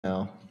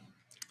now.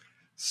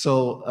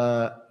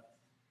 So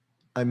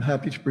I'm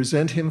happy to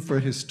present him for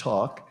his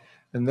talk,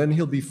 and then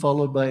he'll be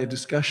followed by a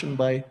discussion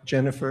by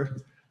Jennifer,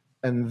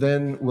 and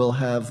then we'll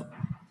have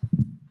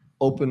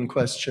open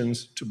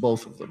questions to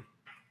both of them.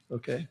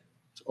 Okay?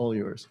 It's all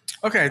yours.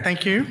 Okay,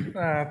 thank you.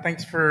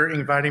 Thanks for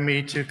inviting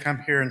me to come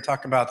here and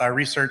talk about our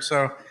research.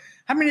 So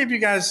how many of you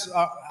guys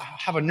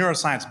have a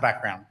neuroscience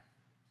background?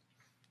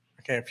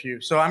 Okay, a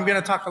few. So I'm going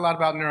to talk a lot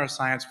about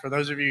neuroscience. For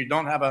those of you who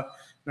don't have a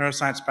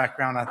neuroscience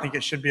background, I think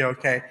it should be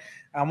okay.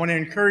 I want to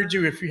encourage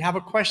you, if you have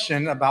a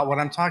question about what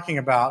I'm talking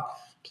about,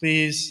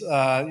 please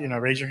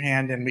raise your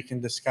hand and we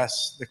can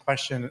discuss the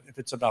question if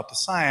it's about the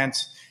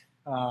science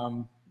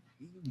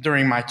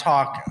during my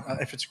talk.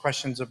 If it's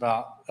questions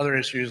about other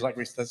issues like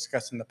we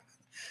discussed in the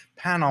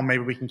panel,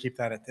 maybe we can keep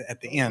that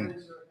at the end.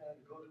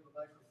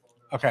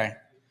 Okay.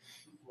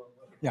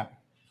 Yeah.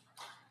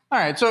 All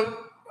right. So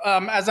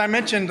as I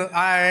mentioned,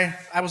 I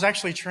was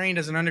actually trained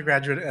as an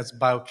undergraduate as a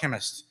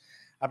biochemist.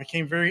 I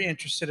became very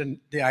interested in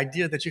the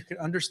idea that you could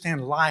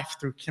understand life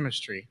through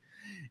chemistry,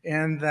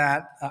 and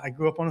that I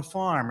grew up on a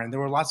farm, and there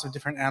were lots of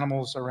different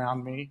animals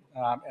around me,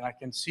 and I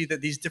can see that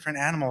these different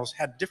animals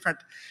had different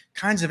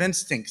kinds of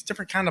instincts,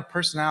 different kind of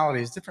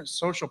personalities, different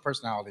social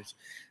personalities.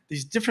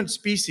 These different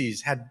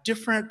species had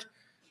different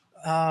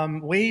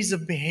ways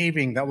of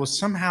behaving that was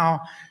somehow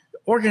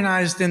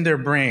organized in their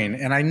brain.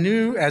 And I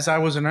knew as I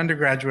was an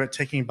undergraduate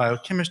taking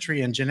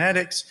biochemistry and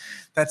genetics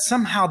that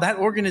somehow that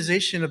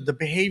organization of the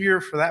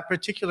behavior for that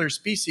particular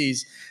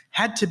species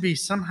had to be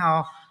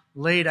somehow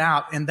laid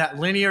out in that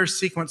linear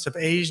sequence of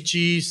A's,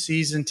 G's,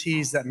 C's, and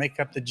T's that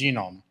make up the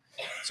genome.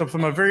 So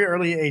from a very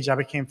early age, I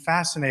became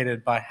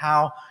fascinated by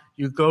how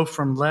you go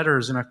from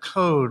letters in a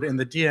code in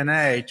the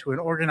DNA to an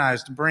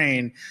organized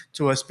brain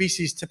to a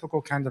species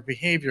typical kind of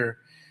behavior.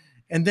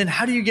 And then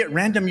how do you get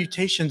random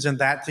mutations in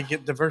that to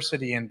get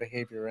diversity in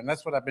behavior? And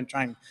that's what I've been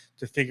trying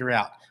to figure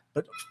out.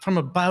 But from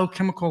a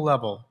biochemical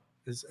level,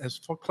 as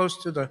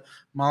close to the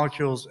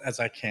molecules as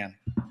I can.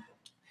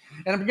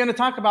 And I'm going to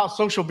talk about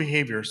social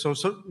behavior. So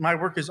my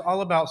work is all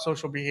about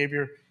social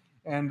behavior.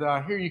 And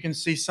here you can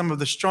see some of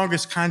the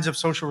strongest kinds of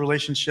social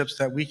relationships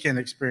that we can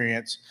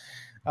experience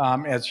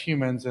as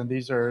humans. And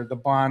these are the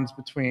bonds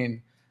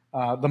between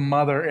the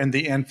mother and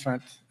the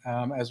infant,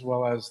 as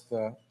well as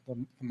the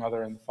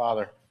mother and the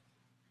father.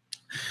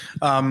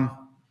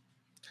 Now,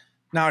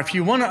 if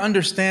you want to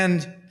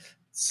understand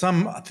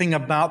something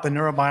about the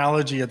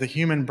neurobiology of the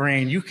human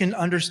brain, you can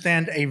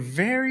understand a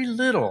very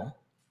little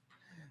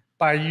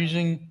by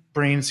using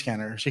brain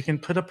scanners. You can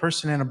put a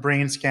person in a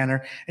brain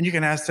scanner and you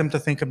can ask them to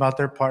think about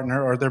their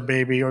partner or their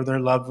baby or their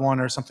loved one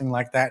or something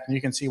like that, and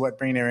you can see what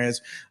brain areas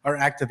are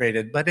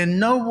activated. But in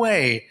no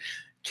way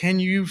can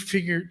you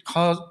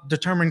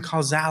determine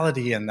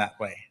causality in that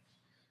way.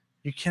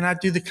 You cannot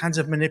do the kinds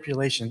of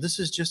manipulation. This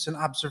is just an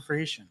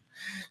observation.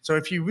 So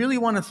if you really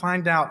want to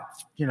find out,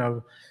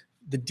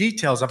 the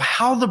details of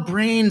how the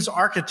brain's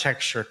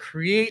architecture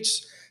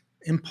creates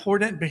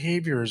important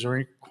behaviors or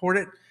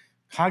important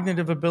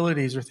cognitive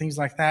abilities or things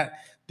like that,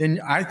 then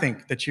I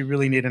think that you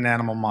really need an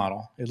animal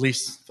model, at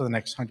least for the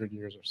next 100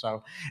 years or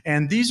so.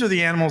 And these are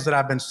the animals that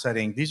I've been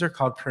studying. These are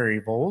called prairie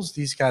voles.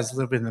 These guys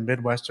live in the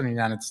Midwestern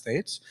United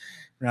States,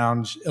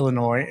 around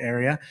Illinois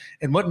area.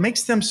 And what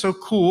makes them so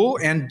cool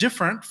and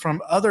different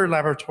from other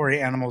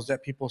laboratory animals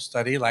that people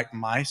study, like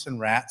mice and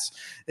rats,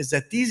 is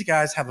that these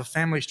guys have a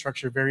family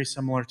structure very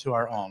similar to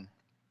our own.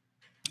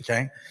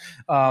 Okay?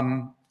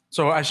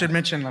 So I should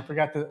mention, I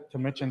forgot to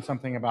mention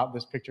something about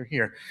this picture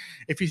here.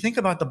 If you think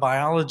about the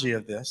biology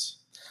of this,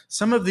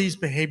 some of these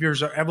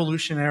behaviors are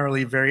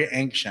evolutionarily very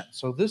ancient.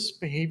 So this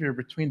behavior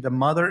between the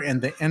mother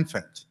and the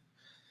infant,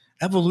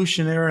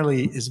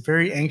 evolutionarily is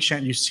very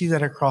ancient. You see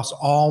that across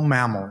all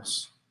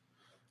mammals.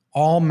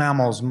 All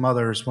mammals,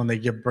 mothers, when they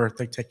give birth,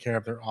 they take care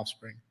of their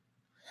offspring.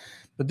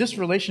 But this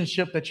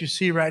relationship that you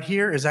see right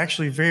here is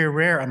actually very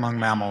rare among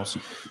mammals.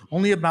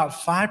 Only about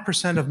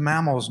 5% of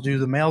mammals do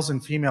the males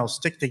and females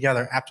stick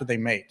together after they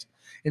mate.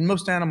 In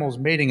most animals,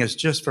 mating is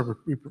just for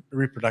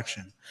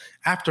reproduction.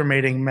 After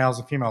mating, males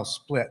and females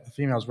split. The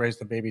females raise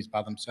the babies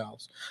by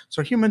themselves.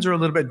 So humans are a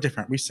little bit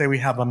different. We say we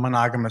have a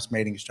monogamous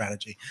mating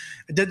strategy.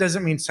 That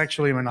doesn't mean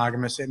sexually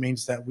monogamous. It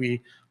means that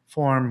we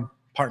form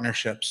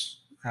partnerships.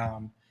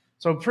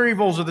 So prairie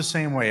voles are the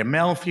same way. A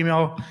male and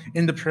female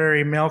in the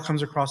prairie, male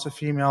comes across a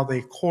female,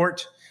 they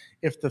court.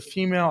 If the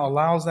female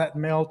allows that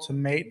male to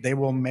mate, they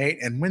will mate.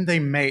 And when they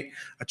mate,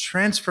 a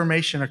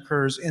transformation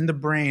occurs in the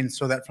brain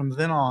so that from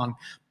then on,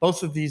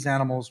 both of these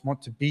animals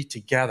want to be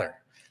together.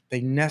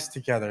 They nest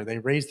together. They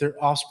raise their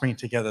offspring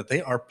together.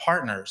 They are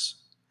partners.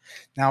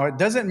 Now, it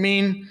doesn't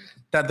mean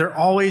that they're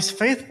always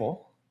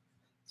faithful.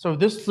 So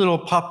this little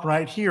pup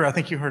right here, I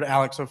think you heard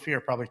Alex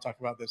Ophir probably talk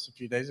about this a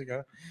few days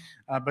ago,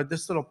 but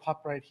this little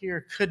pup right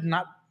here could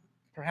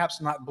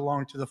perhaps not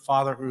belong to the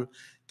father who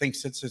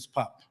thinks it's his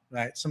pup,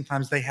 right?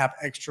 Sometimes they have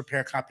extra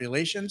pair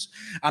copulations.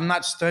 I'm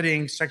not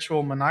studying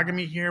sexual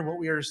monogamy here. What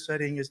we are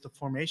studying is the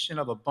formation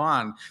of a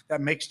bond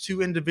that makes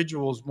two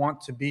individuals want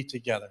to be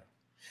together.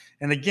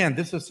 And again,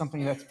 this is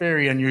something that's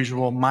very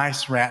unusual.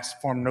 Mice, rats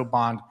form no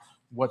bond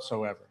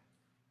whatsoever.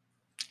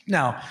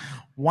 Now,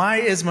 why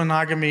is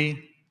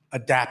monogamy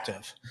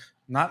adaptive?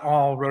 Not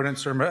all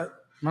rodents are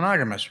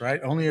monogamous,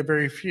 right? Only a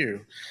very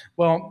few.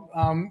 Well,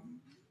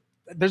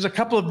 there's a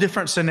couple of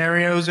different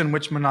scenarios in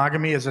which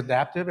monogamy is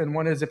adaptive, and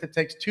one is if it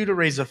takes two to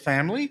raise a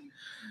family,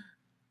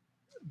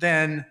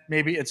 then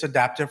maybe it's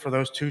adaptive for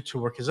those two to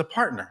work as a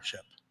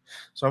partnership.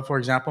 So, for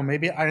example,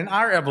 maybe in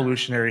our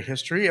evolutionary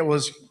history, it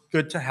was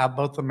good to have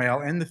both the male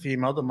and the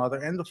female, the mother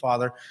and the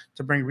father,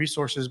 to bring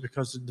resources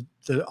because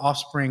the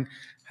offspring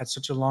had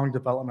such a long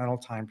developmental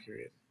time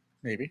period,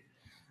 maybe.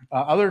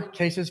 Other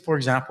cases, for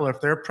example, if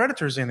there are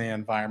predators in the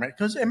environment,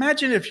 because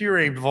imagine if you're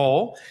a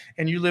vole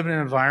and you live in an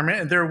environment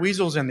and there are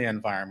weasels in the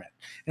environment.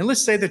 And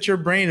let's say that your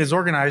brain is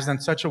organized in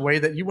such a way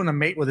that you want to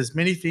mate with as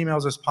many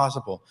females as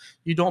possible.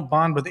 You don't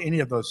bond with any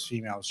of those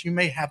females. You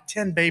may have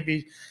 10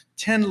 babies,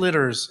 10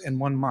 litters in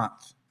 1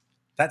 month.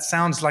 That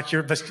sounds like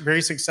you're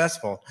very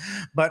successful.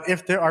 But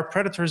if there are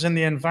predators in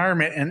the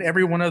environment and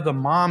every one of the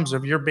moms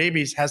of your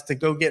babies has to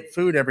go get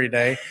food every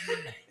day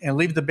and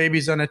leave the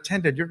babies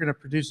unattended, you're going to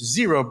produce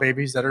 0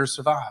 babies that are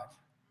survive.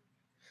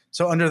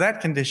 So under that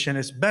condition,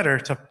 it's better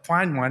to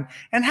find one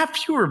and have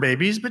fewer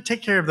babies, but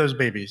take care of those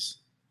babies.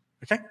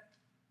 Okay?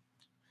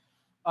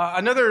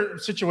 Another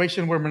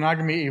situation where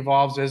monogamy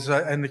evolves is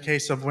in the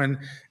case of when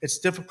it's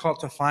difficult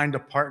to find a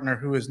partner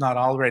who is not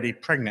already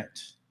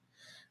pregnant,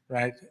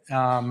 right?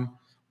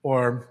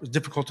 Or it's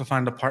difficult to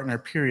find a partner,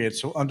 period.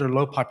 So under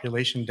low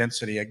population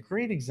density, a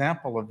great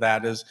example of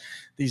that is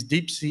these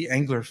deep sea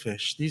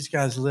anglerfish. These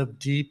guys live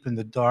deep in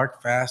the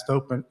dark, fast,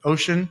 open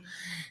ocean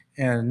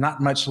and not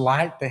much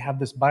light. They have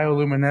this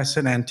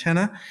bioluminescent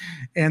antenna,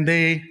 and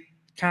they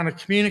kind of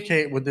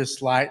communicate with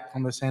this light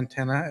on this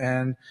antenna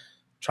and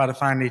try to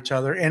find each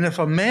other. And if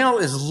a male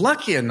is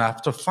lucky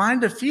enough to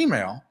find a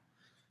female,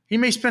 he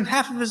may spend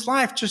half of his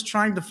life just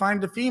trying to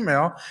find a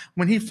female.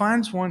 When he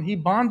finds one, he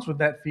bonds with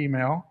that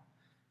female.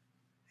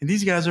 And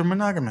these guys are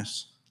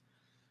monogamous.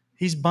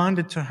 He's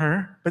bonded to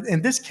her, but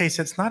in this case,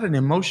 it's not an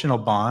emotional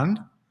bond.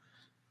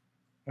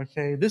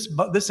 Okay,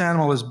 this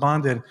animal is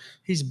bonded.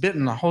 He's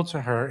bitten a hold to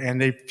her,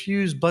 and they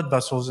fuse blood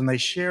vessels, and they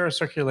share a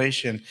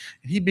circulation.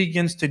 And he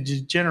begins to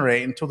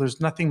degenerate until there's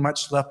nothing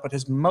much left but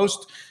his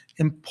most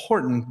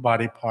important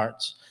body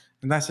parts,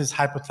 and that's his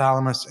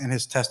hypothalamus and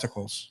his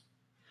testicles.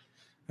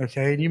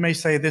 Okay, and you may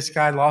say this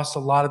guy lost a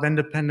lot of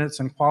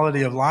independence and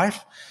quality of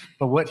life,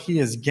 but what he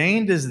has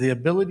gained is the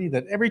ability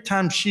that every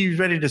time she's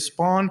ready to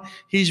spawn,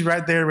 he's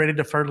right there ready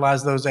to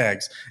fertilize those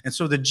eggs. And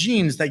so the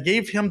genes that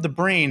gave him the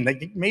brain,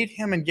 that made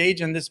him engage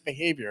in this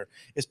behavior,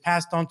 is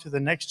passed on to the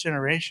next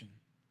generation.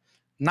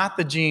 Not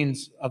the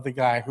genes of the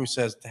guy who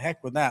says, to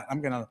heck with that,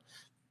 I'm going to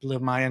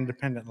live my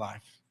independent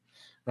life.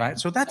 Right?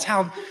 So that's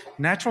how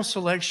natural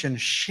selection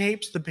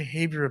shapes the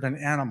behavior of an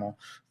animal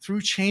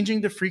through changing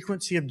the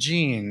frequency of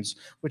genes,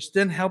 which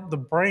then help the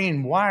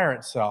brain wire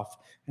itself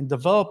and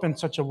develop in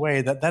such a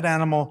way that that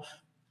animal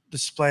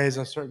displays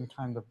a certain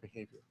kind of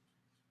behavior.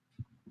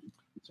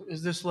 So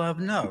is this love?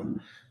 No.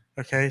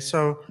 Okay,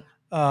 so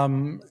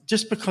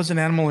just because an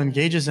animal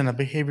engages in a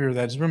behavior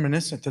that's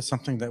reminiscent to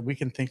something that we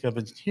can think of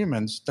as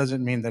humans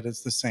doesn't mean that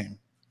it's the same.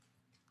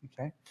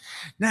 Okay.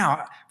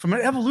 Now, from an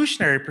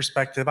evolutionary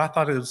perspective, I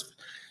thought it was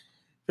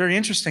very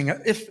interesting.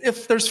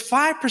 If there's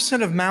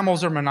 5% of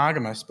mammals are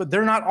monogamous, but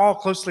they're not all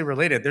closely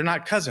related, they're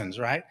not cousins,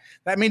 right?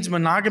 That means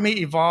monogamy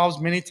evolves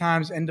many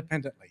times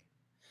independently.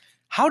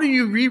 How do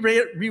you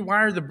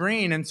rewire the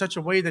brain in such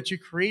a way that you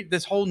create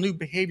this whole new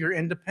behavior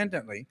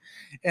independently?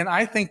 And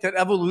I think that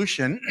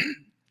evolution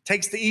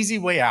takes the easy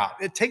way out.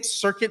 It takes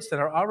circuits that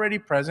are already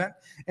present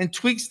and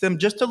tweaks them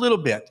just a little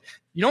bit.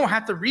 You don't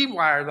have to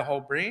rewire the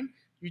whole brain.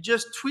 You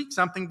just tweak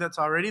something that's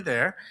already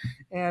there.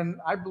 And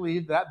I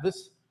believe that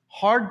this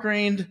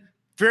hard-grained,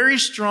 very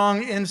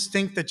strong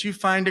instinct that you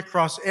find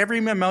across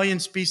every mammalian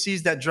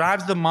species that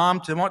drives the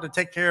mom to want to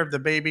take care of the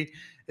baby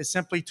is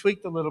simply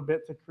tweaked a little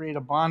bit to create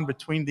a bond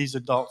between these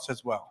adults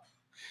as well.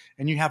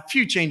 And you have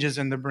few changes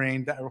in the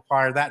brain that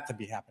require that to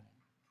be happening.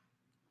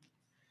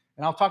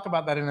 And I'll talk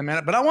about that in a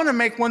minute. But I want to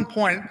make one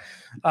point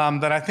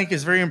that I think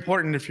is very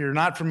important if you're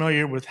not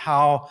familiar with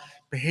how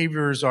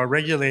behaviors are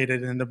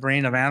regulated in the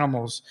brain of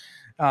animals.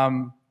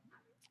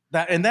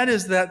 That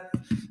is that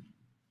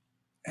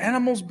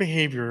animals'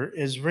 behavior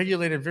is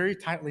regulated very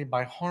tightly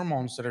by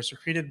hormones that are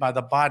secreted by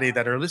the body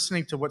that are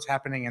listening to what's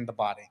happening in the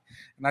body.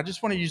 And I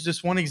just want to use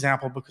this one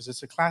example because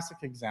it's a classic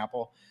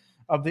example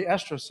of the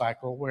estrous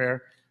cycle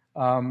where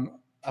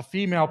a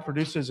female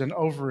produces an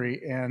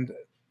ovary, and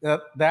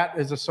that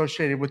is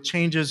associated with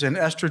changes in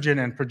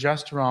estrogen and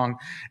progesterone,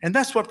 and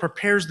that's what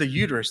prepares the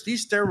uterus.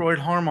 These steroid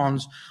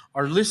hormones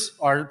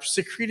are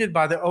secreted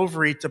by the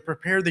ovary to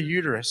prepare the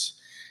uterus,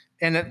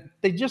 and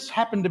they just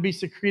happen to be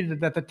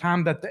secreted at the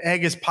time that the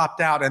egg is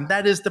popped out, and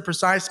that is the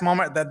precise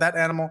moment that that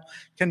animal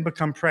can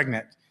become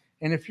pregnant.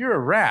 And if you're a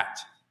rat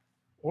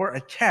or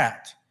a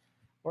cat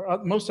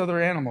or most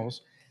other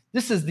animals,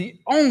 this is the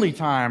only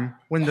time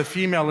when the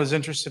female is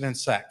interested in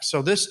sex.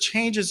 So this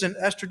changes in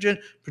estrogen,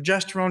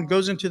 progesterone,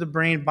 goes into the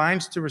brain,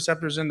 binds to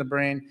receptors in the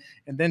brain,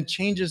 and then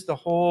changes the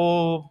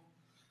whole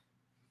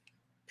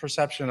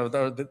perception of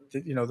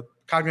the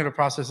cognitive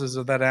processes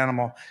of that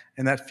animal,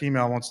 and that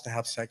female wants to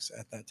have sex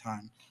at that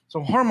time.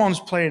 So hormones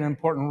play an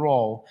important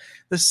role.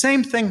 The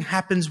same thing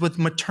happens with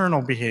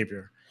maternal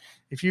behavior.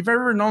 If you've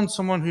ever known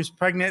someone who's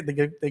pregnant,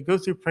 they go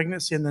through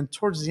pregnancy, and then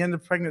towards the end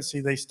of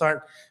pregnancy, they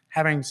start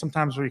having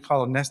sometimes what we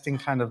call a nesting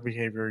kind of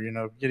behavior,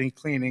 getting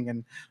cleaning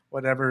and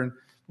whatever.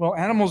 Well,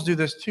 animals do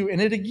this too. And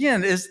it,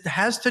 again,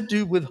 has to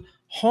do with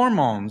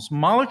hormones,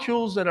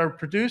 molecules that are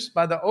produced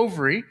by the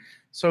ovary.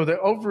 So the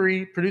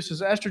ovary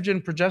produces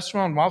estrogen,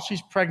 progesterone while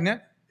she's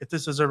pregnant, if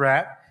this is a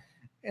rat.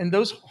 And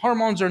those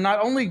hormones are not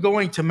only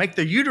going to make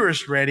the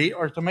uterus ready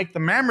or to make the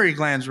mammary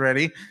glands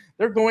ready,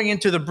 they're going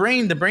into the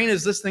brain. The brain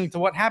is listening to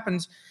what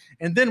happens.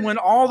 And then when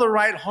all the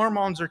right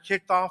hormones are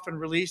kicked off and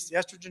released, the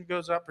estrogen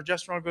goes up,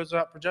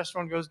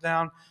 progesterone goes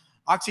down,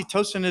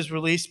 oxytocin is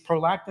released,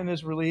 prolactin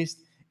is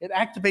released. It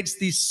activates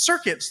these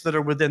circuits that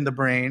are within the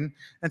brain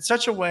in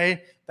such a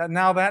way that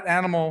now that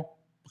animal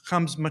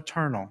becomes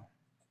maternal.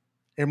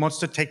 It wants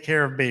to take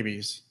care of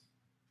babies.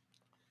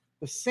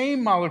 The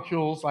same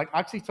molecules like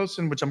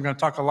oxytocin, which I'm going to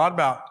talk a lot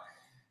about,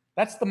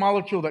 that's the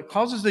molecule that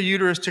causes the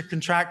uterus to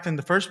contract in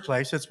the first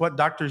place. It's what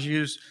doctors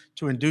use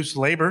to induce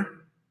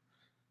labor.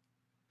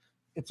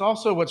 It's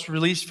also what's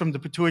released from the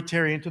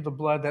pituitary into the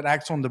blood that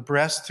acts on the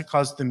breast to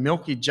cause the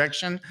milk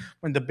ejection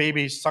when the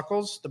baby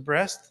suckles the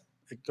breast.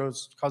 It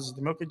causes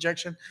the milk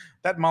ejection.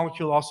 That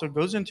molecule also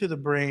goes into the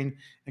brain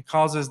and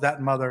causes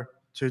that mother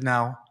to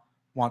now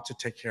want to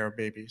take care of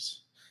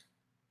babies.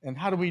 And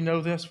how do we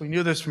know this? We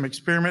knew this from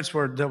experiments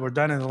that were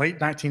done in the late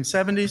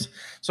 1970s.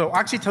 So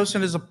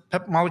oxytocin is a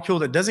molecule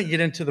that doesn't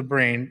get into the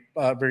brain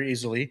very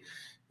easily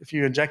if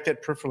you inject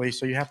it peripherally,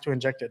 so you have to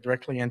inject it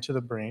directly into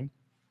the brain.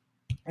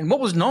 And what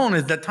was known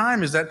at that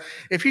time is that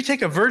if you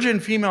take a virgin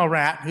female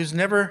rat who's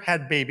never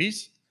had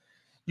babies,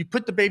 you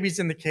put the babies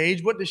in the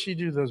cage, what does she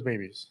do to those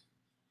babies?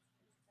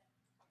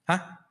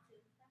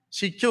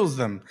 She kills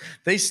them.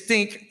 They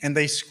stink and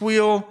they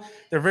squeal.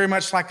 They're very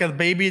much like a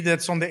baby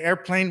that's on the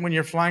airplane when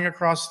you're flying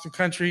across the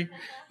country.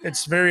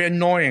 It's very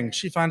annoying.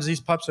 She finds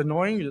these pups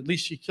annoying. At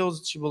least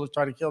she will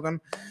try to kill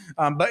them.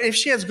 But if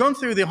she has gone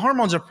through the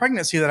hormones of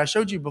pregnancy that I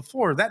showed you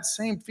before, that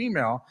same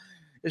female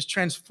is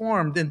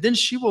transformed, and then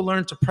she will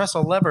learn to press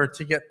a lever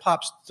to get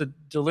pups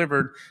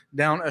delivered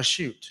down a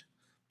chute.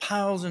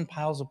 Piles and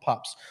piles of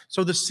pups.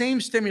 So the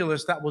same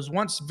stimulus that was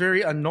once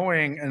very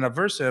annoying and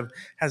aversive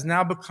has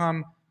now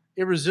become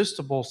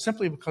irresistible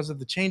simply because of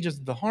the changes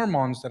of the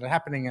hormones that are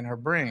happening in her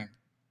brain.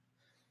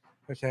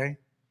 Okay?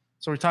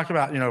 So we talk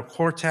about,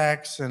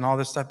 cortex and all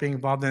this stuff being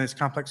involved in these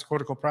complex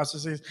cortical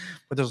processes,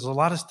 but there's a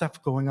lot of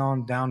stuff going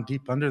on down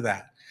deep under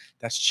that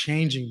that's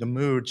changing the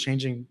mood,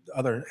 changing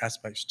other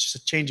aspects,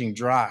 just changing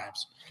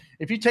drives.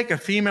 If you take a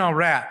female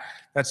rat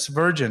that's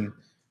virgin,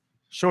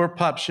 show her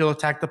pups, she'll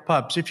attack the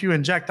pups. If you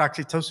inject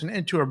oxytocin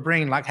into her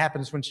brain, like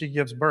happens when she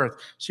gives birth,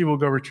 she will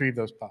go retrieve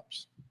those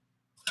pups.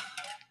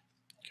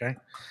 Okay?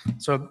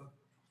 So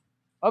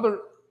other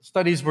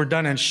studies were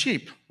done in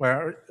sheep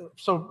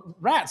so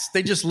rats,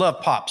 they just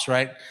love pups,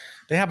 right?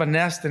 They have a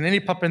nest, and any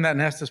pup in that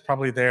nest is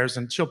probably theirs,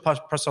 and she'll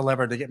press a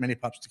lever to get many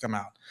pups to come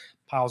out.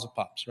 Piles of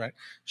pups, right?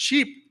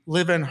 Sheep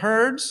live in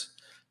herds.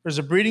 There's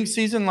a breeding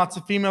season. Lots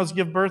of females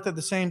give birth at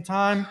the same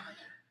time.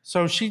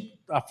 So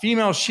a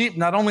female sheep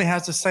not only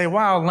has to say,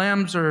 wow,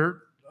 lambs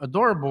are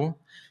adorable,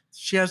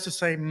 she has to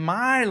say,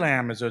 my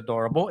lamb is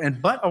adorable,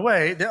 and butt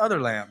away the other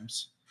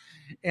lambs.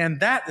 And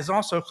that is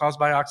also caused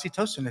by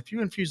oxytocin. If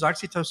you infuse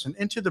oxytocin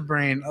into the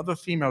brain of a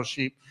female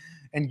sheep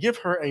and give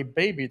her a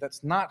baby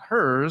that's not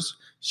hers,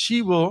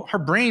 her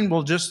brain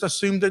will just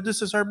assume that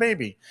this is her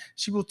baby.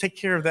 She will take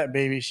care of that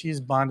baby. She is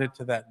bonded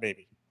to that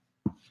baby.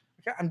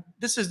 Okay?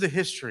 This is the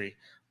history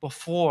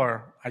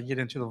before I get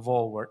into the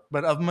vole work,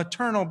 but of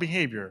maternal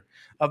behavior,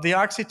 of the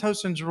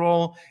oxytocin's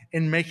role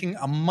in making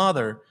a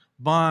mother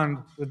bond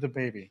with the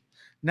baby.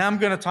 Now I'm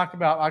going to talk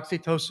about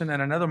oxytocin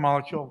and another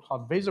molecule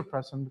called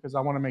vasopressin because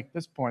I want to make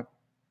this point.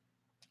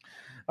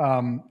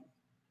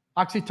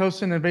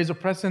 Oxytocin and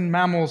vasopressin,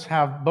 mammals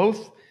have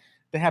both.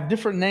 They have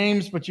different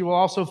names, but you will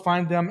also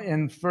find them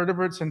in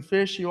vertebrates and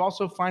fish. You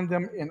also find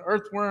them in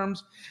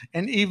earthworms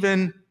and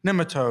even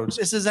nematodes.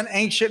 This is an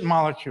ancient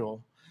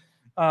molecule.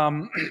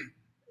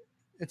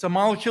 It's a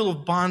molecule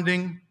of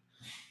bonding,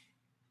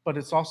 but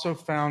it's also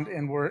found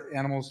in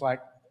animals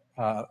like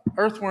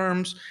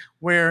earthworms,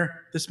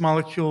 where this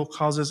molecule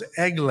causes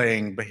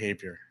egg-laying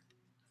behavior.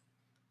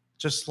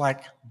 Just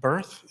like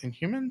birth in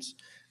humans,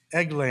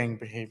 egg-laying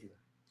behavior.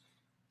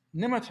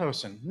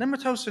 Nematodes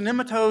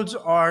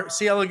are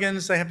C.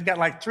 elegans. They have got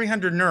like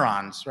 300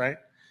 neurons, right?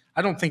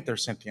 I don't think they're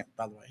sentient,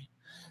 by the way.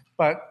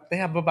 But they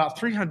have about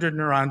 300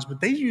 neurons,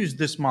 but they use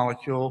this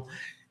molecule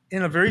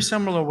in a very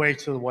similar way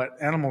to what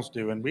animals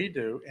do and we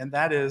do, and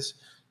that is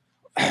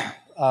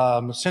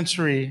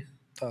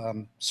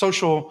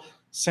social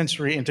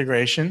sensory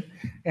integration.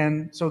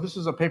 And so this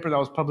is a paper that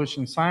was published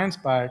in Science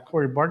by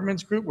Corey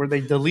Bargman's group, where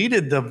they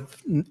deleted the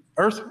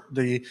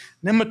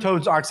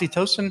nematodes'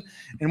 oxytocin,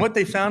 and what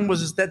they found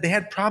was that they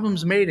had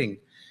problems mating,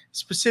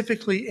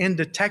 specifically in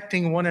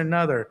detecting one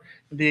another,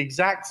 the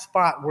exact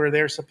spot where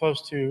they're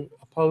supposed to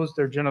oppose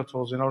their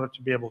genitals in order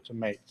to be able to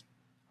mate.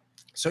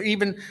 So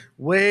even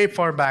way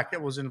far back,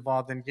 it was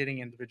involved in getting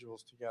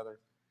individuals together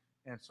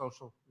and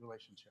social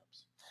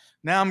relationships.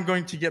 Now I'm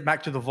going to get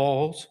back to the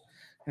voles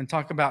and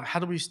talk about how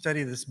do we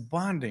study this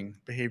bonding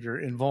behavior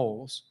in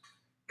voles.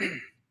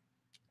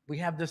 We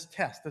have this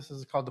test. This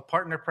is called the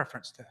partner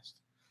preference test.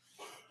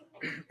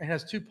 It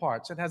has two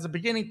parts. It has a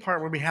beginning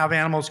part where we have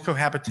animals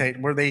cohabitate,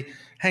 where they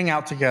hang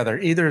out together.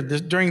 Either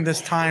during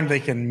this time they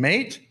can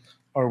mate,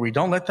 or we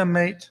don't let them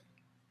mate.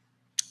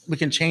 We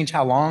can change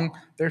how long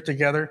they're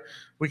together.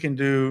 We can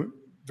do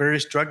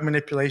various drug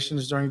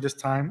manipulations during this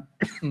time.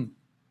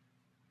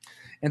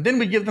 And then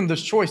we give them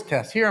this choice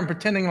test. Here I'm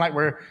pretending like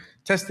we're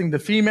testing the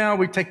female.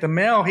 We take the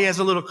male. He has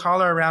a little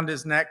collar around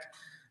his neck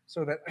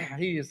so that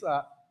he is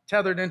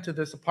tethered into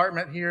this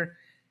apartment here.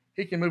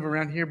 He can move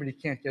around here, but he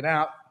can't get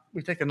out.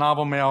 We take a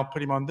novel male,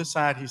 put him on this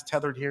side. He's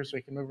tethered here, so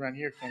he can move around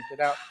here, can't get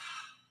out.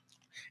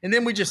 And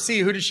then we just see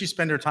who does she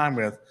spend her time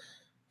with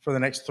for the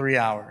next 3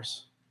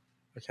 hours.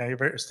 Okay,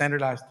 very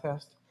standardized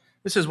test.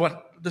 This is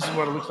what it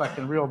looks like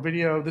in real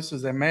video. This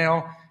is a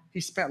male. He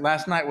spent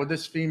last night with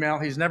this female.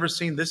 He's never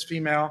seen this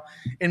female.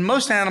 In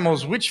most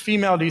animals, which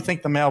female do you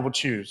think the male will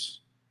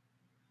choose?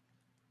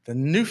 The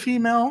new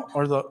female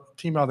or the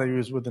female that he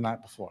was with the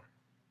night before?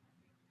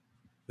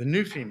 The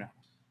new female.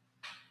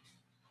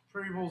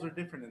 Prairie voles are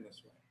different in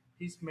this way.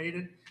 He's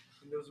mated,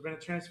 and there's been a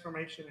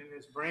transformation in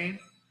his brain.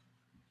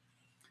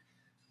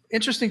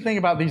 Interesting thing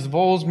about these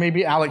voles,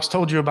 maybe Alex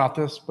told you about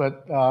this,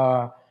 but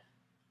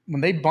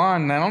when they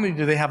bond, not only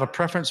do they have a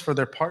preference for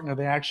their partner,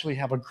 they actually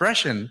have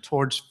aggression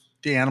towards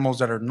the animals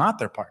that are not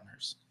their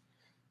partners.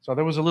 So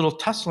there was a little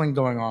tussling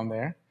going on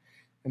there.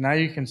 And now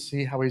you can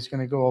see how he's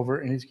going to go over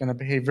and he's going to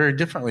behave very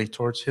differently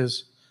towards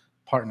his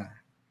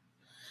partner.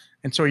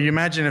 And so you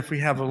imagine if we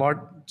have a large,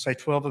 say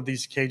 12 of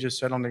these cages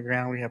set on the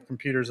ground, we have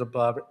computers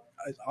above,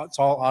 it's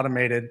all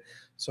automated,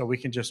 so we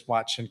can just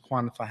watch and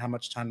quantify how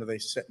much time do they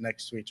sit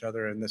next to each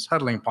other in this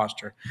huddling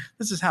posture.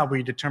 This is how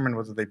we determine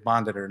whether they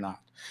bonded or not.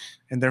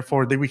 And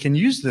therefore, we can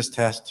use this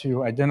test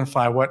to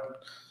identify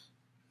what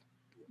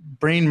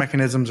brain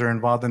mechanisms are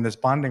involved in this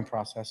bonding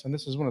process. And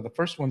this is one of the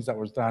first ones that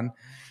was done,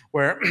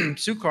 where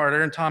Sue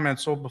Carter and Tom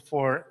Ansel,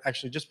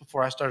 just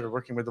before I started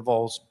working with the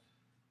voles,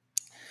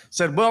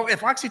 said, well,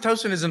 if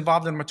oxytocin is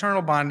involved in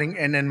maternal bonding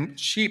and then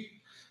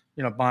sheep,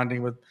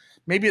 bonding with,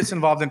 maybe it's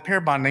involved in pair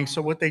bonding.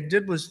 So what they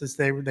did was this,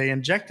 they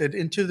injected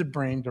into the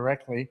brain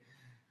directly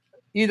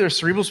either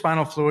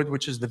cerebrospinal fluid,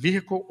 which is the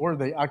vehicle, or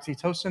the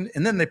oxytocin,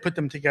 and then they put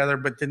them together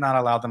but did not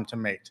allow them to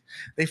mate.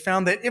 They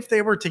found that if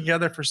they were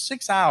together for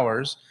 6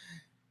 hours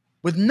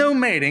with no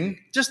mating,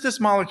 just this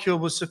molecule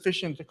was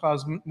sufficient to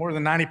cause more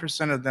than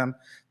 90% of them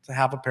to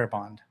have a pair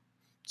bond.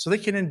 So they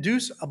can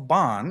induce a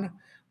bond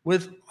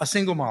with a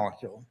single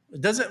molecule.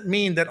 It doesn't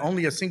mean that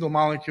only a single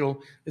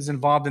molecule is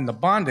involved in the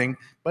bonding,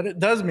 but it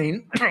does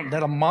mean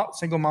that a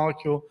single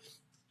molecule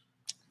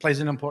plays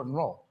an important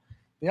role.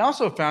 They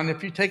also found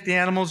if you take the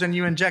animals and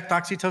you inject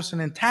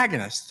oxytocin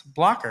antagonist,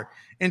 blocker,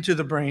 into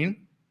the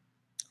brain,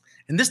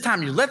 and this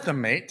time you let them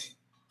mate,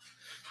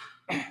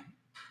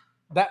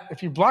 that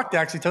if you block the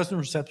oxytocin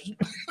receptor,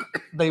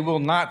 they will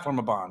not form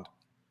a bond.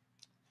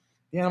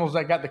 The animals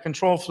that got the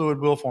control fluid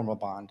will form a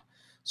bond.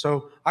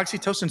 So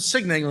oxytocin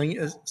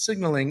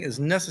signaling is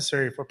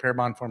necessary for pair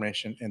bond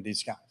formation in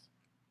these guys.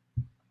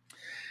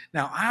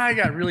 Now, I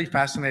got really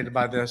fascinated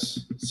by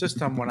this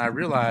system when I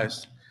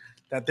realized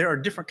that there are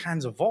different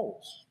kinds of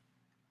voles.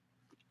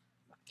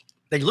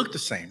 They look the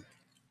same.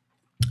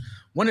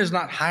 One is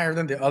not higher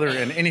than the other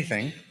in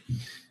anything,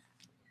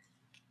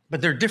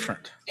 but they're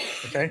different,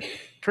 okay?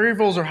 Prairie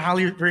voles are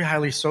very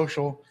highly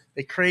social.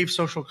 They crave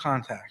social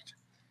contact.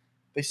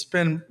 They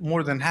spend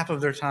more than half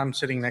of their time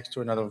sitting next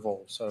to another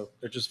vole, so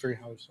they're just very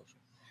highly social.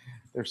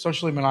 They're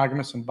socially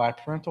monogamous and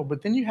biparental,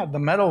 but then you have the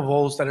meadow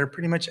voles that are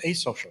pretty much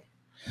asocial.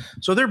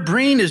 So their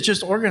brain is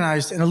just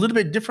organized in a little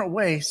bit different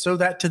way so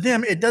that to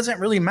them, it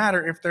doesn't really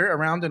matter if they're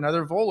around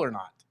another vole or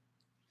not.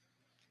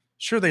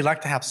 Sure, they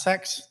like to have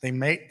sex, they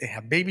mate, they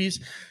have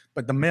babies,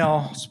 but the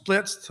male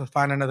splits to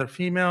find another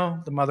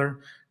female. The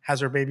mother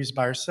has her babies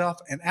by herself,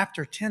 and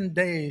after 10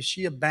 days,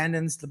 she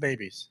abandons the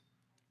babies.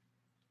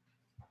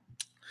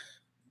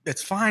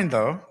 It's fine,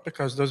 though,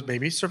 because those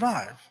babies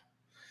survive.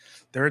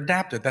 They're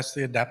adapted. That's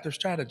the adaptive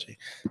strategy.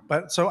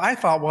 But so I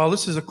thought, well,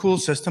 this is a cool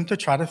system to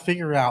try to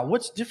figure out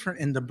what's different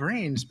in the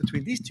brains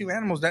between these two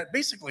animals that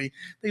basically,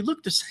 they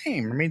look the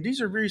same. I mean,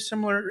 these are very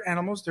similar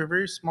animals. They're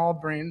very small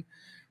brain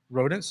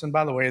rodents. And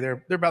by the way,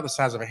 they're about the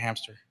size of a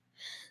hamster.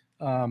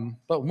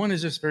 But one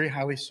is just very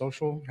highly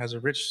social, has a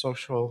rich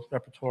social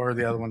repertoire.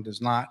 The other one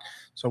does not.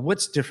 So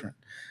what's different?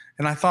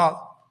 And I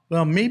thought,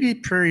 well, maybe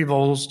prairie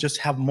voles just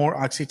have more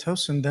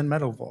oxytocin than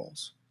meadow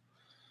voles.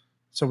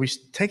 So we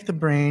take the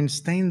brain,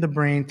 stain the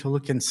brain to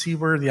look and see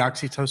where the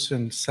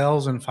oxytocin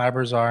cells and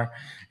fibers are,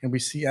 and we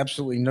see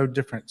absolutely no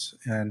difference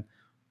in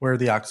where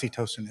the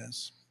oxytocin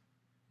is.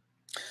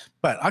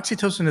 But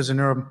oxytocin is a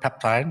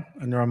neuropeptide,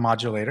 a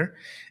neuromodulator.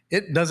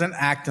 It doesn't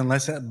act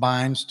unless it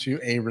binds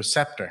to a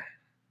receptor,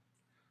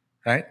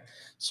 right?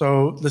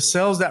 So the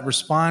cells that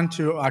respond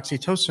to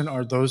oxytocin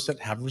are those that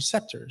have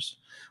receptors.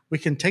 we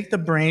can take the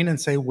brain and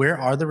say, where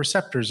are the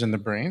receptors in the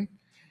brain?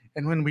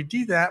 And when we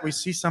do that, we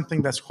see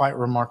something that's quite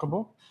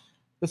remarkable.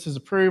 This is a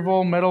prairie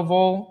vole, meadow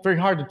vole. Very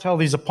hard to tell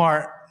these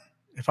apart.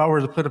 If I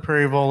were to put a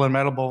prairie vole and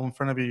meadow vole in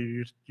front of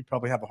you, you'd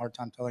probably have a hard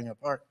time telling it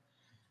apart.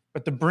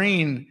 But the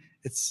brain,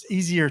 it's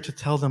easier to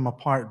tell them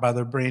apart by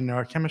their brain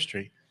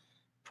neurochemistry.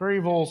 Prairie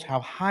voles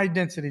have high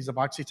densities of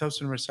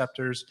oxytocin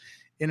receptors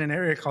in an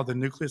area called the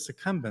nucleus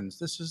accumbens.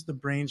 This is the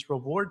brain's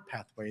reward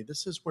pathway.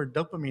 This is where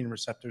dopamine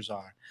receptors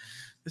are.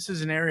 This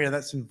is an area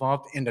that's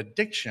involved in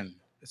addiction.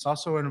 It's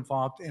also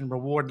involved in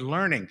reward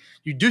learning.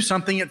 You do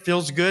something, it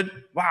feels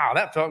good. Wow,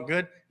 that felt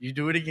good. You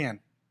do it again.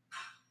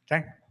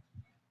 Okay?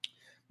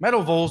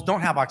 Meadow voles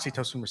don't have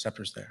oxytocin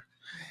receptors there.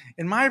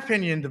 In my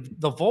opinion,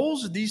 the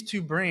brains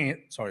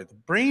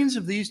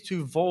of these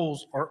two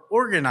voles are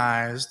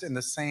organized in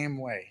the same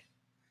way.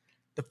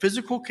 The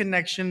physical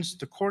connections,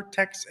 the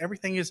cortex,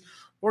 everything is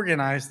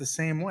organized the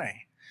same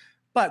way.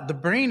 But the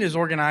brain is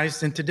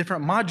organized into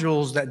different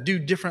modules that do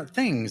different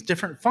things,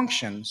 different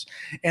functions.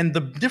 And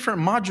the different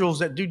modules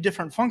that do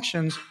different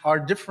functions are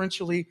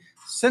differentially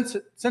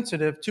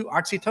sensitive to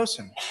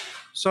oxytocin.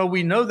 So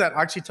we know that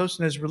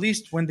oxytocin is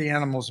released when the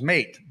animals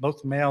mate,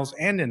 both males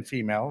and in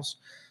females.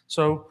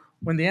 So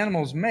when the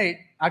animals mate,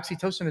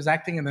 oxytocin is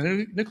acting in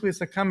the nucleus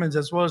accumbens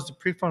as well as the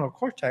prefrontal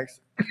cortex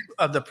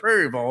of the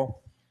prairie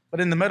vole, but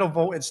in the meadow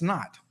vole, it's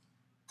not.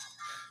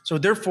 So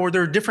therefore,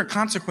 there are different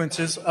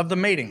consequences of the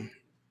mating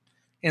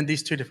in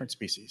these two different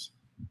species.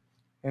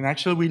 And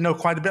actually, we know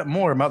quite a bit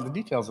more about the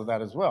details of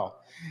that as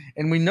well.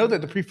 And we know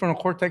that the prefrontal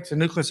cortex and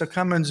nucleus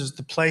accumbens is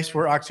the place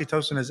where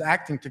oxytocin is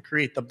acting to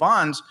create the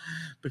bonds,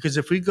 because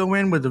if we go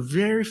in with a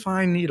very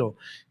fine needle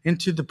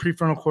into the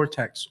prefrontal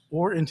cortex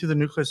or into the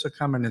nucleus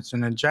accumbens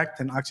and inject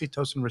an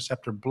oxytocin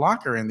receptor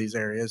blocker in these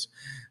areas,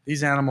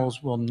 these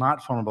animals will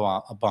not form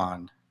a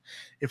bond.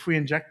 If we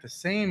inject the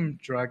same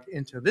drug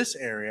into this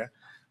area,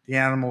 the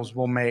animals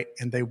will mate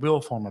and they will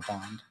form a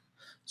bond.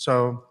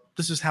 So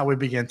this is how we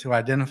begin to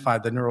identify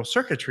the neural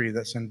circuitry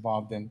that's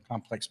involved in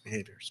complex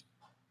behaviors.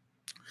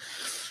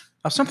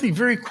 Now, something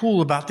very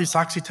cool about this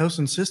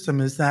oxytocin system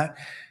is that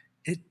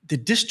the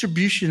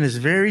distribution is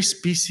very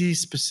species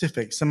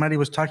specific. Somebody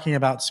was talking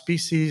about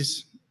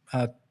species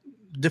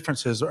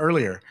differences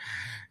earlier.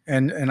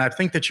 And I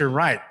think that you're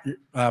right.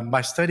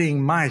 By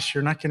studying mice,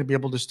 you're not going to be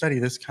able to study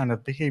this kind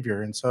of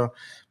behavior. And so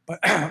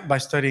by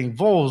studying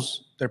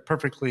voles, they're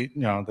perfectly,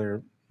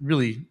 they're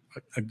really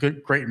a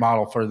great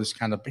model for this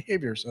kind of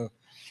behavior. So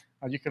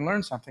you can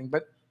learn something.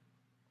 But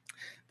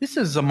this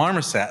is a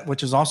marmoset,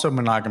 which is also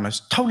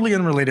monogamous, totally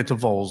unrelated to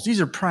voles.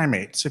 These are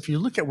primates. If you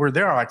look at where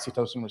their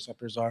oxytocin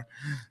receptors are,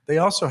 they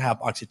also have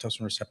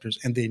oxytocin receptors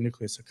in the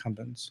nucleus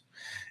accumbens.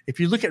 If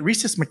you look at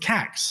rhesus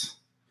macaques,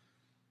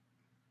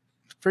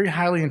 very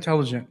highly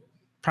intelligent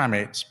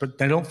primates, but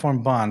they don't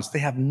form bonds. They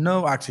have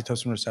no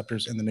oxytocin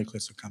receptors in the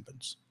nucleus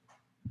accumbens.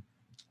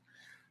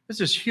 This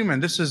is human.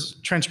 This is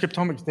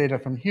transcriptomics data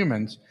from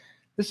humans.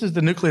 This is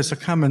the nucleus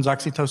accumbens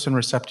oxytocin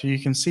receptor. You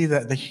can see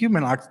that the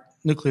human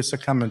nucleus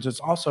accumbens is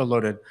also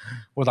loaded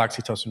with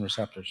oxytocin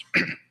receptors.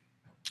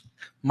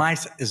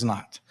 Mice is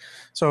not.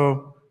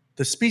 So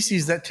the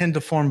species that tend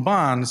to form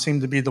bonds seem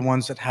to be the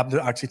ones that have the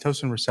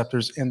oxytocin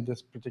receptors in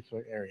this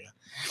particular area.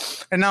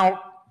 And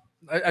now,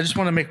 I just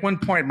want to make one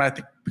point,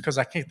 because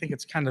I think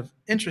it's kind of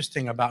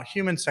interesting about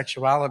human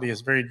sexuality is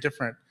very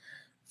different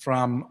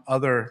from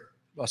other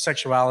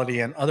sexuality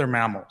in other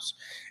mammals.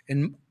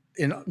 In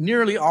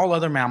nearly all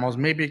other mammals,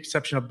 maybe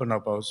exception of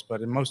bonobos,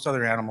 but in most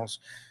other animals,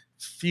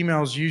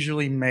 females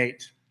usually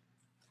mate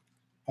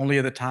only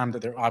at the time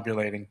that they're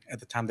ovulating,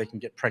 at the time they can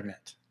get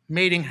pregnant.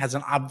 Mating has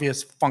an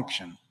obvious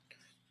function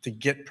to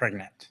get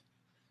pregnant,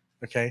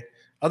 okay?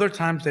 Other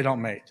times they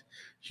don't mate.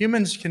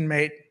 Humans can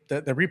mate.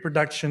 The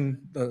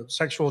reproduction, the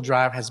sexual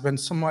drive has been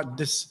somewhat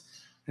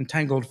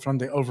disentangled from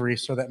the ovary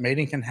so that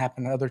mating can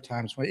happen at other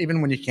times,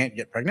 even when you can't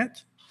get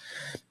pregnant.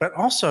 But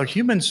also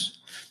humans,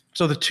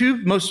 so the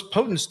two most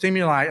potent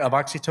stimuli of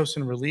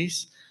oxytocin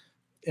release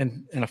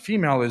in a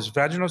female is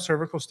vaginal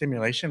cervical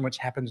stimulation, which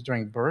happens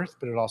during birth,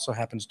 but it also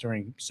happens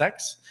during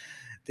sex.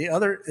 The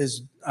other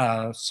is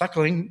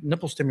suckling,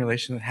 nipple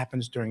stimulation that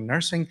happens during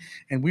nursing.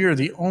 And we are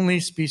the only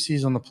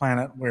species on the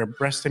planet where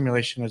breast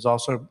stimulation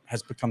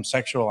has become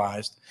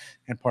sexualized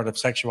and part of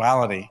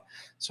sexuality.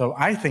 So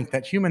I think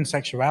that human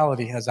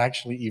sexuality has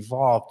actually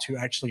evolved to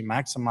actually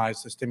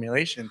maximize the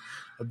stimulation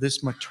of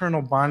this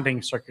maternal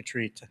bonding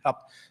circuitry to help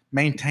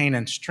maintain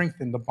and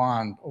strengthen the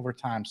bond over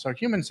time. So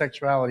human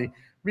sexuality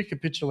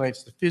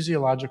recapitulates the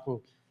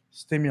physiological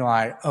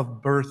stimuli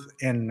of birth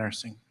and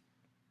nursing.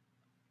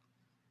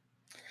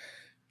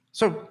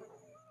 So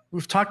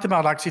we've talked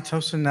about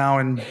oxytocin now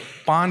and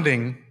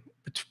bonding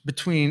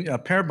between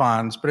pair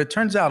bonds, but it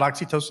turns out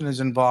oxytocin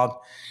is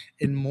involved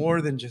in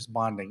more than just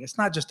bonding. It's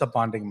not just a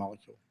bonding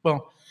molecule.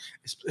 Well,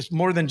 it's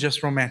more than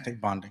just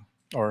romantic bonding,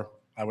 or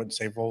I wouldn't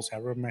say voles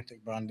have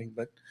romantic bonding,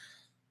 but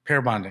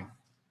pair bonding.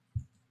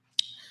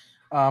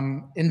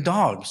 In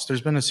dogs,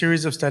 there's been a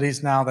series of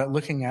studies now that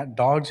looking at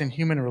dogs and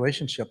human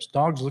relationships.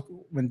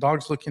 When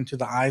dogs look into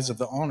the eyes of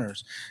the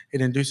owners,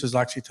 it induces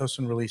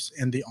oxytocin release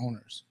in the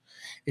owners.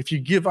 If you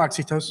give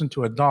oxytocin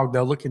to a dog,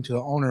 they'll look into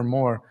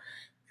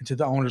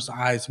the owner's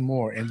eyes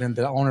more, and then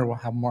the owner will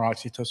have more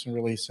oxytocin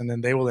release, and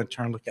then they will in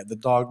turn look at the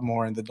dog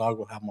more, and the dog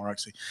will have more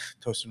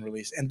oxytocin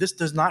release. And this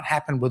does not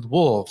happen with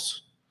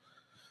wolves.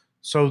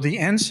 So the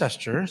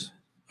ancestors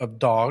of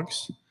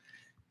dogs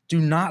do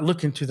not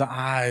look into the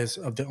eyes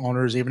of the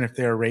owners, even if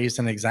they are raised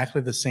in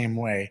exactly the same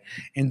way.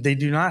 And they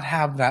do not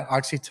have that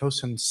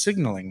oxytocin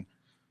signaling,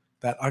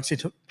 that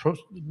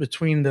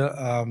between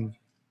the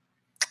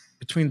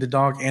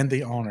dog and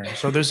the owner.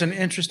 So there's an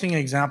interesting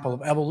example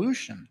of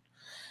evolution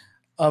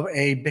of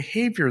a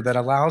behavior that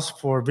allows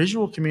for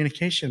visual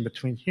communication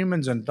between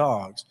humans and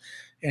dogs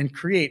and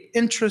create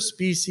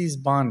intraspecies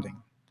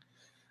bonding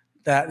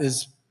that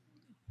is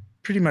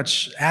pretty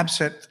much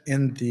absent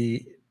in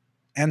the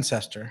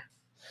ancestor.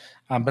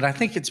 But I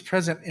think it's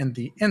present in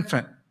the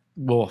infant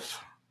wolf,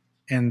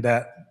 and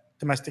that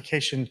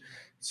domestication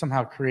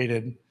somehow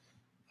created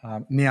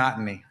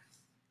neoteny.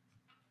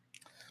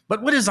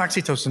 But what is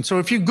oxytocin? So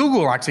if you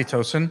Google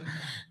oxytocin,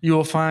 you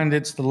will find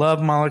it's the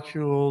love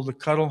molecule, the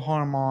cuddle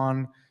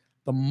hormone,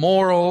 the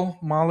moral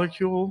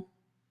molecule.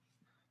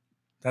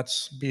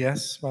 That's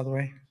BS, by the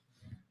way,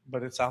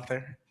 but it's out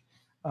there.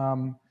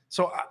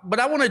 So what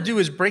I want to do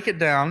is break it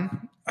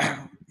down,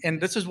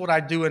 and this is what I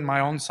do in my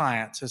own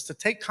science, is to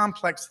take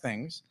complex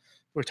things.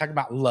 We're talking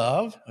about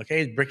love,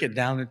 okay, break it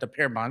down into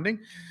pair bonding,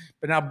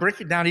 but now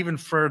break it down even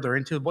further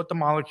into what the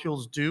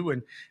molecules do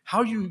and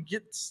how you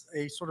get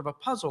a sort of a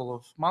puzzle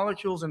of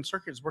molecules and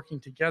circuits working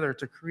together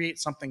to create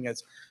something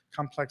as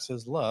complex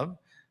as love.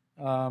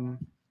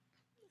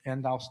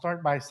 And I'll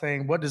start by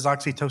saying, what does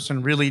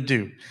oxytocin really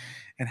do?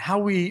 And how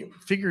we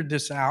figured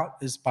this out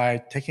is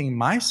by taking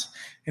mice,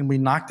 and we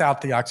knocked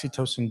out the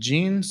oxytocin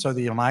gene, so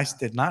the mice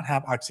did not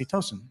have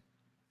oxytocin.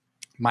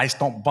 Mice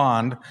don't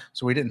bond,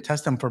 so we didn't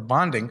test them for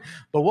bonding.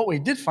 But what we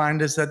did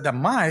find is that the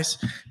mice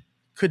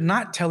could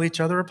not tell each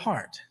other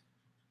apart.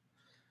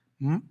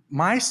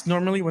 Mice,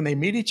 normally when they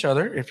meet each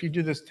other, if you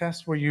do this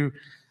test where you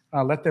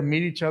let them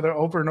meet each other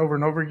over and over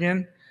and over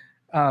again,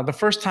 the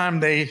first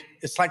time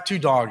it's like two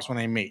dogs when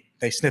they meet.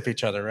 They sniff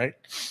each other, right?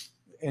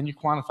 And you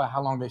quantify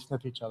how long they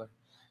sniff each other.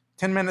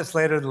 10 minutes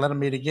later, you let them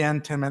meet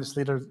again. 10 minutes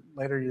later,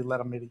 you let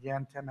them meet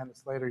again. 10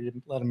 minutes later, you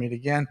let them meet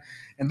again.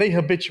 And they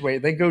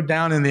habituate. They go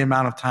down in the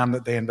amount of time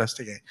that they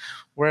investigate.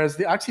 Whereas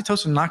the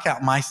oxytocin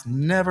knockout mice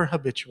never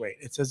habituate.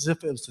 It's as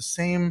if it was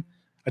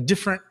a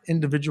different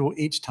individual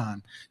each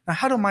time. Now,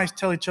 how do mice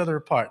tell each other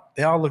apart?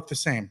 They all look the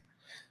same,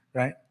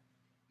 right?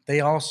 They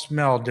all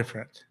smell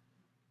different.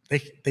 They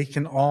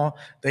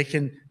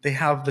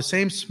have the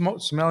same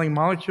smelling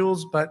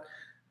molecules, but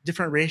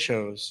different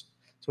ratios.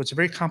 So it's a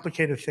very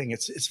complicated thing.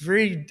 It's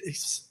very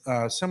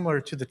similar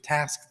to the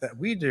task that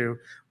we do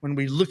when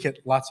we look at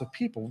lots of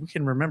people. We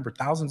can remember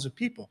thousands of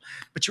people,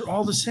 but you're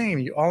all the same.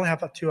 You all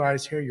have two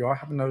eyes here. You all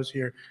have a nose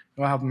here.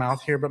 You all have a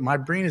mouth here. But my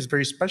brain is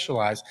very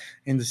specialized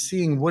into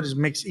seeing what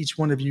makes each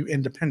one of you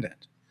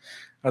independent.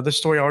 This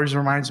story always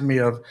reminds me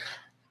of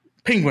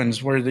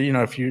penguins, where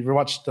if you ever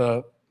watched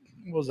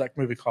what was that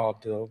movie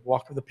called?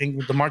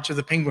 The March of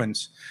the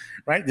Penguins,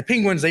 right? The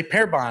penguins, they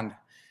pair bond.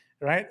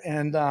 Right?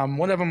 And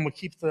one of them will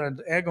keep the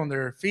egg on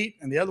their feet,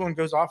 and the other one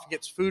goes off and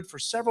gets food for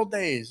several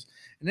days,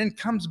 and then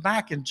comes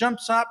back and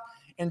jumps up,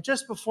 and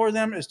just before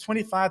them is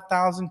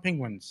 25,000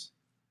 penguins.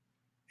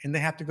 And they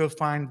have to go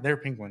find their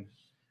penguin,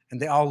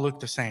 and they all look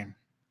the same.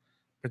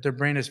 But their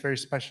brain is very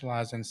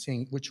specialized in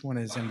seeing which one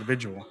is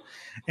individual.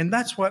 And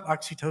that's what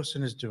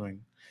oxytocin is doing.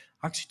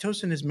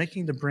 Oxytocin is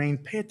making the brain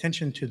pay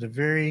attention to the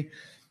very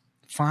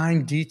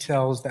fine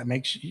details that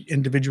makes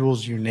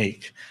individuals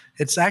unique.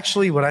 It's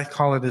actually what I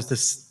call it is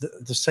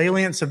the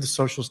salience of the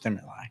social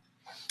stimuli.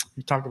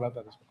 We talked about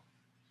that as well.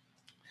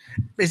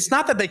 It's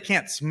not that they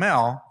can't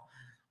smell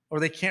or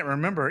they can't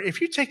remember.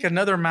 If you take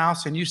another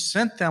mouse and you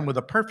scent them with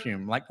a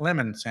perfume like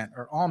lemon scent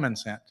or almond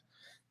scent,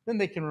 then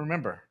they can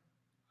remember.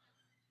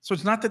 So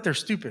it's not that they're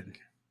stupid.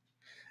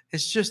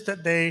 It's just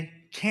that they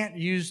can't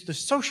use the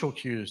social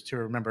cues to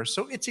remember.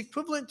 So it's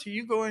equivalent to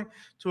you going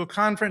to a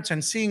conference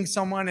and seeing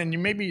someone, and you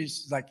maybe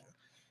like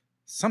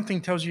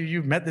something tells you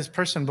you've met this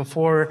person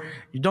before,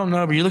 you don't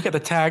know, but you look at the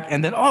tag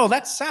and then, oh,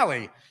 that's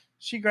Sally.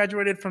 She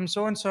graduated from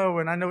so-and-so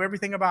and I know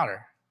everything about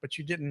her, but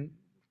you didn't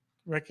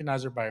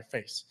recognize her by her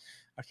face.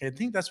 Okay, I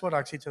think that's what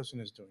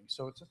oxytocin is doing.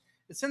 So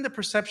it's in the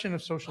perception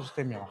of social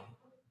stimuli.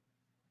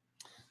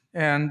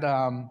 And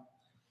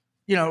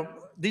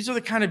these are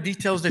the kind of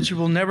details that you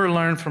will never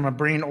learn from a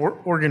brain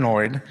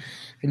organoid.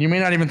 And you may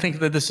not even think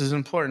that this is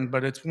important,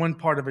 but it's one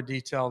part of a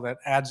detail that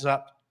adds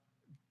up.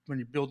 When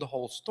you build the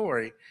whole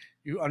story,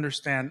 you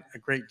understand a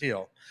great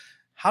deal.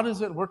 How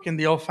does it work in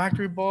the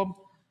olfactory bulb?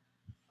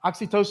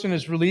 Oxytocin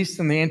is released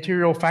in the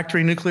anterior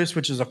olfactory nucleus,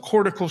 which is a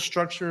cortical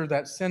structure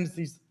that sends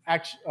these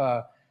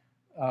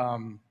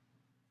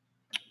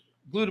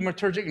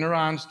glutamatergic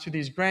neurons to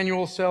these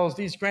granule cells.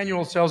 These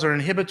granule cells are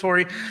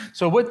inhibitory.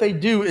 So what they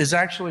do is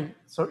actually,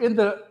 in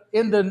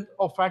the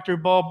olfactory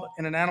bulb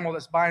in an animal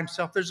that's by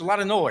himself, there's a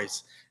lot of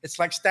noise. It's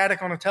like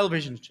static on a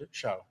television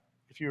show,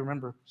 if you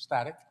remember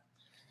static.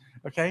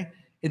 Okay?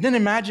 And then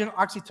imagine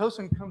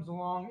oxytocin comes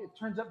along, it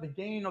turns up the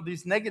gain of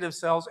these negative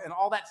cells, and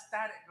all that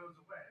static goes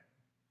away.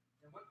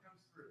 And what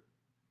comes through?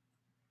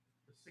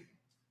 The signal,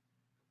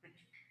 the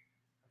picture.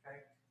 Okay?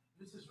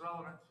 This is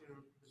relevant to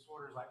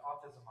disorders like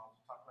autism. I'll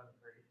talk about it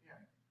very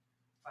again.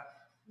 But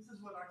this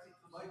is what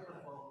oxytocin.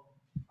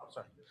 Oh,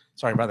 sorry.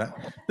 Sorry about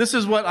that. This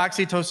is what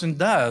oxytocin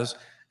does,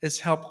 is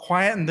help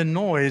quieten the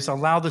noise,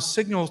 allow the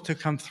signals to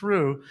come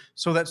through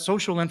so that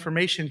social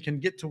information can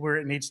get to where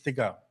it needs to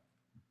go.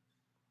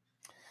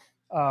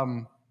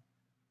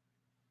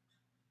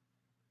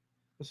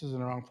 This is in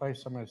the wrong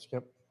place. I'm going to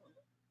skip.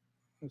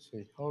 Let's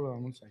see. Hold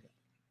on one second.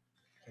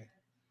 Okay.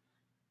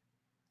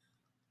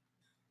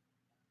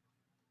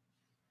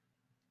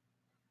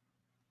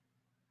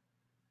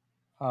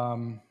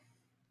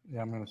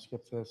 Yeah, I'm going to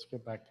skip this,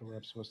 get back to where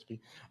I'm supposed to be.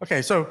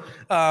 Okay, so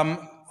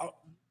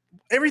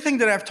everything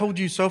that I've told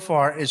you so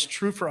far is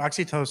true for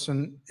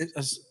oxytocin,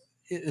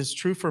 is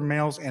true for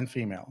males and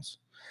females.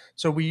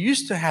 So we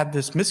used to have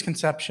this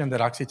misconception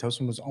that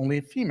oxytocin was only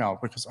a female,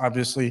 because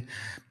obviously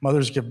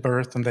mothers give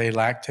birth and they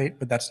lactate,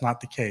 but that's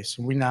not the case.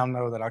 And we now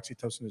know that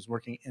oxytocin is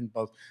working in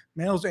both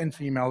males and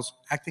females,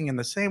 acting in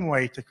the same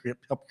way to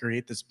help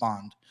create this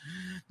bond.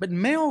 But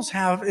males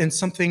have in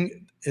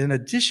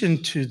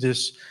addition to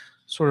this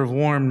sort of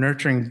warm,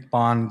 nurturing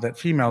bond that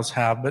females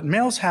have, but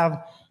males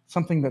have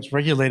something that's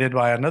regulated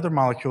by another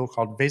molecule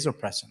called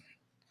vasopressin.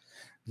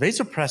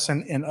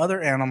 Vasopressin in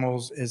other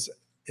animals is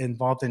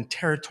involved in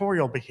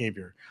territorial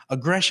behavior,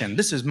 aggression.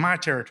 This is my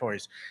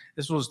territories.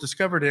 This was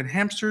discovered in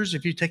hamsters.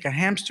 If you take a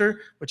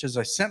hamster, which is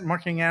a scent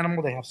marking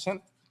animal, they have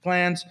scent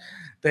glands.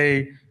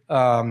 They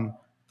have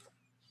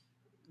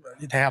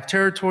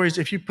territories.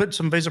 If you put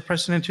some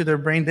vasopressin into their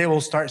brain, they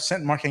will start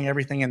scent marking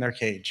everything in their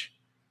cage.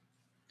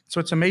 So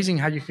it's amazing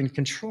how you can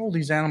control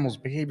these animals'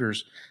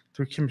 behaviors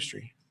through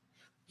chemistry.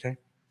 Okay.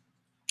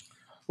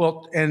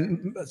 Well,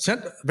 and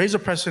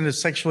vasopressin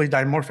is sexually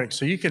dimorphic,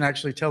 so you can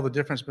actually tell the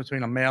difference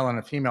between a male and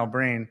a female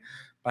brain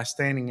by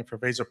staining it for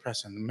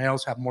vasopressin.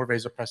 Males have more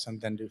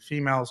vasopressin than do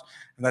females,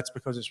 and that's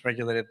because it's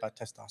regulated by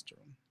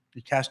testosterone.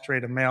 You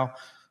castrate a male,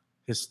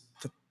 his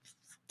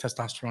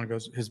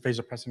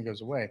vasopressin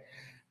goes away.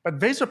 But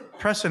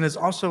vasopressin is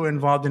also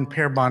involved in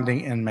pair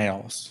bonding in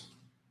males.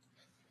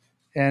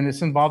 And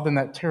it's involved in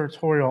that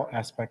territorial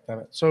aspect of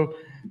it. So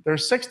there are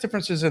sex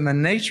differences in the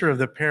nature of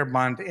the pair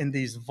bond in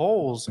these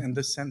voles, in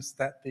the sense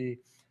that the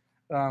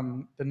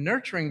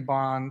nurturing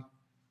bond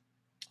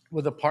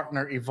with a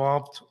partner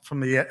evolved from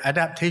the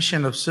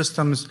adaptation of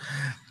systems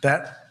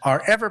that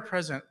are ever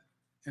present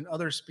in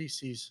other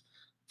species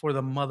for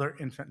the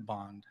mother-infant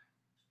bond.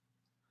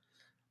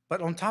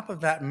 But on top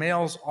of that,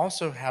 males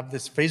also have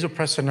this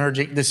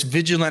vasopressinergic, this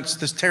vigilance,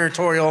 this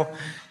territorial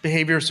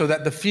behavior, so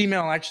that the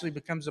female actually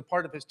becomes a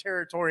part of his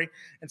territory.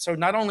 And so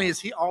not only is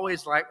he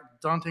always like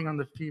doting on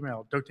the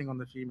female, but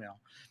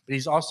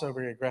he's also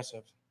very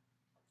aggressive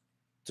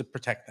to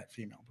protect that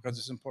female, because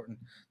it's important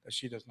that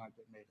she does not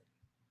get mated.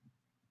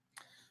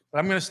 But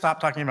I'm going to stop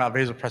talking about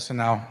vasopressin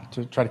now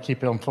to try to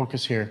keep it on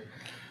focus here.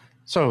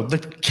 So the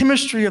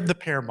chemistry of the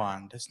pair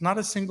bond, it's not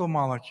a single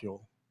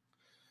molecule.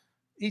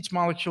 Each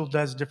molecule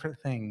does different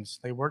things.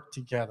 They work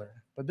together.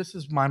 But this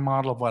is my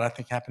model of what I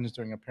think happens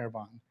during a pair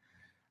bond.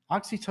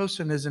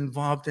 Oxytocin is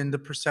involved in the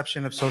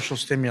perception of social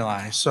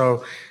stimuli.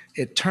 So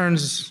it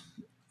turns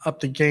up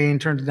the gain,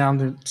 turns down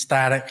the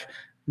static,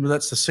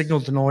 lets the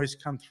signal to noise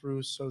come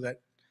through so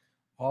that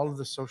all of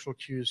the social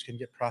cues can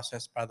get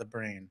processed by the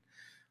brain.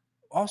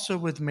 Also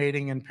with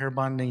mating and pair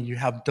bonding, you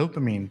have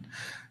dopamine.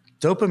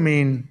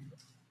 Dopamine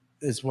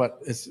is what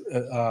is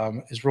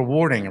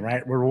rewarding,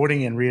 right?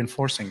 Rewarding and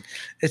reinforcing.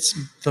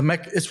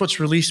 It's what's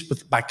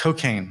released by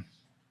cocaine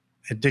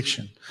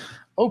addiction.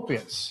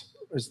 Opiates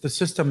is the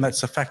system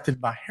that's affected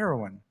by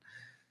heroin.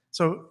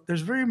 So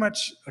there's very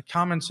much a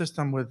common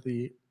system with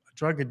the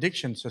drug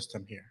addiction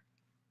system here.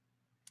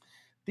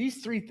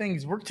 These three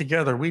things work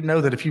together. We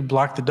know that if you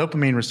block the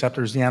dopamine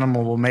receptors, the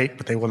animal will mate,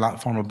 but they will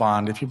not form a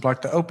bond. If you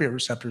block the opiate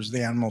receptors,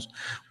 the animals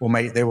will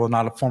mate, they will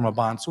not form a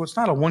bond. So it's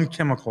not a one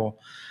chemical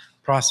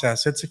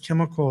process. It's a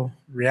chemical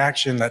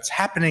reaction that's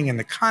happening in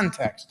the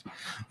context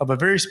of a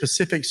very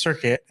specific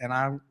circuit. And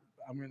I'm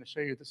going to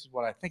show you, this is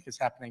what I think is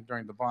happening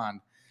during the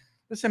bond.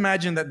 Let's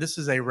imagine that this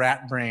is a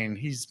rat brain.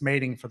 He's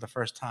mating for the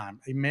first time,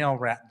 a male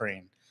rat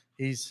brain.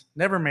 He's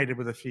never mated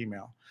with a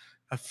female.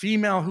 A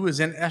female who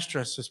is in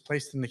estrus is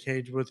placed in the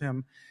cage with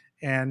him,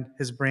 and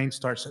his brain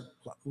starts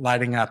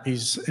lighting up.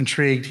 He's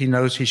intrigued. He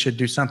knows he should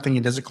do something.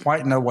 He doesn't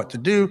quite know what to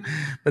do,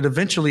 but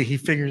eventually he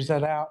figures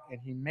that out, and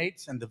he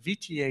mates, and the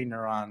VTA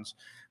neurons,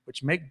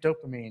 which make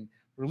dopamine,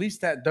 release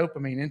that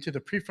dopamine into the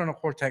prefrontal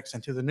cortex,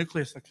 into the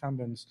nucleus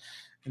accumbens,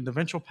 in the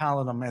ventral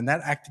pallidum, and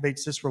that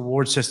activates this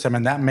reward system,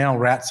 and that male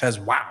rat says,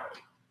 wow.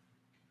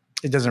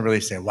 It doesn't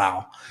really say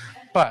wow,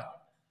 but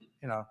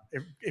you know,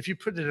 if you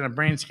put it in a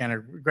brain scanner,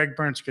 Greg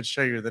Burns could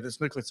show you that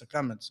its nucleus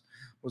accumbens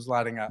was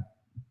lighting up.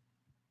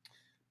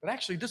 But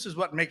actually, this is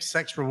what makes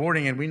sex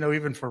rewarding, and we know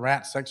even for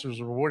rats, sex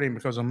is rewarding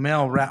because a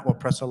male rat will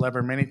press a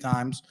lever many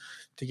times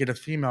to get a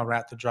female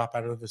rat to drop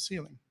out of the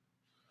ceiling.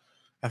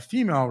 A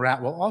female rat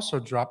will also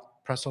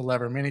press a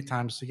lever many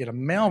times to get a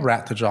male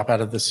rat to drop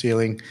out of the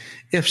ceiling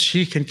if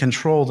she can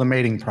control the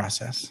mating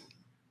process.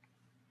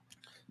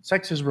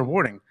 Sex is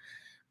rewarding.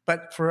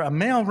 But for a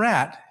male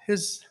rat,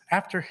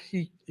 after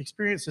he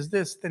experiences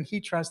this, then he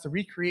tries to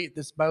recreate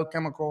this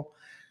biochemical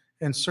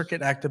and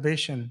circuit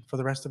activation for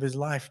the rest of his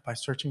life by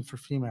searching for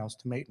females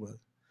to mate with.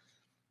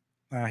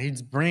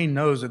 His brain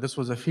knows that this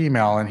was a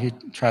female, and he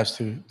tries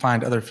to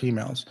find other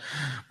females.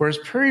 Whereas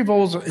prairie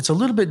voles, it's a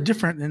little bit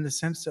different in the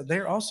sense that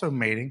they're also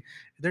mating.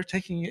 They're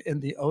taking it in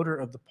the odor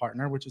of the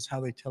partner, which is how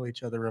they tell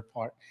each other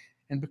apart.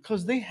 And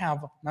because they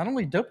have not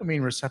only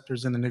dopamine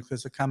receptors in the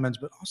nucleus accumbens,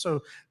 but also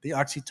the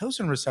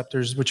oxytocin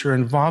receptors, which are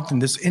involved in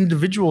this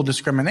individual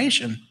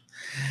discrimination,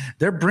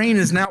 their brain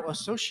is now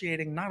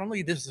associating not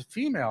only this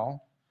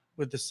female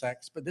with the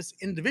sex, but this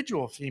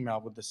individual female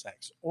with the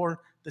sex,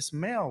 or this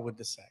male with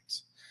the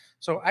sex.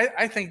 So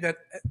I think that,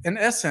 in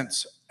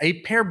essence, a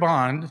pair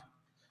bond,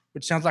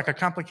 which sounds like a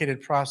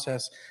complicated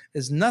process,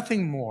 is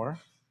nothing more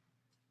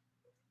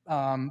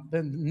than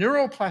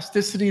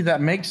neuroplasticity that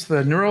makes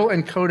the neural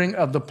encoding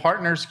of the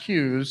partner's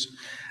cues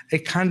a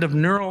kind of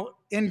neural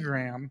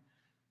engram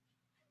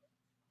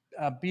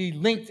be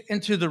linked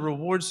into the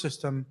reward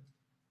system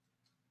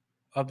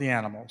of the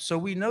animal. So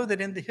we know that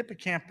in the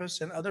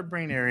hippocampus and other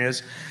brain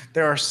areas,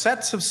 there are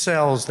sets of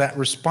cells that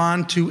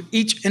respond to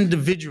each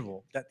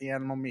individual that the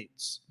animal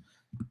meets.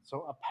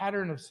 So a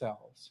pattern of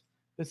cells.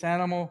 This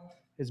animal,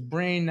 his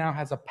brain now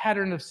has a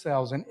pattern of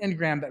cells, an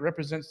engram that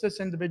represents this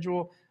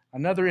individual.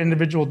 Another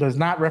individual does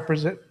not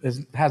represent,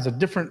 has a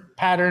different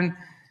pattern.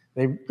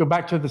 They go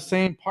back to the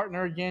same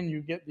partner again,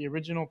 you get the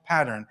original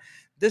pattern.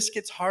 This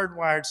gets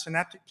hardwired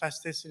synaptic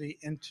plasticity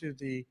into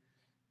the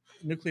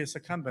nucleus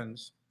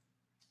accumbens,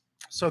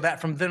 so that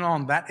from then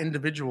on, that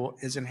individual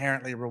is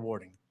inherently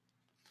rewarding.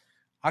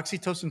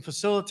 Oxytocin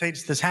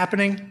facilitates this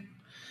happening,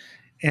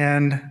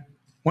 and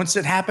once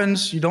it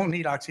happens, you don't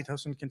need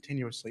oxytocin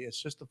continuously.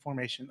 It's just the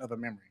formation of a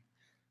memory.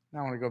 Now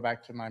I want to go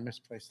back to my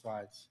misplaced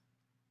slides,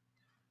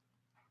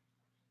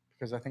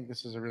 because I think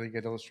this is a really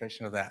good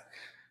illustration of that.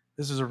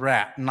 This is a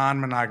rat,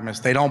 non-monogamous.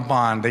 They don't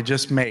bond, they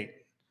just mate.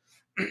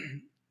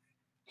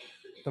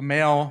 The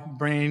male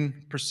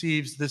brain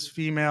perceives this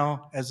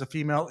female as a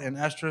female in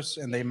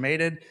estrus, and they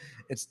mated.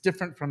 It's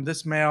different from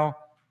this male.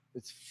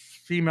 It's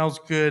female's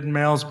good,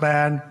 male's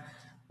bad.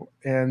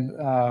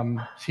 And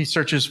he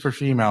searches for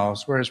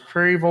females. Whereas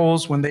prairie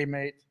voles, when they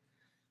mate,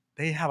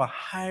 they have a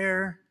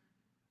higher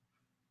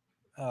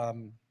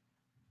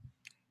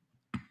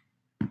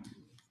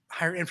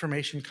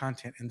information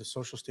content in the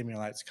social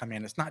stimuli that's come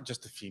in. It's not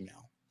just a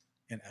female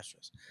in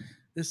estrus.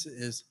 This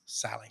is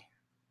Sally.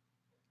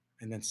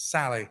 And then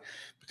Sally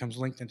becomes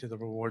linked into the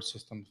reward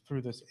system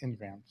through this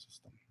engram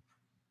system.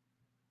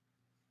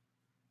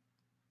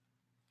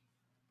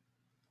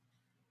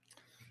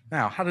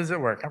 Now, how does it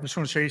work? I just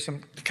want to show you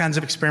some kinds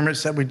of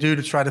experiments that we do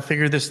to try to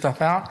figure this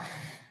stuff out.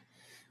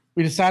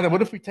 We decided,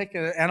 what if we take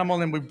an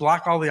animal and we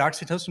block all the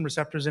oxytocin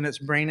receptors in its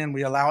brain and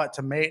we allow it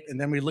to mate, and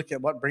then we look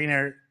at what brain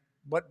area,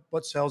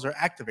 what cells are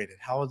activated,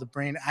 how is the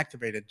brain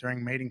activated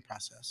during mating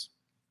process.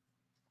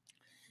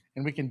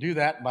 And we can do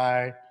that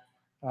by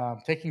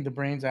taking the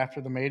brains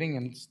after the mating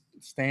and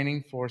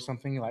staining for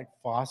something like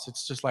FOSS.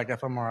 It's just like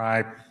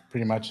fMRI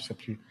pretty much,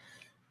 except you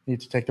need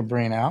to take the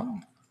brain out.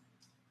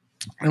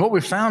 And what we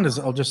found is,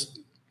 I'll just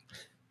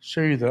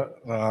show you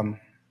the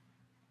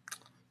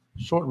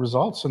short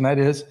results, and that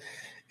is,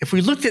 if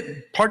we looked at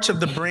parts of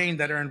the brain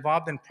that are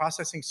involved in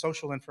processing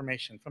social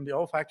information, from the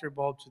olfactory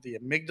bulb to the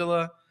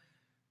amygdala,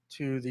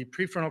 to the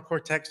prefrontal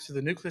cortex, to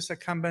the nucleus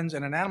accumbens,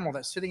 and an animal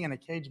that's sitting in a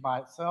cage by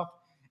itself,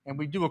 and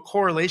we do a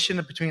correlation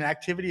between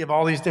activity of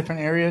all these different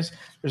areas,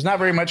 there's not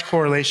very much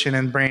correlation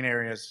in brain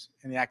areas,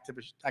 in the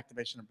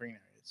activation of brain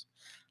areas.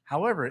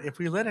 However, if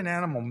we let an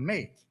animal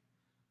mate,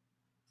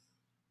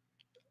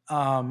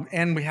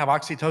 and we have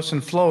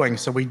oxytocin flowing,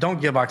 so we don't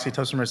give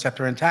oxytocin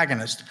receptor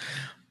antagonist,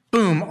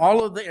 boom,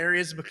 all of the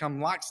areas become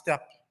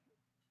lockstep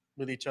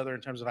with each other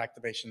in terms of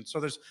activation. So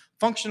there's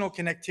functional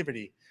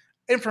connectivity.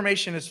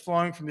 Information is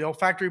flowing from the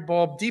olfactory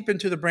bulb deep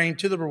into the brain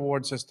to the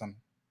reward system.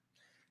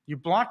 You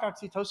block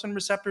oxytocin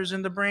receptors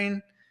in the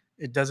brain,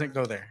 it doesn't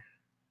go there,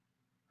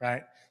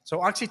 right? So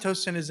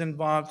oxytocin is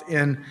involved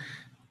in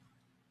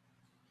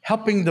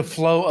helping the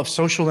flow of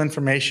social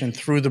information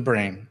through the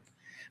brain,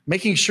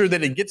 making sure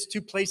that it gets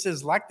to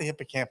places like the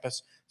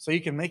hippocampus so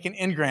you can make an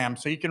engram,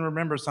 so you can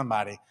remember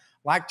somebody,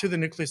 like to the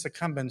nucleus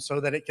accumbens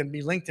so that it can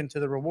be linked into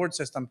the reward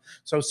system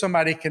so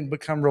somebody can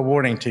become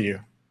rewarding to you.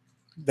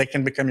 They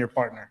can become your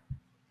partner.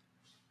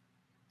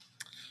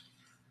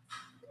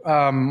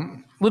 A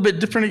little bit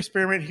different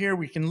experiment here.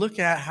 We can look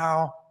at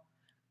how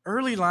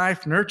early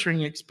life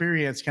nurturing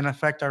experience can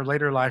affect our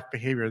later life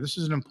behavior. This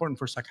is important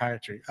for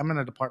psychiatry. I'm in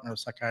a department of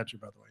psychiatry,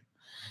 by the way.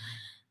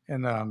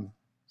 And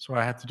so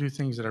I have to do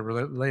things that are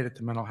related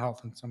to mental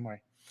health in some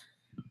way.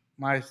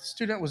 My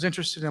student was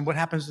interested in what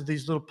happens to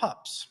these little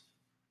pups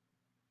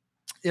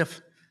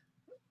if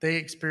they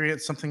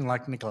experience something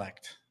like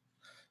neglect.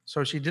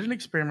 So she did an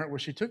experiment where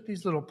she took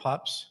these little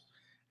pups,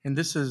 and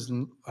this is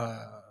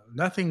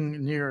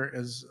nothing near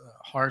as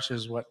harsh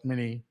as what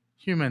many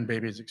human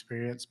babies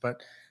experience,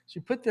 but she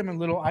put them in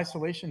little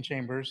isolation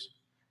chambers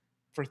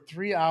for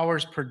 3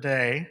 hours per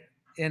day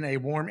in a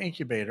warm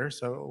incubator.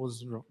 So it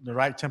was the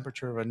right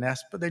temperature of a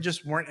nest, but they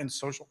just weren't in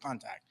social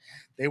contact.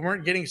 They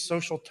weren't getting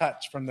social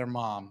touch from their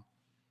mom,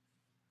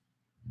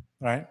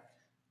 right?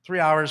 3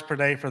 hours per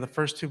day for the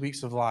first 2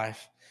 weeks of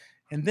life.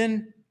 And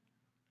then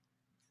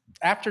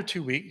after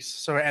 2 weeks,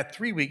 so at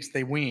 3 weeks,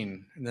 they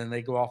wean, and then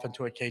they go off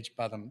into a cage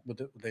by them with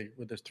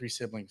their three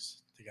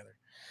siblings together.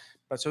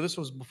 But so this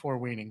was before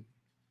weaning.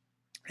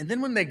 And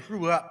then when they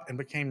grew up and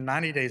became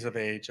 90 days of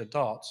age,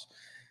 adults,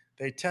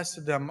 they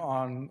tested them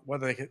on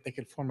whether they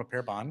could form a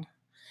pair bond.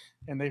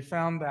 And they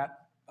found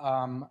that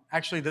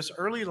actually this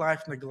early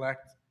life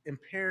neglect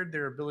impaired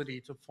their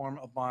ability to form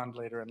a bond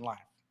later in life.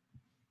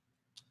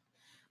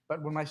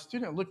 But when my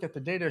student looked at the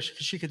data,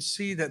 she could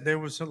see that there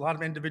was a lot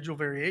of individual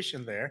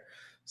variation there.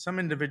 Some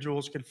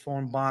individuals could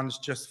form bonds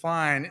just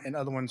fine and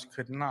other ones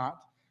could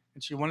not.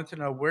 And she wanted to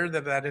know where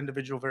did that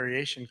individual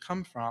variation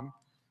come from.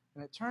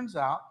 And it turns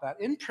out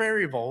that in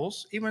prairie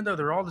voles, even though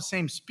they're all the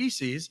same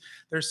species,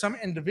 there's some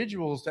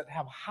individuals that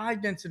have high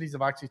densities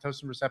of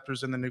oxytocin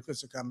receptors in the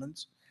nucleus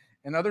accumbens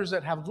and others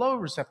that have low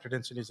receptor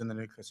densities in the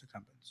nucleus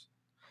accumbens.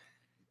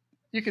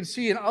 You can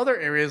see in other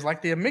areas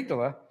like the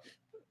amygdala,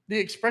 the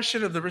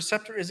expression of the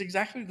receptor is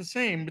exactly the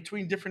same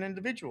between different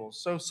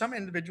individuals. So some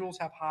individuals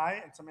have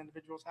high and some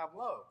individuals have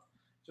low.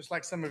 Just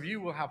like some of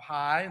you will have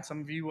high and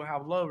some of you will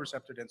have low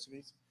receptor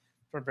densities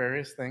for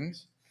various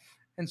things.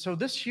 And so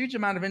this huge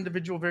amount of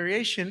individual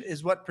variation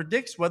is what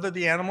predicts whether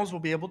the animals will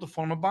be able to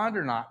form a bond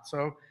or not.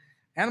 So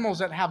animals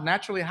that have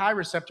naturally high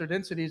receptor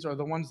densities are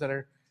the ones that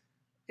are,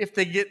 if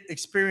they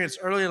experience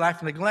early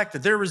life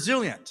neglect, they're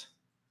resilient.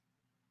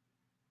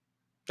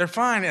 They're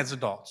fine as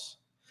adults.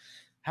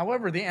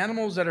 However, the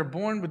animals that are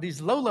born with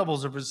these low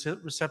levels of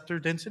receptor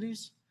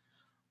densities,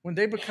 when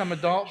they become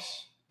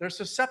adults, they're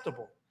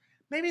susceptible.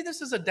 Maybe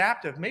this is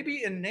adaptive.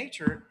 Maybe in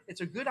nature,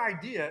 it's a good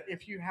idea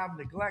if you have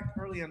neglect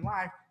early in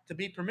life to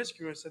be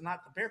promiscuous and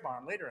not to pair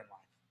bond later in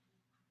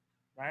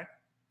life, right?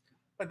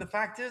 But the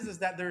fact is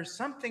that there's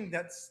something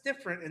that's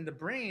different in the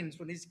brains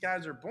when these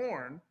guys are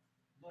born.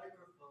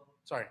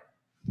 Sorry.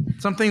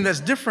 Something that's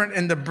different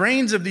in the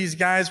brains of these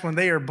guys when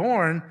they are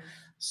born,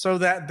 so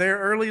that their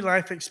early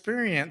life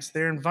experience,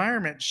 their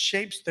environment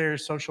shapes their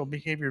social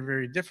behavior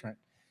very different.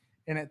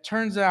 And it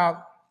turns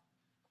out,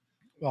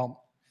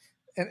 well,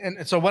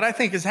 and so what I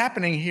think is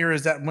happening here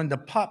is that when the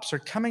pups are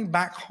coming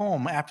back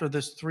home after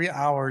this 3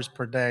 hours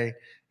per day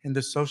in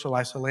this social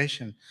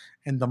isolation,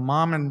 and the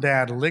mom and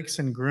dad licks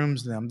and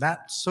grooms them,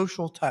 that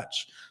social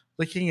touch,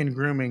 licking and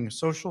grooming,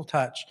 social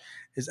touch,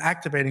 is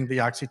activating the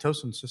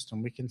oxytocin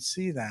system. We can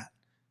see that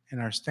in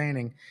our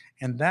staining.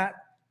 And that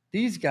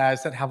these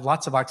guys that have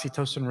lots of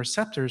oxytocin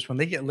receptors, when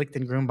they get licked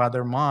and groomed by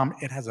their mom,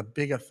 it has a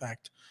big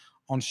effect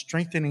on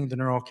strengthening the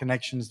neural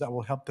connections that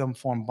will help them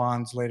form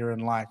bonds later in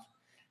life.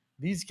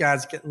 These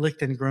guys get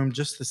licked and groomed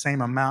just the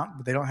same amount,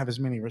 but they don't have as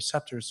many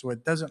receptors, so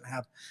it doesn't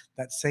have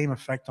that same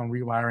effect on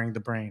rewiring the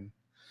brain.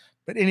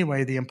 But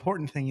anyway, the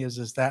important thing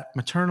is that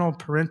maternal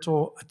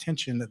parental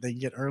attention that they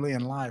get early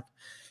in life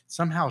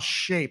somehow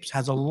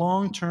has a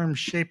long-term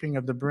shaping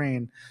of the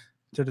brain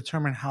to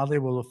determine how they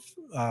will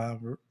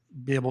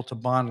be able to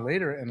bond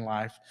later in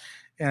life.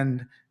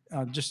 And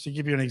just to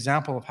give you an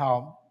example of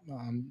how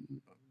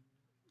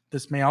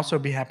this may also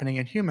be happening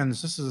in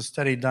humans. This is a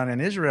study done in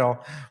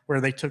Israel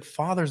where they took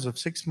fathers of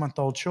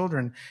 6-month-old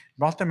children,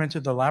 brought them into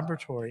the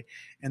laboratory,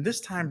 and this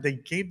time they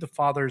gave the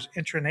fathers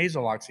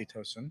intranasal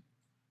oxytocin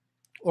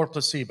or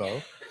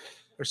placebo.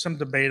 There's some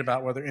debate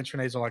about whether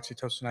intranasal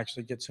oxytocin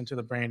actually gets into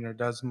the brain or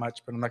does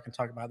much, but I'm not going to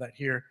talk about that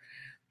here.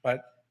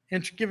 But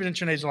give it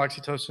intranasal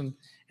oxytocin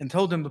and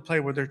told them to play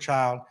with their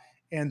child.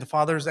 And the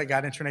fathers that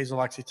got intranasal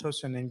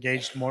oxytocin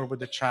engaged more with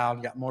the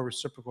child, got more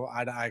reciprocal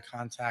eye-to-eye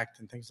contact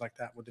and things like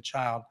that with the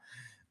child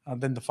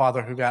than the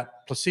father who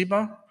got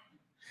placebo.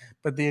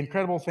 But the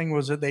incredible thing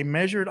was that they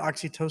measured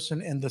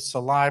oxytocin in the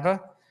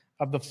saliva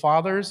of the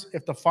fathers.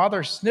 If the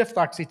father sniffed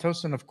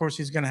oxytocin, of course,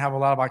 he's going to have a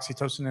lot of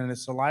oxytocin in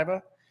his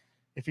saliva.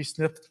 If he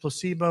sniffed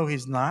placebo,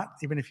 he's not,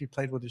 even if he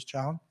played with his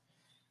child.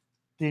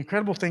 The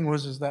incredible thing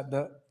was that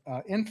the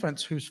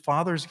infants whose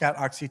fathers got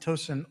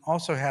oxytocin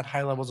also had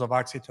high levels of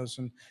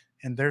oxytocin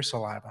in their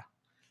saliva.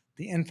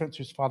 The infants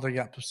whose father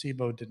got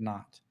placebo did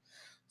not.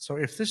 So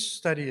if this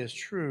study is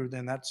true,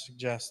 then that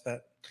suggests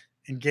that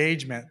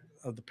engagement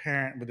of the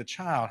parent with the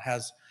child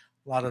has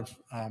a lot of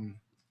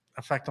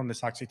effect on this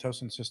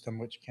oxytocin system,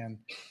 which can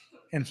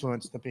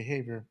influence the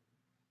behavior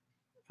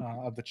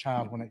of the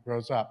child when it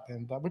grows up.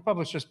 And we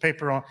published this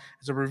paper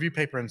as a review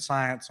paper in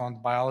Science on the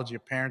biology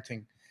of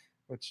parenting,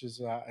 which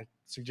is I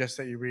suggest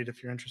that you read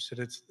if you're interested.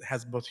 It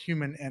has both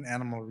human and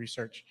animal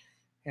research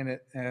in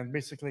it. And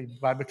basically,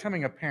 by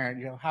becoming a parent,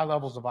 you have high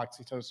levels of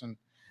oxytocin,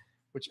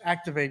 which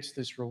activates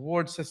this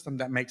reward system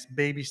that makes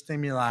baby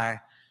stimuli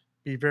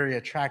be very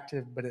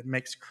attractive, but it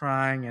makes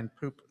crying and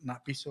poop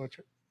not be so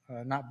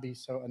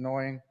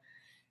annoying,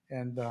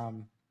 and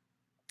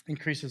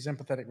increases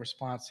empathetic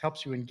response,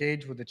 helps you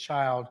engage with the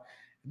child.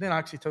 And then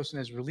oxytocin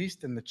is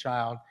released in the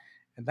child,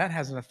 and that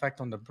has an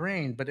effect on the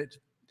brain, but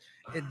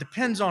It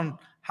depends on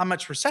how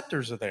much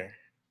receptors are there,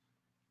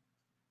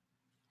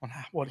 on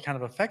what kind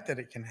of effect that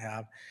it can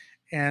have.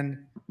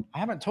 And I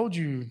haven't told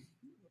you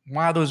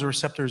why those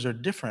receptors are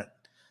different.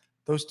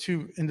 Those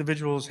two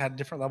individuals had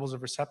different levels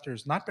of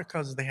receptors, not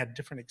because they had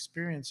different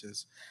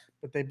experiences,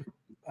 but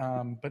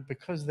but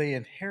because they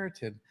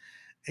inherited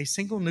a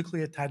single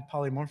nucleotide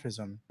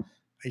polymorphism,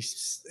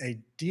 a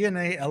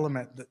DNA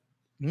element, that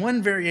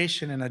one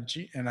variation in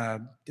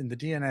the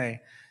DNA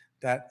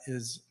that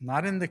is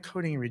not in the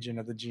coding region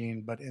of the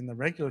gene, but in the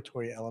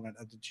regulatory element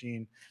of the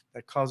gene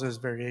that causes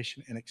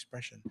variation in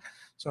expression.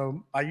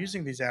 So by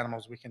using these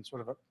animals, we can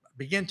sort of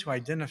begin to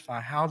identify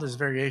how does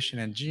variation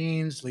in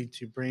genes lead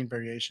to brain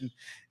variation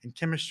in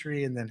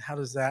chemistry, and then how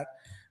does that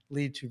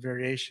lead to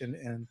variation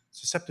in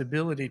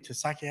susceptibility to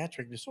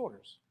psychiatric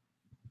disorders.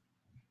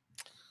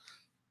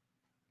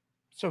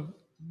 So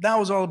that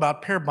was all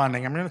about pair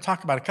bonding. I'm going to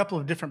talk about a couple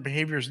of different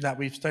behaviors that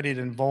we've studied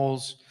in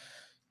voles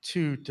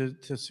to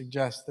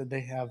suggest that they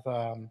have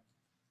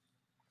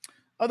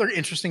other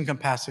interesting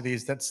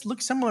capacities that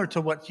look similar to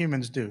what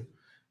humans do.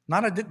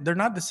 They're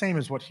not the same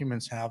as what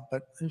humans have,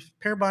 but if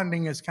pair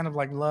bonding is kind of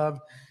like love.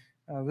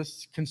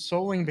 This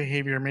consoling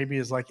behavior maybe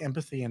is like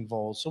empathy in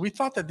voles. So we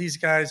thought that these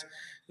guys,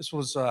 this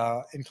was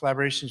in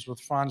collaborations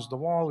with Franz de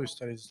Waal, who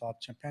studies a lot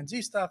of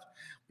chimpanzee stuff.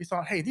 We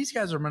thought, hey, these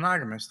guys are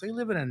monogamous. They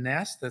live in a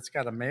nest that's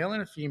got a male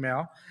and a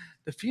female.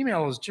 The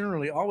female is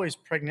generally always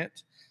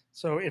pregnant.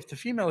 So if the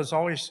female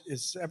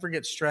ever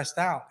gets stressed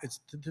out, it's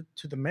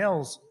to the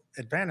male's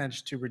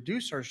advantage to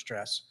reduce her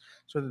stress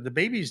so that the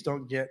babies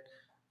don't get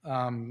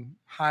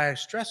high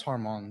stress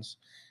hormones.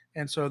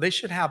 And so they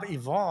should have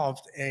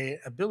evolved a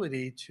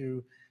ability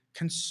to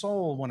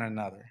console one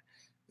another.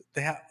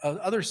 They have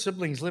other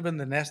siblings live in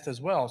the nest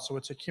as well, so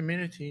it's a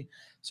community.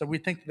 So we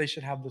think they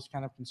should have this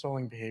kind of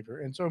consoling behavior.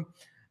 And so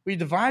we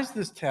devised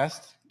this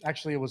test.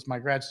 Actually, it was my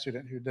grad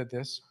student who did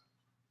this.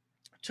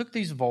 Took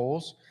these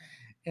voles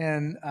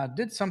and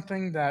did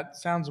something that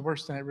sounds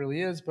worse than it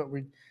really is, but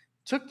we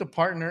took the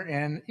partner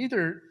and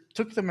either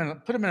took them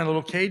and put them in a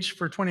little cage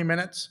for 20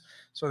 minutes,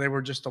 so they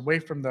were just away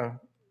from the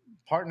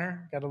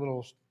partner, got a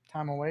little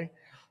time away,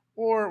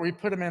 or we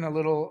put them in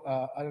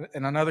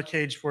in another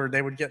cage where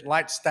they would get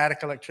light static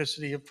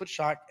electricity, a foot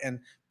shock, and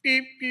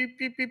beep, beep,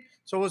 beep, beep.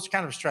 So it was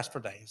kind of a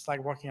stressful day. It's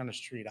like walking on the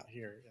street out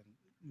here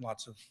and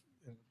lots of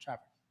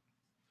traffic.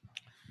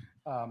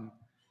 And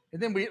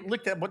then we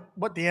looked at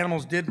what the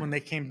animals did when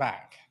they came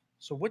back.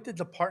 So what did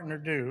the partner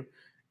do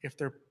if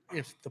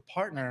the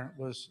partner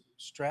was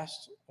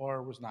stressed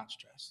or was not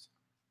stressed?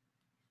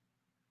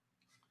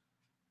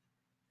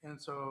 And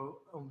so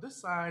on this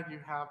side, you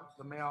have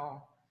the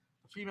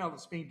female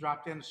that's being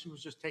dropped in. She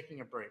was just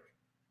taking a break.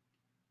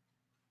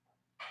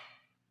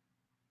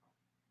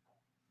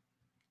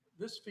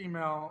 This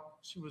female,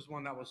 she was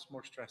one that was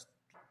more stressed,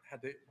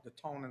 had the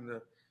tone and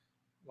the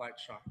light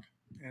shock.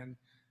 And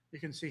you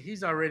can see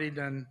he's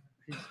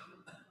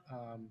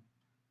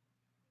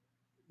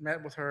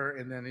met with her,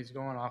 and then he's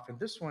going off. And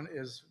this one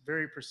is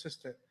very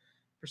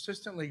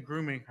persistently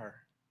grooming her.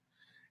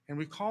 And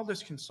we call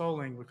this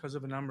consoling because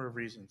of a number of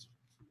reasons.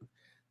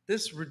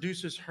 This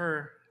reduces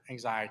her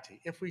anxiety.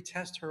 If we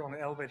test her on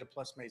an elevated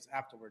plus maze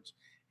afterwards,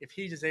 if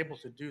he is able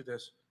to do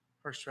this,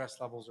 her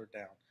stress levels are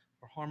down,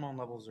 her hormone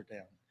levels are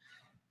down.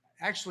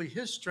 Actually,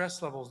 his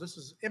stress levels, this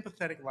is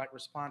empathetic-like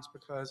response,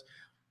 because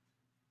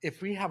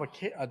if we have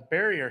a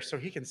barrier so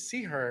he can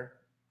see her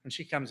when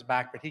she comes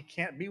back, but he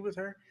can't be with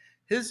her,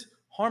 his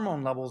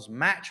hormone levels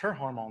match her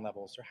hormone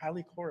levels. They're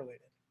highly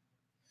correlated.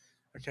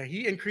 Okay,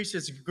 he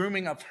increases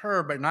grooming of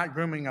her, but not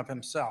grooming of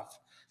himself.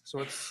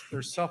 So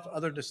there's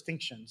other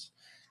distinctions.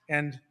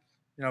 And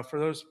for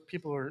those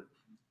people who are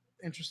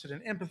interested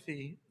in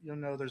empathy, you'll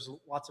know there's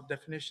lots of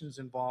definitions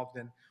involved.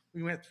 And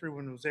we went through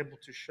and was able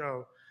to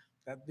show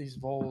that these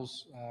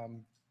voles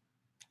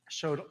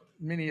showed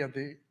many of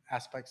the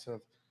aspects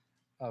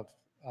of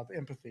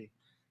empathy.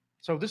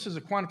 So this is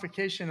a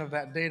quantification of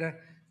that data.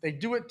 They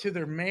do it to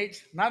their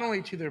mate, not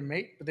only to their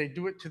mate, but they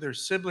do it to their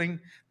sibling.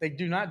 They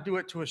do not do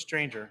it to a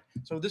stranger.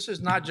 So this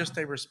is not just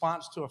a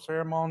response to a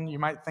pheromone. You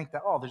might think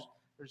that,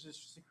 there's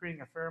this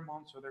secreting a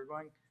pheromone, so they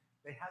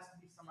has to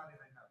be somebody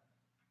they know.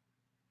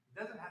 It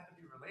doesn't have to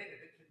be related.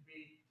 It could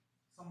be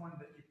someone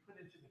that you put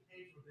into the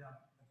cage with them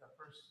at the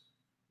first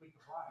week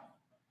of life.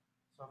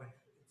 So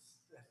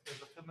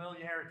there's a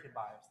familiarity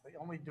bias. They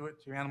only do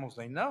it to animals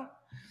they know.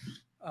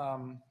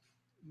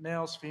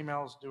 Males,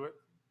 females do it.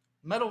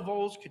 Metal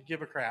voles could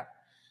give a crap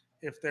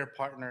if their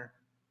partner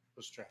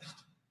was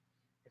stressed.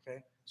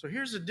 Okay, so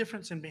here's the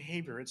difference in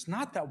behavior. It's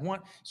not that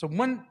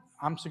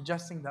I'm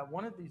suggesting that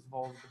one of these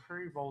voles, the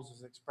prairie voles,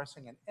 is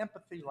expressing an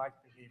empathy-like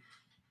behavior.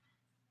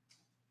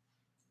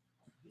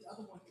 The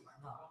other one is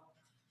not.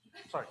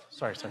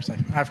 Sorry.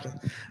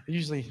 I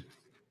usually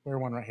wear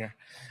one right here.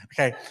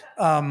 Okay,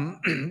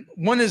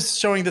 one is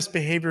showing this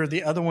behavior,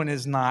 the other one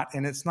is not,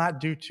 and it's not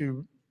due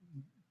to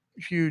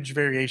huge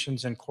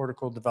variations in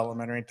cortical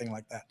development or anything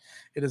like that.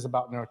 It is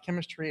about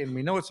neurochemistry, and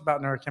we know it's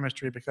about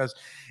neurochemistry because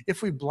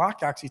if we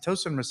block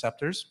oxytocin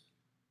receptors,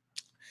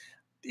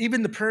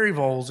 even the prairie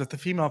voles, if the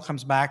female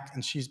comes back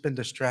and she's been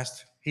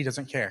distressed, he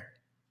doesn't care.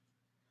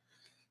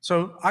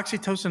 So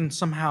oxytocin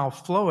somehow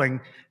flowing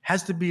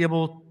has to be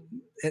able,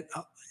 it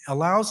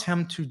allows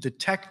him to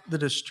detect the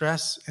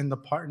distress in the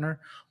partner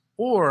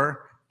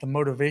or the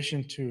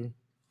motivation to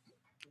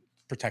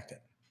protect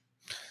it.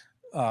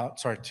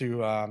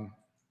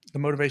 The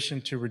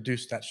motivation to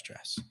reduce that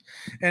stress.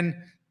 And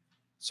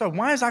so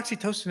why is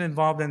oxytocin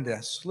involved in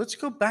this? Let's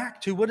go back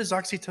to what is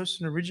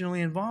oxytocin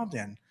originally involved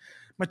in?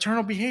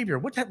 Maternal behavior.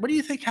 What do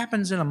you think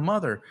happens in a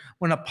mother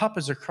when a pup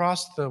is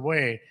across the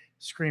way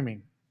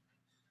screaming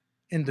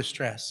in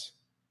distress?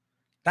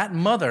 That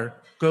mother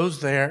goes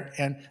there,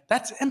 and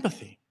that's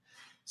empathy.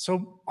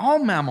 So all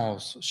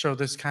mammals show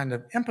this kind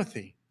of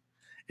empathy.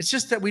 It's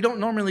just that we don't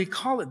normally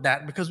call it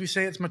that because we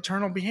say it's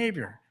maternal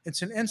behavior.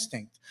 It's an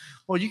instinct.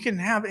 Well, you can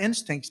have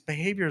instincts,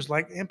 behaviors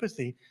like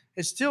empathy.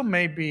 It still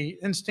may be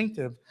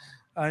instinctive,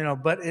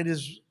 but it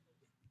is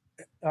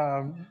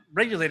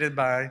regulated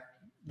by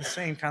the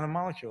same kind of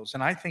molecules.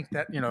 And I think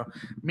that,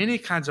 many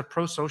kinds of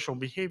pro-social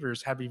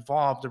behaviors have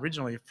evolved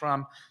originally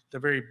from the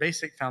very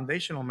basic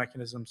foundational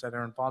mechanisms that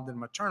are involved in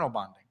maternal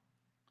bonding.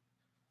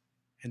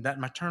 And that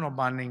maternal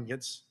bonding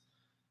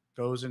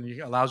goes and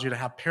allows you to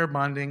have pair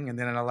bonding, and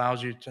then it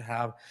allows you to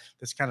have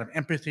this kind of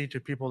empathy to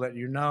people that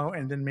you know,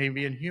 and then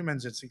maybe in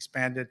humans it's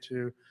expanded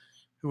to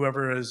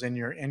whoever is in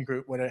your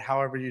in-group,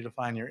 however you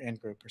define your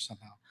in-group or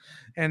somehow.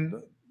 And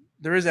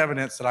there is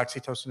evidence that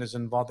oxytocin is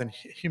involved in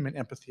human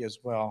empathy as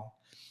well,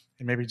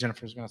 and maybe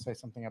Jennifer's going to say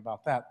something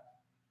about that.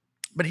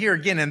 But here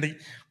again,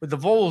 with the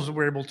voles,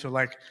 we're able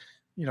to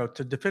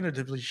to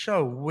definitively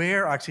show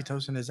where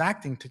oxytocin is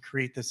acting to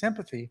create this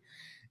empathy.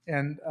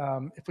 And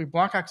if we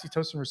block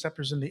oxytocin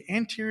receptors in the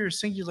anterior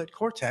cingulate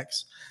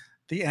cortex,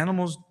 the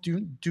animals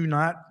do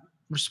not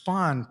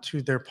respond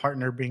to their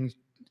partner being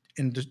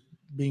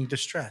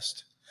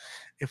distressed.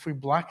 If we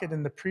block it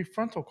in the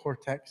prefrontal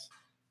cortex,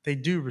 they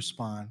do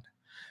respond.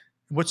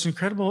 What's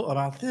incredible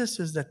about this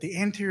is that the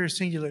anterior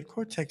cingulate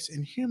cortex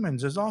in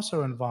humans is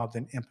also involved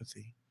in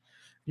empathy.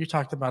 You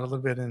talked about a little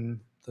bit in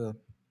the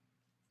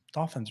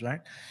dolphins,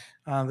 right?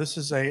 This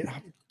is a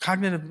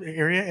cognitive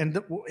area,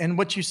 and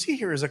what you see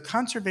here is a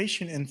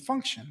conservation in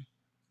function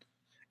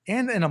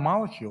and in a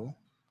molecule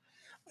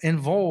in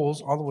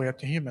voles all the way up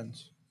to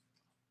humans.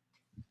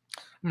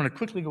 I'm going to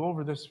quickly go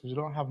over this because we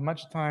don't have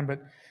much time,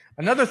 but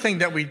another thing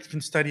that we can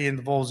study in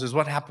the voles is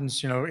what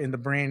happens, in the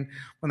brain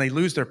when they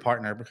lose their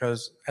partner.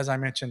 Because as I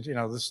mentioned,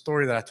 the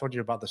story that I told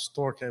you about the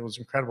stork, it was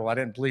incredible. I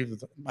didn't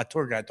believe my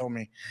tour guide told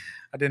me.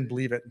 I didn't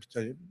believe it.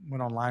 I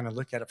went online and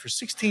looked at it. For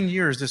 16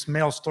 years, this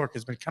male stork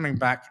has been coming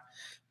back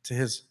to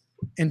his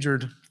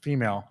injured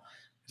female,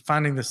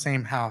 finding the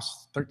same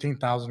house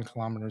 13,000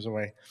 kilometers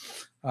away.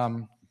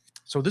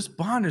 So this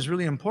bond is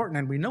really important.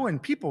 And we know in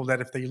people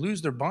that if they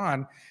lose their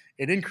bond,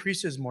 it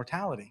increases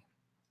mortality,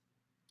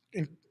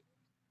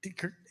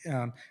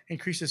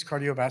 increases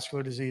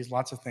cardiovascular disease,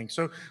 lots of things.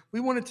 So we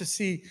wanted to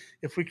see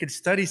if we could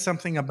study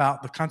something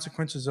about the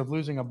consequences of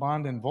losing a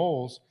bond in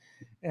voles.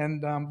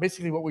 And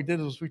basically what we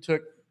did was we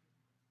took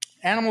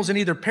animals and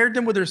either paired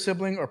them with their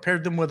sibling or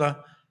paired them with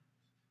a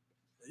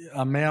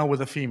male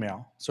with a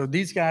female. So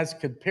these guys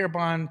could pair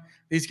bond.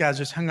 These guys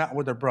just hung out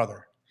with their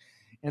brother.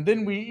 And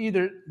then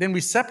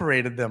we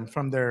separated them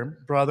from their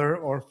brother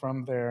or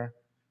from their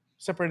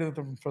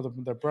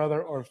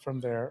brother or from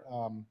their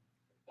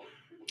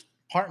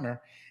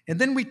partner. And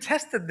then we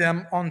tested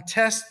them on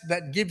tests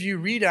that give you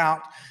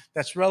readout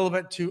that's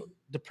relevant to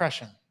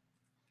depression,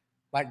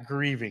 like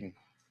grieving,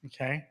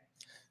 okay?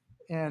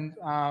 And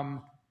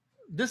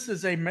this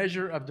is a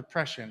measure of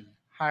depression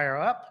higher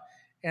up.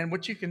 And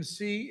what you can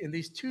see in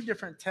these two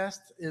different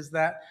tests is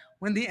that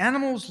when the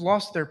animals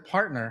lost their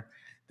partner,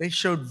 they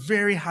showed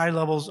very high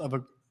levels of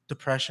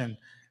depression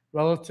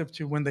relative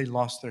to when they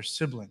lost their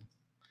sibling.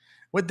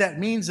 What that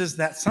means is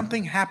that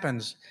something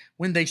happens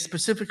when they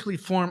specifically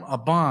form a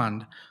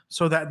bond,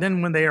 so that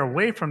then when they are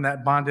away from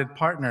that bonded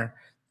partner,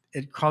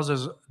 it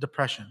causes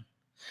depression.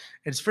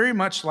 It's very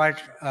much like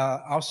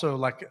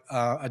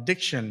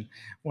addiction.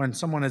 When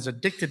someone is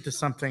addicted to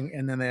something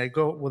and then they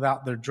go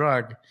without their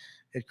drug,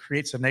 it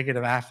creates a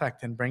negative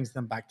affect and brings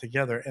them back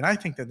together. And I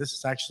think that this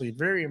is actually a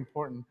very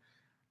important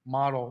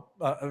model,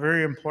 a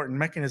very important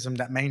mechanism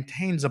that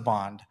maintains a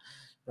bond.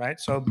 Right?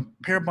 So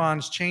pair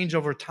bonds change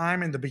over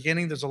time. In the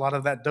beginning, there's a lot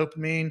of that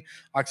dopamine,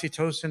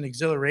 oxytocin,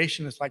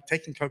 exhilaration. It's like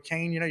taking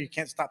cocaine. You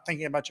can't stop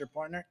thinking about your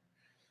partner.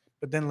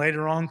 But then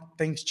later on,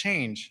 things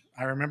change.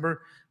 I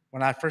remember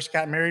when I first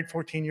got married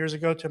 14 years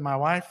ago to my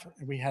wife,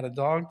 we had a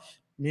dog.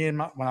 When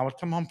I would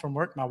come home from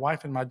work, my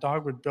wife and my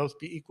dog would both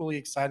be equally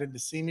excited to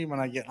see me when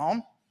I get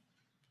home.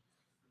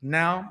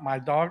 Now, my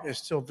dog is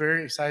still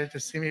very excited to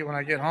see me when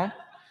I get home.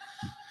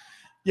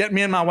 Yet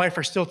me and my wife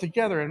are still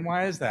together. And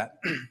why is that?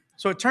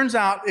 So it turns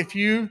out if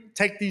you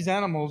take these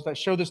animals that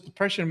show this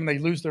depression when they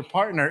lose their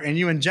partner and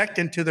you inject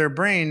into their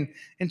brain,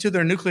 into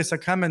their nucleus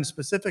accumbens,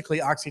 specifically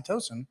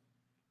oxytocin,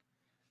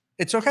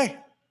 it's okay.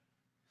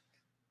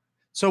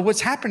 So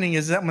what's happening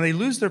is that when they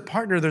lose their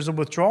partner, there's a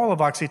withdrawal of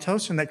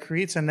oxytocin that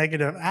creates a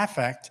negative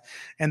affect,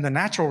 and the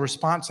natural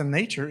response in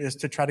nature is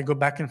to try to go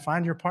back and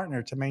find your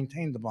partner to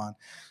maintain the bond.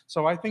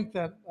 So I think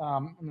that,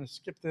 I'm going to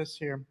skip this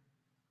here,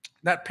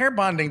 that pair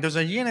bonding, there's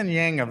a yin and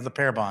yang of the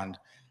pair bond.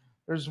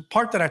 There's a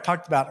part that I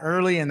talked about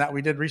early and that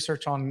we did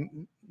research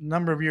on a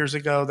number of years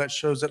ago that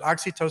shows that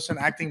oxytocin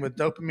acting with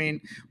dopamine,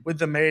 with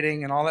the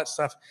mating and all that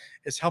stuff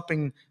is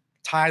helping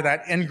tie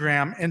that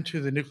engram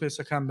into the nucleus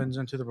accumbens,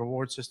 into the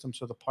reward system,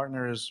 so the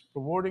partner is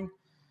rewarding.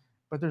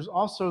 But there's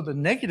also the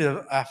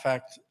negative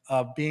effect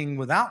of being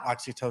without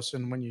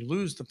oxytocin when you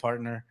lose the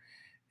partner.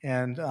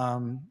 And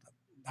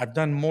I've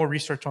done more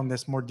research on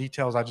this, more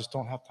details. I just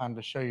don't have time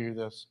to show you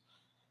this.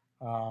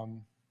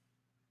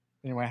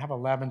 Anyway, I have a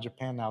lab in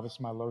Japan now. This is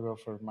my logo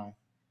for my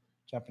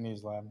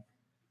Japanese lab.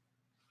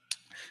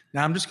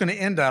 Now I'm just going to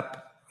end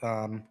up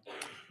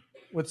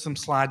with some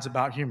slides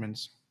about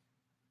humans.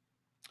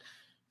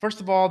 First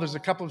of all, there's a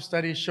couple of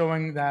studies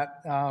showing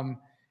that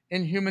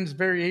in humans,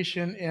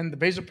 variation in the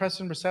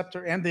vasopressin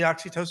receptor and the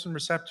oxytocin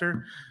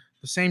receptor,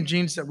 the same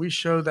genes that we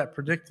show that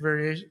predict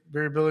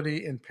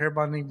variability in pair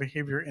bonding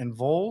behavior in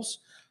voles,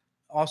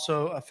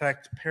 also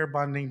affect pair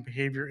bonding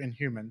behavior in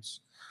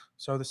humans.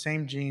 So the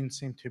same genes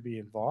seem to be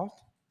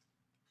involved.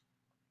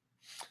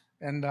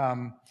 And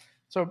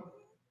so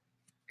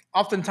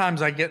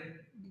oftentimes I get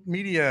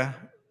media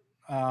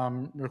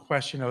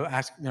requests,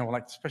 ask,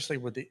 like especially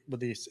with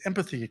this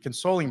empathy,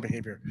 consoling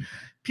behavior.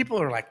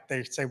 People are like,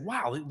 they say,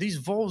 wow, these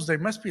voles, they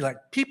must be like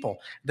people.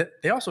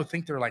 They also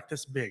think they're like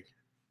this big.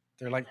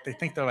 They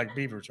think they're like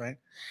beavers, right?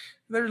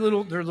 They're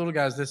little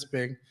guys this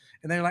big.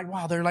 And they're like,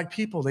 wow, they're like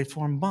people. They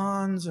form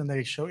bonds and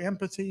they show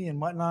empathy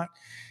and whatnot.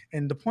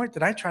 And the point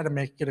that I try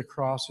to get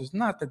across is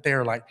not that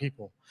they're like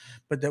people,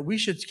 but that we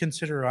should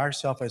consider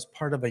ourselves as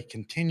part of a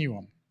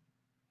continuum.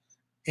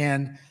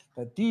 And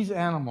that these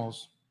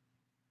animals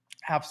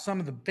have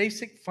some of the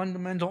basic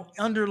fundamental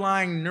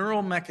underlying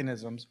neural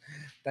mechanisms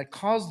that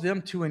cause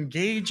them to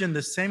engage in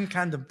the same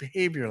kind of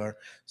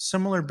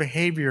similar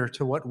behavior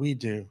to what we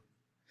do.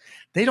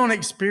 They don't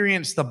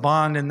experience the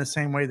bond in the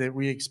same way that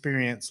we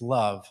experience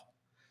love.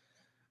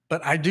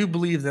 But I do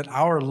believe that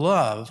our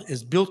love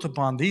is built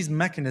upon these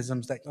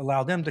mechanisms that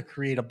allow them to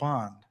create a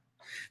bond.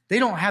 They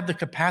don't have the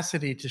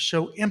capacity to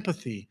show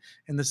empathy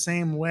in the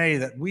same way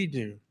that we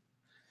do.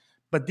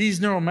 But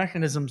these neural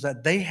mechanisms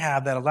that they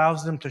have that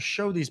allows them to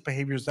show these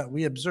behaviors that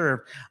we observe,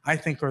 I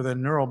think are the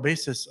neural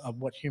basis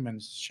of what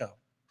humans show.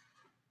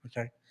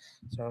 Okay,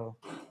 so,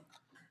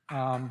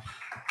 all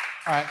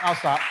right, I'll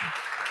stop.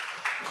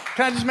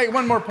 Can I just make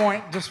one more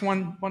point? Just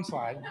one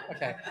slide,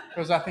 okay,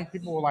 because I think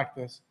people will like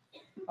this.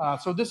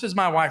 So this is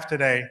my wife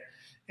today,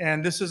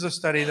 and this is a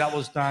study that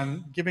was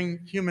done giving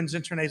humans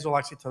intranasal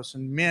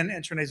oxytocin, men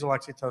intranasal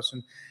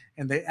oxytocin,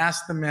 and they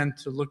asked the men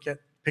to look at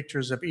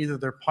pictures of either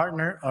their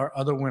partner or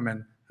other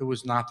women who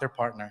was not their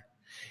partner,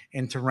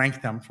 and to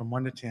rank them from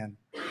 1 to 10.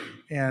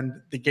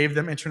 And they gave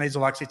them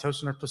intranasal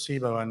oxytocin or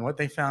placebo, and what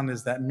they found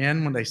is that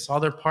men, when they saw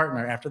their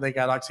partner after they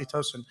got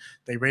oxytocin,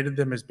 they rated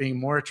them as being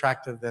more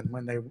attractive than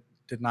when they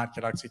did not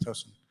get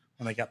oxytocin,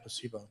 when they got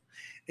placebo.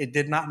 It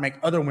did not make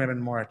other women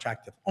more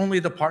attractive, only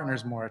the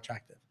partners more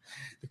attractive.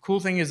 The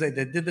cool thing is that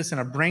they did this in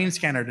a brain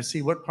scanner to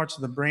see what parts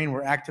of the brain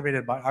were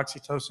activated by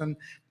oxytocin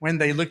when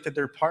they looked at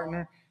their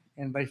partner,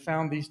 and they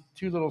found these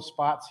 2 little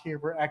spots here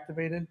were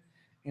activated,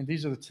 and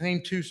these are the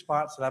same 2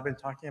 spots that I've been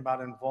talking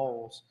about in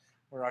voles,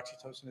 where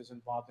oxytocin is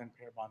involved in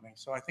pair bonding.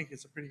 So I think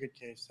it's a pretty good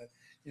case that,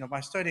 by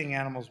studying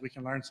animals, we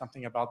can learn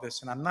something about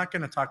this. And I'm not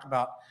going to talk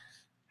about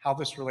how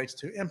this relates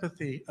to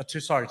empathy, to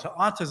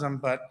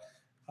autism, but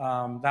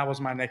that was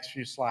my next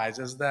few slides,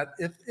 is that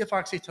if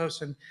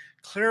oxytocin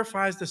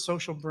clarifies the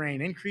social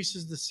brain,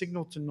 increases the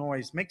signal to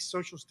noise, makes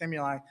social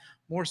stimuli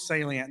more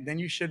salient, then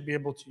you should be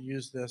able to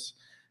use this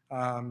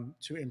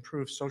to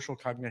improve social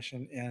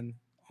cognition in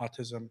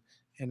autism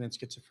and in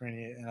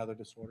schizophrenia and other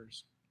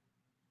disorders.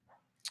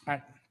 All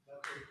right.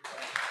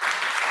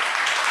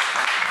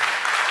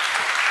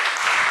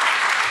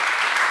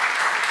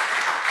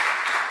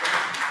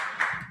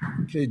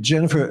 Okay,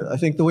 Jennifer, I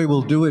think the way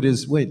we'll do it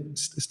is, wait,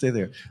 stay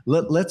there.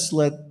 Let's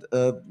let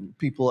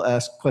people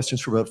ask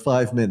questions for about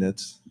 5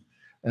 minutes,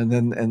 and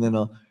then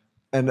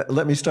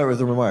let me start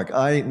with a remark.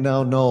 I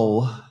now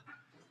know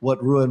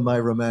what ruined my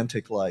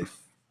romantic life.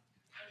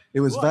 It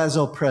was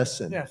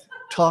vasopressin, Yes.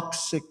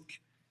 toxic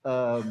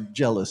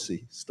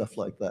jealousy, stuff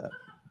like that.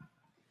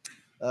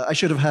 I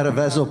should have had a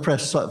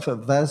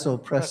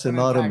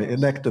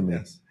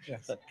vasopressinotomy.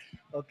 Yes.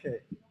 Okay.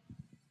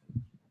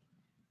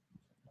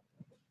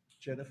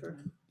 Jennifer?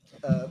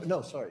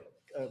 No, sorry.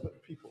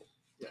 But people,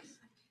 yes.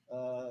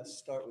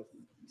 Start with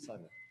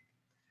Simon.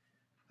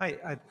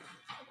 Hi,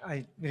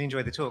 I really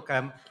enjoyed the talk.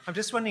 I'm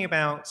just wondering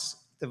about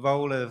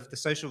the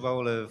social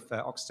role of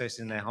oxytocin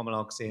and their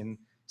homologs in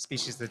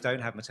species that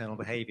don't have maternal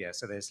behavior.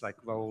 So there's like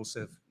roles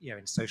of,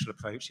 in social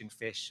approach in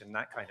fish and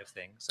that kind of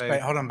thing. So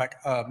wait, hold on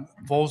back.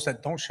 Voles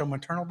that don't show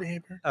maternal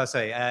behavior? Oh,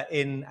 sorry.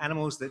 In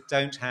animals that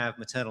don't have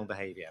maternal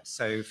behavior.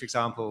 So, for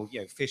example,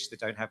 fish that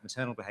don't have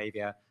maternal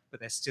behavior,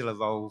 but there's still a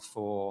role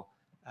for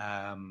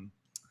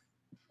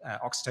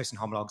oxytocin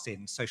homologs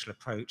in social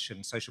approach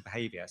and social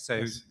behavior.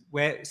 So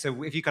Yes.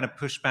 so if you kind of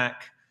push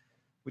back,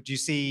 would you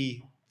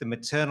see the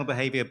maternal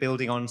behavior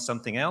building on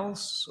something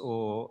else,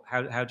 or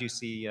how do you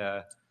see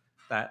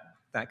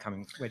that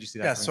coming? Where do you see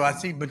that? Yeah, coming so I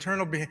from? see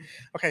maternal behavior.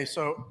 Okay,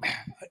 so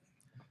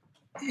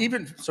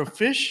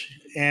fish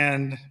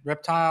and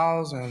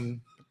reptiles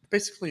and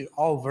basically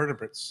all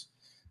vertebrates,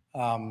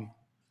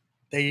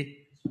 they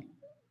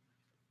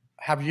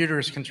have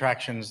uterus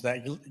contractions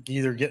that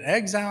either get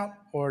eggs out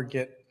or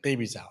get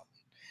babies out.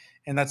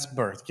 And that's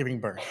birth, giving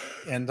birth.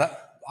 And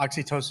that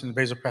oxytocin and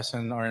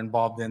vasopressin are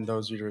involved in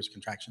those uterus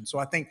contractions. So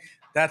I think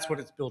that's what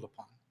it's built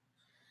upon.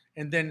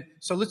 And then,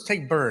 so let's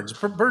take birds.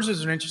 Birds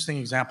is an interesting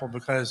example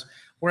because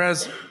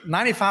whereas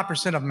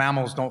 95% of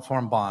mammals don't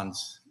form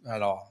bonds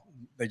at all,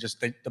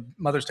 the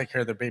mothers take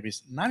care of their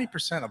babies.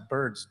 90% of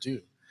birds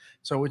do.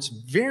 So it's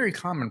very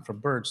common for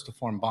birds to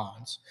form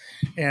bonds.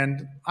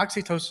 And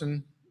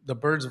oxytocin, the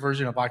bird's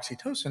version of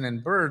oxytocin in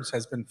birds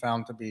has been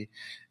found to be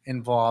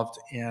involved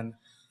in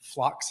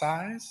flock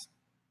size,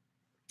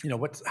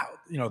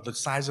 the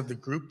size of the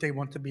group they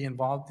want to be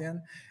involved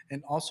in,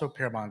 and also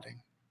pair bonding.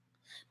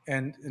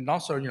 And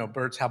also,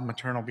 birds have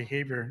maternal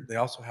behavior. They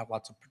also have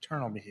lots of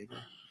paternal behavior.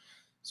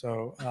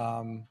 So,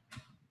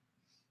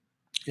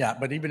 yeah,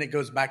 but even it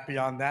goes back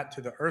beyond that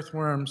to the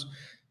earthworms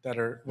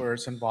where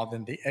it's involved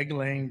in the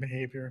egg-laying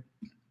behavior.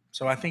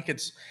 So I think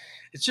it's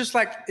just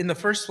like in the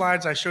first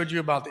slides I showed you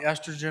about the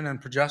estrogen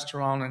and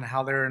progesterone and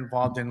how they're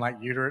involved in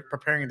like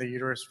preparing the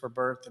uterus for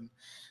birth and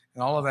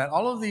all of that.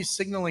 All of these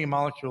signaling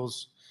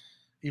molecules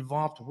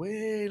evolved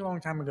way long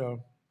time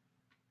ago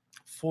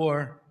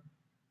for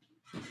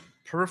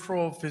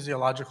peripheral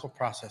physiological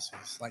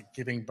processes like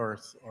giving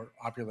birth or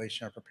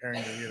ovulation or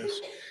preparing the uterus.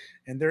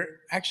 And their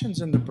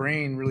actions in the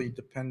brain really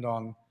depend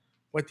on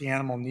what the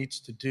animal needs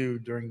to do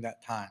during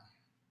that time.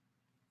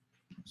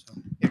 So.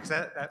 Yeah, because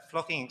that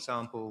flocking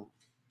example,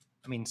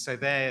 I mean, so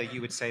there you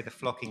would say the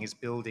flocking is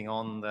building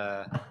on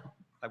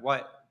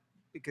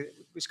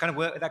which kind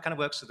of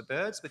works for the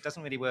birds, but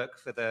doesn't really work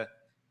for the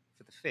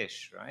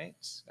fish, right?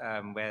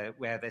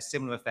 Where there's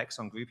similar effects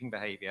on grouping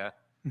behavior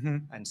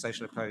and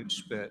social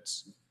approach,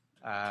 but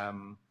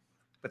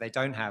they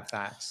don't have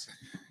that,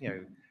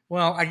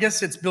 Well, I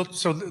guess it's built.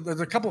 So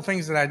there's a couple of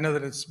things that I know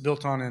that it's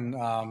built on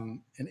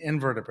in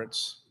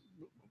invertebrates.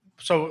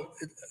 So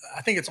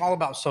I think it's all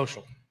about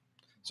social.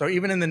 So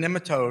even in the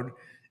nematode,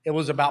 it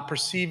was about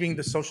perceiving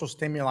the social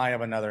stimuli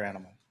of another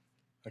animal,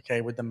 okay,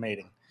 with the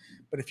mating.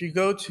 But if you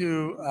go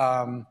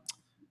to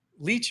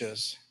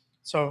leeches,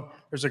 so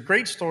there's a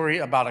great story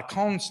about a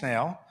cone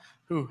snail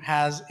who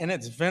has in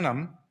its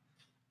venom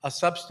a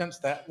substance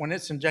that when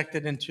it's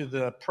injected into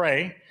the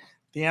prey,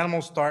 the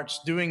animal starts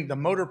doing the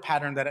motor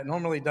pattern that it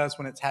normally does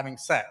when it's having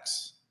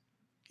sex,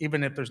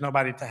 even if there's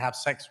nobody to have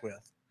sex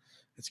with.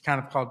 It's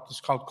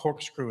called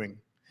corkscrewing.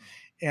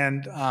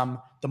 And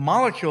the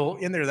molecule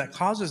in there that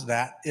causes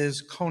that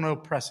is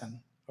conopressin,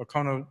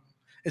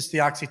 it's the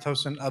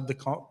oxytocin of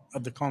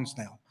the cone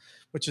snail,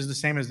 which is the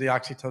same as the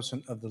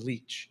oxytocin of the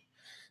leech.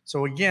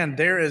 So again,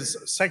 there is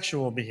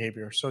sexual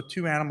behavior. So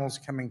two animals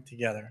coming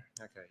together.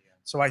 Okay, yeah.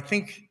 So I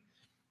think,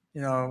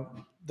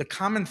 the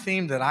common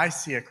theme that I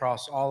see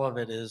across all of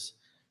it is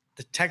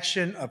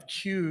detection of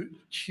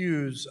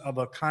cues of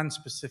a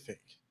conspecific,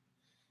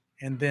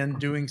 and then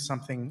doing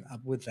something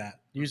with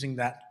that, using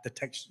that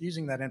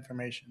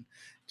information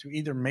to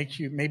either make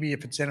you, maybe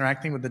if it's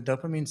interacting with the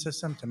dopamine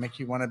system, to make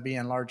you want to be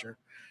in larger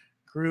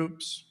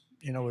groups,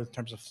 in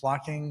terms of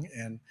flocking.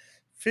 And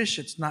fish,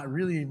 it's not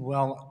really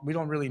we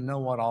don't really know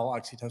what all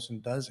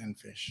oxytocin does in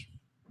fish.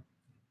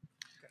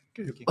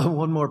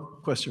 One more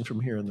question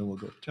from here, and then we'll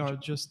go.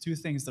 Just two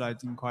things that I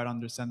didn't quite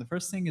understand. The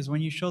first thing is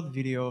when you showed the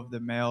video of the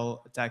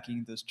male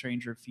attacking the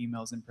stranger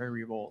females in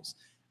Prairie Voles,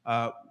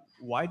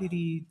 why did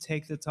he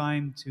take the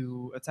time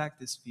to attack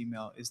this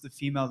female? Is the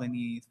female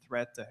any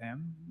threat to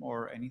him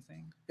or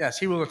anything? Yes,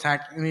 he will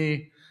attack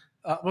any.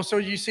 So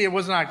you see, it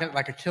wasn't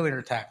like a killer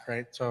attack,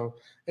 right? So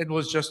it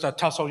was just a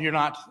tussle. You're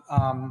not.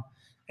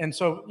 And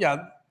so,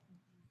 yeah,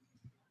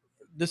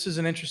 this is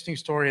an interesting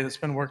story that's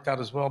been worked out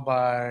as well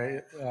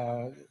by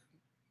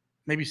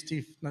maybe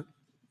Steve won't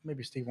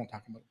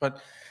talk about it.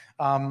 But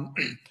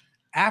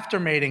after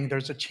mating,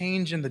 there's a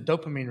change in the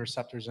dopamine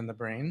receptors in the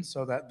brain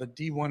so that the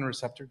D1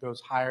 receptor goes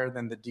higher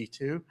than the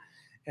D2.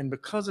 And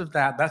because of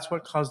that, that's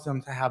what caused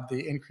them to have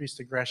the increased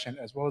aggression,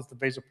 as well as the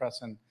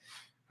vasopressin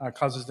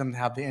causes them to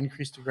have the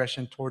increased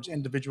aggression towards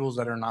individuals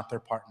that are not their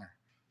partner,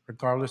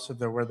 regardless of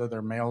whether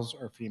they're males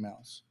or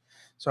females.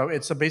 So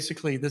it's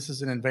basically, this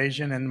is an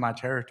invasion in my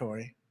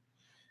territory.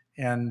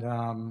 And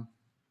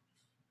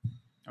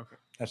okay,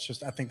 I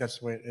think that's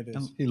the way it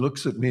is. He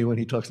looks at me when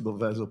he talks about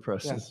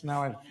vasopressin. Yes,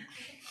 now I...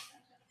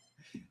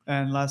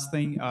 And last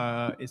thing,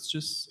 it's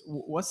just,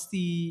 what's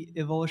the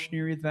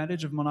evolutionary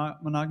advantage of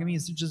monogamy?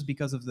 Is it just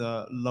because of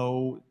the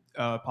low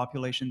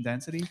population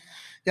density?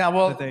 Yeah,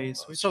 well, that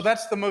so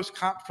that's the most,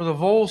 for the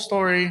vole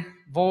story,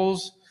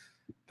 voles,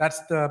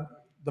 that's the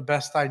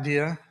best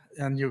idea.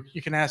 And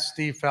you can ask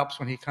Steve Phelps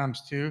when he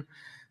comes too.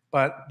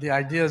 But the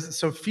idea is,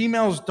 so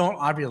females don't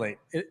ovulate.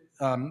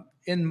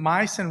 in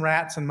mice and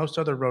rats and most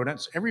other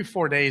rodents, every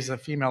 4 days a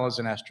female is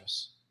in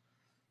estrus.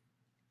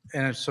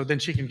 And so then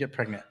she can get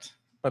pregnant.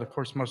 But of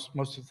course, most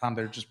of the time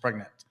they're just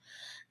pregnant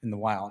in the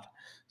wild.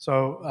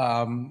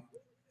 So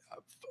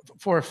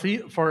for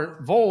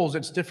voles,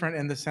 it's different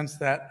in the sense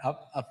that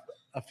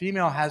a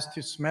female has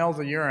to smell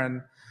the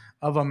urine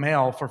of a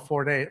male for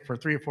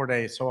 3 or 4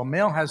 days. So a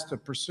male has to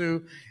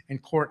pursue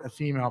and court a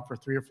female for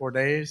 3 or 4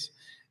 days,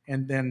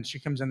 and then she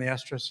comes in the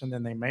estrus, and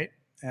then they mate.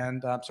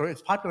 And so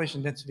its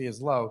population density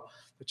is low.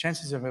 The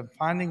chances of him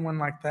finding one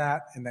like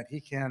that and that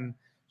he can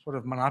sort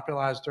of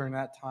monopolize during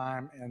that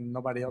time and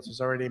nobody else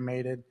has already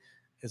mated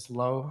is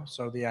low.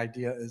 So the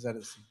idea is that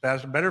it's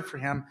better for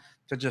him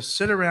to just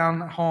sit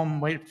around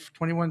home, wait for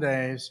 21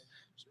 days,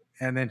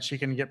 and then she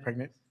can get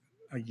pregnant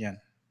again.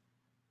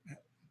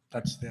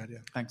 That's the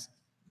idea. Thanks.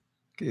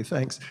 Okay,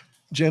 thanks.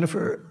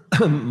 Jennifer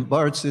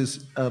Bartz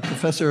is a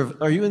professor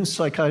of, are you in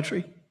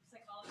psychiatry?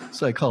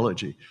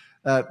 Psychology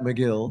at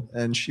McGill,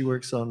 and she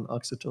works on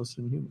oxytocin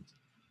in humans.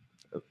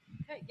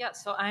 Okay, yeah,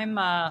 so I'm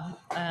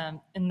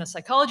in the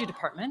psychology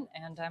department,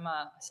 and I'm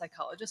a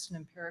psychologist, an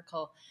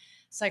empirical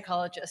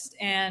psychologist,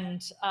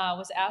 and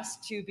was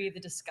asked to be the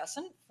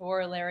discussant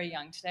for Larry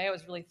Young today. I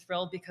was really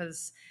thrilled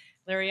because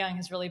Larry Young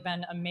has really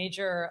been a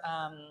major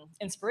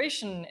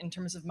inspiration in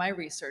terms of my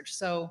research.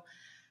 So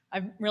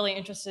I'm really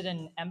interested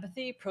in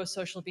empathy,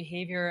 pro-social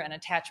behavior, and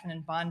attachment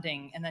and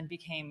bonding, and then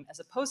became, as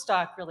a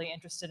postdoc, really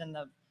interested in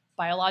the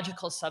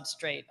biological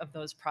substrate of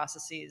those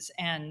processes.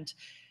 And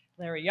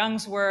Larry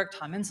Young's work,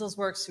 Tom Insel's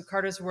work, Sue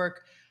Carter's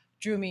work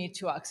drew me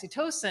to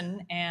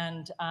oxytocin,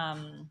 and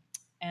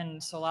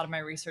so a lot of my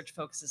research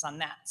focuses on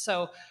that.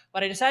 So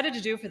what I decided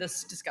to do for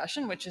this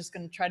discussion, which is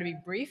going to try to be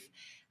brief,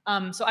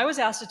 so I was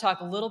asked to talk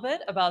a little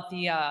bit about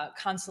the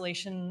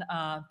constellation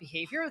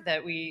behavior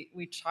that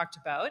we talked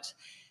about.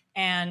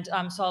 And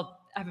so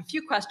I have a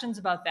few questions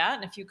about that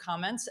and a few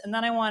comments. And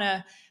then I want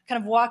to kind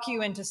of walk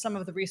you into some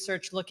of the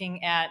research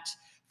looking at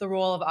the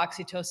role of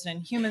oxytocin in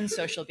human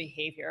social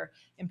behavior,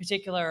 in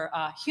particular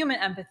human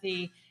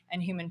empathy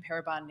and human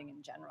pair bonding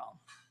in general.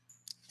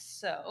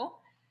 So,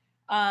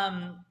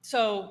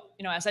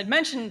 as I'd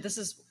mentioned, this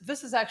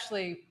is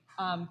actually,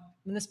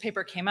 when this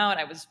paper came out,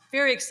 I was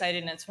very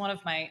excited, and it's one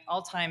of my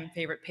all-time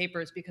favorite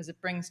papers because it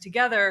brings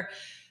together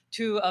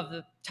two of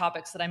the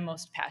topics that I'm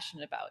most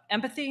passionate about: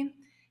 empathy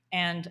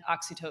and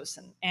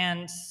oxytocin.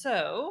 And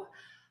so,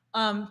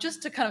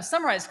 just to kind of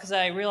summarize, because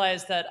I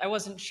realized that I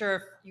wasn't sure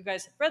if you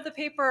guys had read the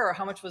paper or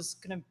how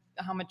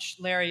much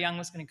Larry Young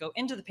was going to go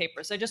into the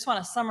paper. So I just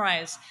want to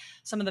summarize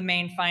some of the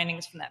main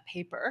findings from that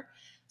paper.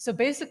 So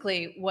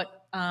basically,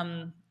 what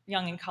Young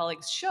and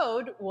colleagues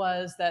showed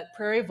was that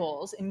prairie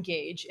voles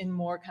engage in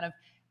more kind of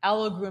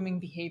allo-grooming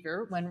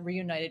behavior when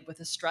reunited with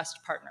a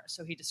stressed partner.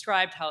 So he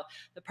described how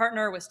the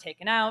partner was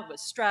taken out,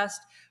 was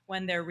stressed.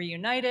 When they're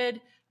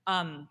reunited,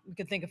 we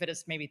could think of it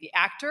as maybe the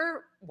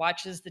actor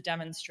watches the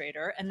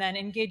demonstrator and then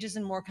engages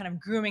in more kind of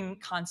grooming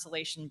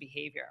consolation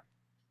behavior.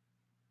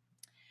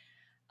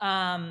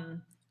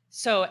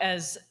 So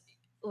as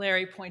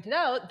Larry pointed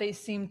out, they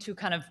seem to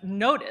kind of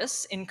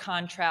notice, in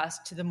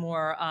contrast to the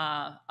more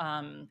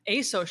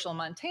asocial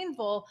montane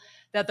vole,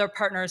 that their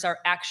partners are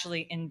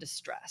actually in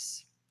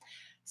distress.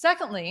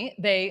 Secondly,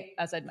 they,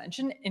 as I'd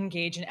mentioned,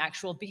 engage in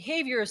actual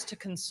behaviors to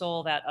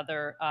console that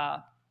other,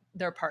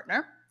 their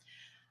partner.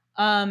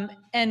 And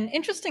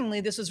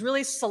interestingly, this was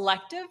really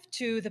selective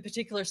to the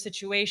particular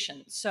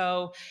situation.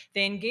 So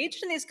they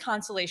engaged in these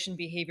consolation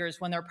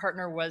behaviors when their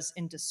partner was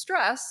in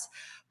distress,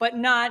 but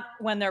not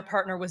when their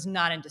partner was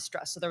not in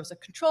distress. So there was a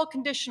control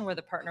condition where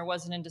the partner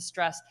wasn't in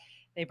distress.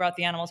 They brought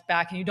the animals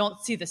back, and you don't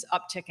see this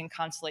uptick in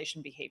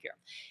consolation behavior.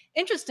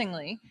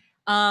 Interestingly,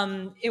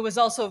 it was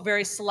also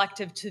very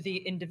selective to the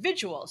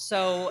individual.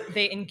 So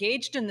they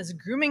engaged in this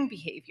grooming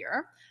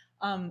behavior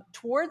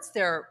towards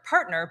their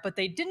partner, but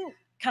they didn't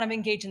kind of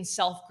engage in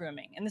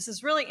self-grooming. And this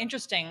is really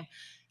interesting.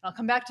 I'll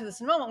come back to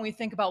this in a moment when we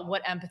think about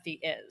what empathy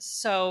is.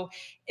 So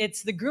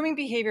it's the grooming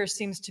behavior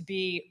seems to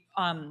be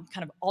kind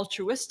of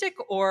altruistic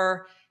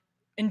or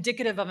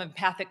indicative of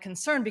empathic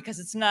concern because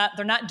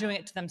they're not doing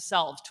it to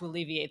themselves to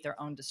alleviate their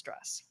own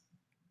distress.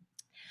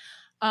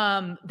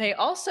 They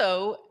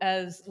also,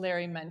 as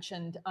Larry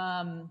mentioned,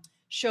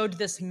 showed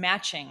this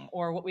matching,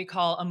 or what we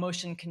call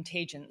emotion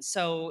contagion.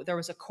 So there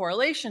was a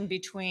correlation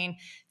between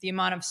the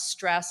amount of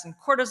stress and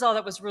cortisol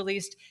that was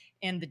released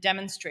in the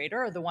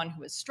demonstrator, or the one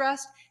who was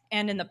stressed,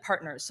 and in the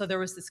partners. So there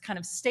was this kind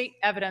of state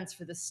evidence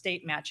for the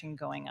state matching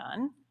going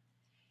on.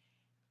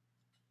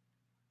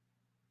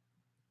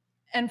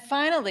 And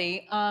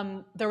finally,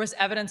 there was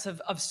evidence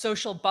of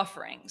social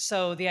buffering.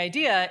 So the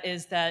idea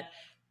is that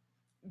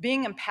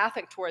being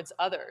empathic towards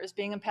others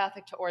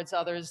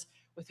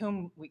with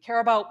whom we care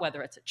about,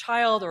 whether it's a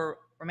child or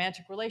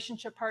romantic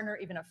relationship partner,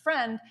 even a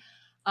friend,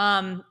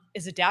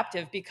 is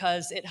adaptive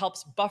because it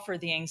helps buffer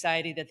the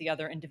anxiety that the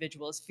other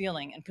individual is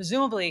feeling. And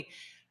presumably,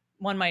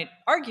 one might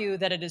argue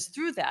that it is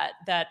through that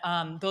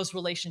those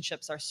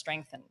relationships are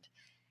strengthened.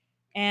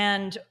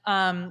 And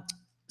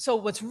so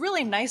what's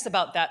really nice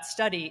about that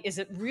study is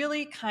it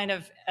really kind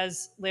of,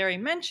 as Larry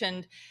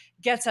mentioned,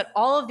 gets at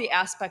all of the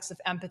aspects of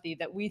empathy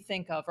that we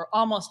think of, or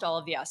almost all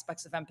of the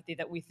aspects of empathy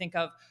that we think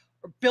of,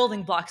 or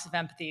building blocks of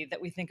empathy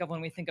that we think of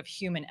when we think of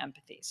human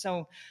empathy.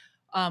 So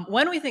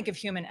when we think of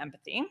human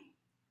empathy,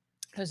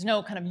 there's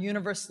no kind of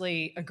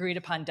universally agreed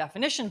upon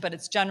definition, but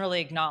it's generally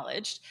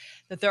acknowledged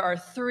that there are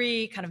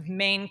three kind of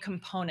main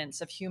components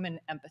of human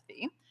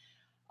empathy.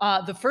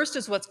 The first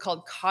is what's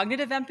called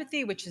cognitive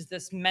empathy, which is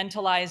this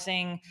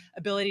mentalizing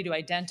ability to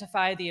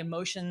identify the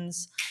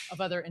emotions of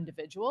other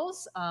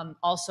individuals,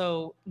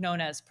 also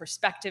known as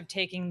perspective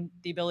taking,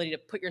 the ability to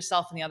put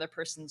yourself in the other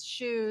person's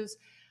shoes.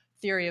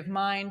 Theory of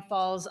mind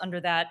falls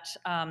under that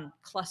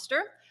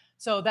cluster.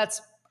 So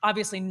that's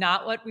obviously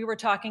not what we were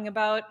talking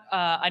about.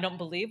 I don't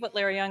believe what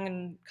Larry Young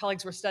and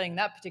colleagues were studying in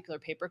that particular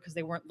paper, because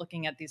they weren't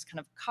looking at these kind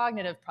of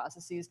cognitive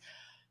processes.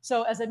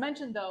 So as I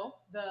mentioned, though,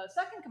 the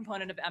second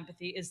component of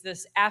empathy is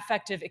this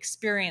affective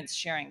experience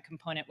sharing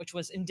component, which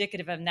was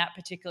indicative in that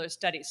particular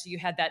study. So you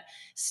had that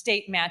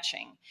state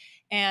matching.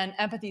 And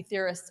empathy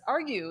theorists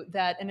argue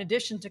that in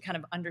addition to kind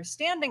of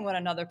understanding what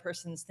another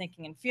person's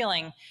thinking and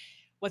feeling,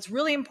 what's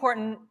really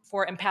important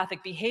for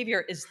empathic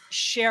behavior is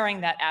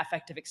sharing that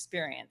affective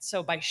experience.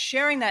 So by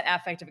sharing that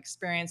affective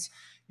experience,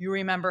 you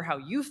remember how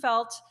you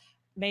felt,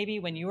 maybe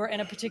when you were in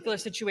a particular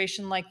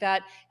situation like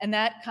that, and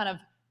that kind of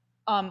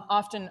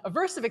often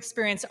aversive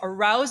experience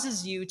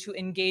arouses you to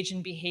engage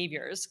in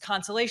behaviors,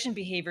 consolation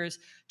behaviors,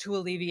 to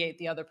alleviate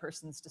the other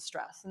person's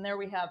distress. And there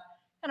we have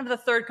kind of the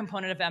third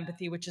component of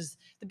empathy, which is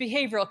the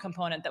behavioral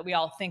component that we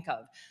all think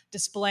of,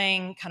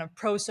 displaying kind of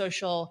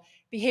pro-social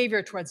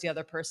behavior towards the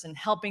other person,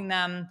 helping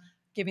them,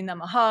 giving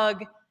them a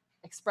hug,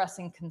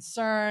 expressing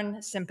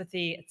concern,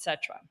 sympathy,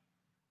 etc.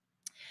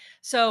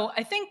 So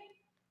I think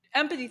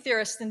empathy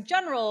theorists in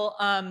general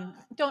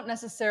don't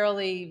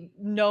necessarily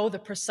know the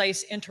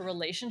precise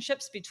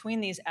interrelationships between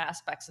these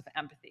aspects of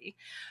empathy.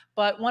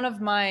 But one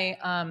of my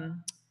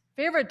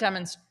favorite kind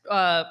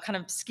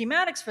of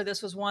schematics for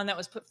this was one that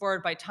was put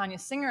forward by Tanya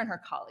Singer and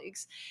her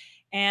colleagues.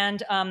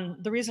 And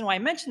the reason why I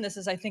mention this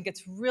is I think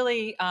it's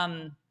really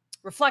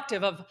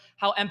reflective of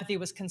how empathy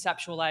was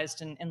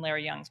conceptualized in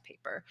Larry Young's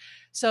paper.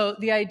 So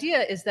the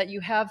idea is that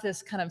you have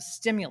this kind of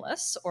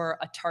stimulus or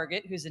a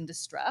target who's in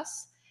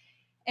distress,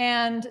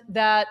 and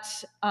that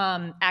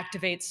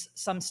activates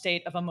some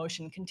state of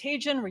emotion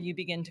contagion where you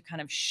begin to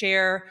kind of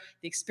share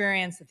the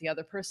experience that the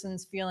other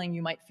person's feeling.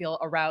 You might feel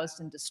aroused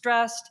and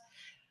distressed.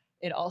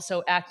 It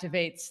also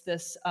activates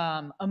this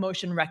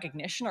emotion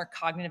recognition or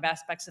cognitive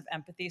aspects of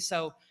empathy.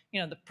 So,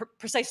 the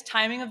precise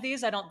timing of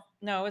these, I don't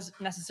know, is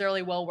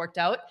necessarily well worked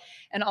out,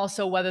 and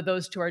also whether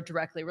those two are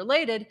directly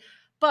related.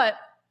 But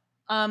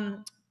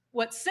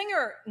what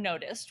Singer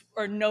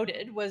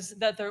noted was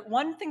that the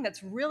one thing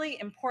that's really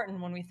important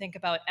when we think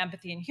about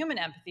empathy and human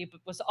empathy, but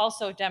was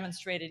also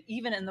demonstrated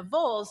even in the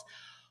Voles,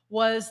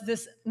 was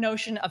this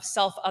notion of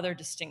self-other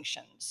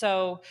distinction.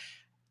 So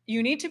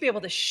you need to be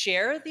able to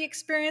share the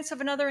experience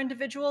of another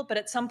individual, but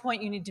at some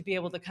point you need to be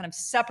able to kind of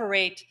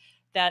separate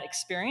that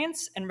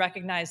experience and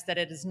recognize that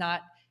it is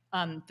not,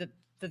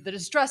 the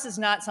distress is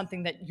not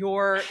something that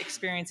you're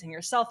experiencing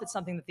yourself, it's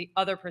something that the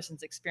other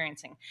person's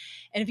experiencing.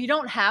 And if you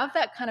don't have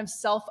that kind of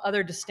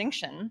self-other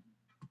distinction,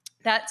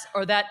 that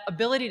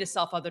ability to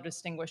self-other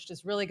distinguish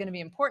is really going to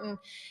be important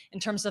in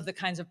terms of the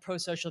kinds of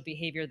pro-social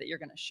behavior that you're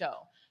going to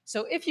show.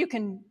 So if you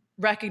can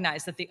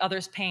recognize that the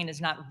other's pain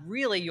is not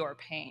really your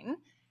pain,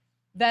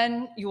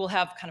 then you will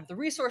have kind of the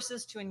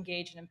resources to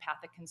engage in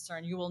empathic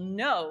concern. You will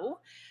know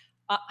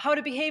how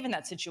to behave in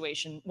that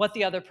situation, what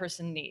the other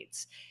person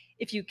needs.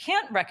 If you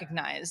can't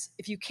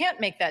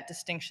make that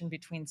distinction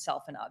between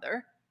self and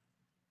other,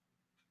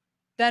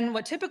 then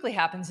what typically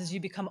happens is you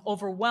become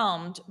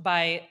overwhelmed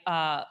by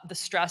the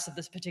stress of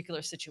this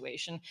particular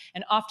situation.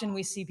 And often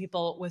we see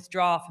people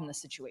withdraw from the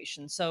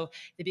situation. So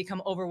they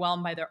become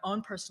overwhelmed by their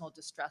own personal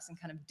distress and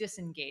kind of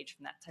disengage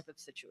from that type of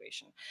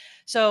situation.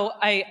 So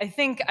I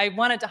think I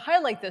wanted to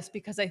highlight this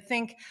because I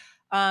think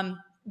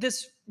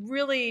this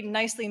really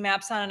nicely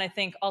maps on, and I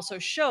think also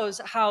shows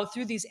how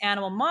through these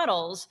animal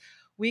models,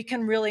 we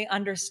can really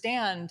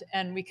understand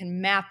and we can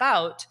map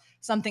out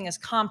something as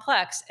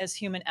complex as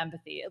human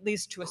empathy, at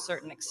least to a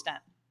certain extent.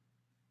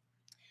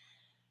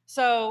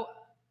 So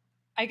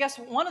I guess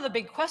one of the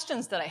big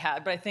questions that I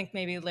had, but I think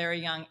maybe Larry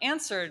Young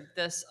answered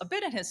this a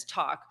bit in his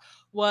talk,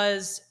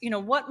 was,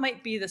 what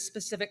might be the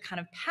specific kind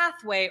of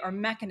pathway or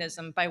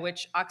mechanism by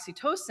which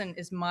oxytocin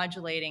is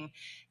modulating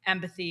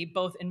empathy,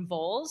 both in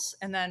voles,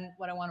 and then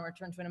what I want to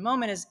return to in a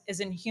moment is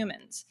in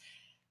humans.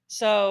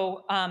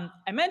 So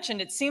I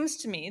mentioned, it seems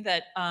to me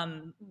that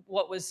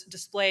what was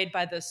displayed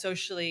by the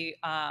social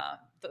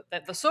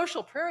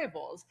prairie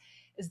voles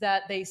is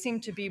that they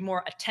seem to be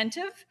more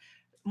attentive,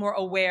 more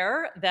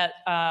aware that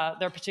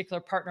their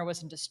particular partner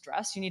was in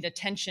distress. You need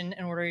attention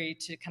in order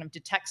to kind of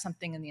detect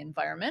something in the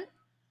environment.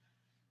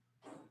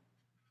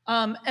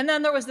 And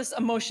then there was this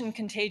emotion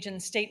contagion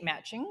state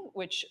matching,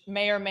 which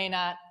may or may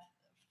not,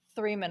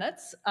 3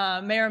 minutes,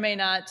 may or may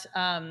not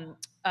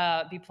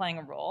be playing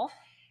a role.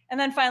 And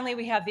then finally,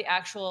 we have the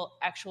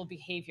actual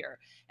behavior.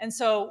 And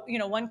so,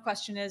 one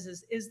question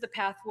is the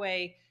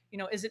pathway,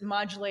 is it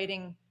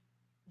modulating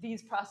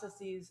these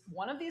processes,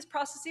 one of these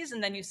processes,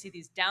 and then you see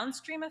these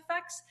downstream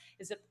effects?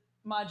 Is it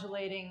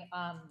modulating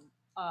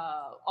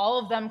all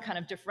of them kind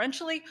of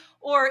differentially,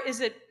 or is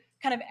it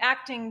kind of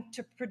acting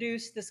to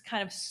produce this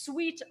kind of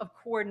suite of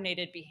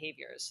coordinated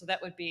behaviors? So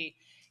that would be,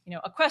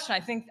 a question. I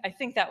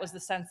think that was the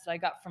sense that I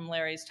got from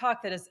Larry's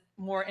talk, that is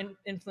more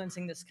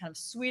influencing this kind of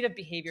suite of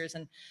behaviors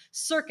and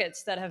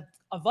circuits that have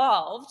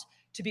evolved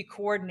to be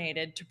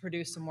coordinated to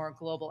produce a more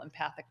global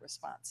empathic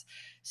response.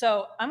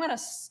 So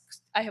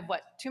I have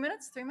what, 2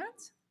 minutes, 3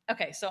 minutes?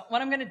 Okay, so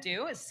what I'm gonna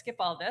do is skip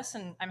all this,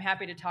 and I'm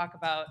happy to talk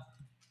about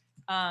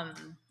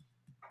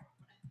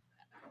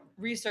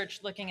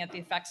research looking at the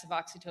effects of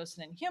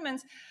oxytocin in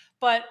humans.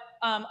 But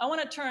I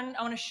want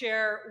to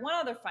share one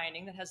other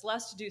finding that has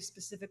less to do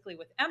specifically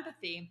with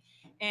empathy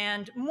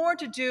and more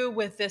to do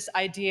with this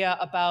idea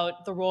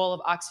about the role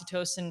of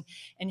oxytocin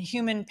in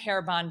human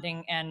pair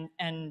bonding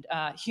and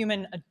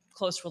human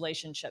close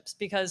relationships.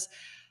 Because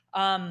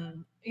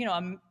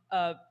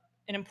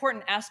an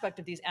important aspect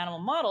of these animal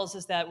models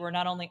is that we're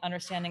not only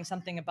understanding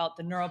something about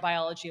the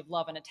neurobiology of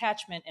love and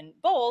attachment in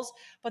voles,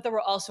 but that we're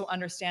also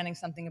understanding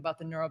something about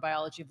the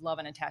neurobiology of love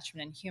and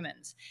attachment in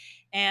humans.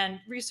 And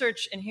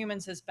research in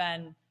humans has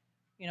been,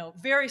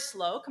 very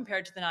slow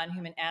compared to the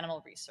non-human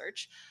animal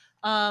research.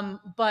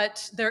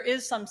 But there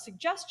is some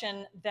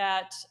suggestion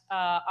that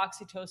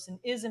oxytocin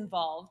is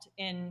involved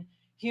in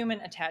human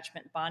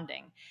attachment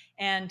bonding.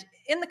 And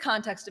in the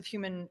context of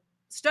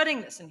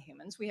studying this in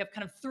humans, we have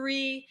kind of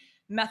three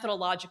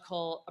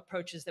methodological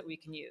approaches that we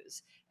can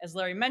use. As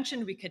Larry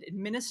mentioned, we could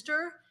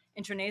administer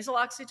intranasal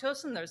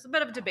oxytocin. There's a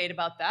bit of a debate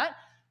about that.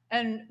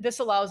 And this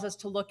allows us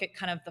to look at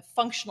kind of the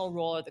functional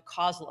role or the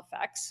causal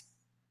effects.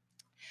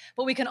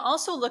 But we can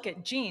also look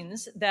at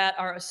genes that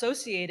are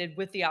associated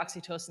with the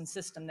oxytocin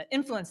system, that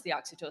influence the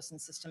oxytocin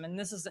system. And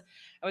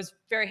I was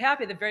very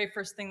happy. The very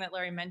first thing that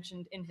Larry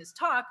mentioned in his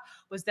talk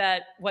was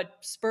that what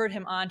spurred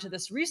him on to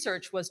this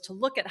research was to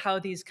look at how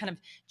these kind of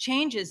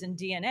changes in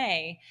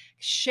DNA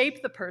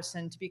shape the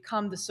person to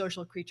become the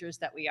social creatures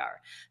that we are.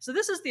 So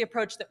this is the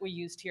approach that we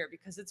used here,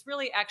 because it's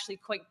really actually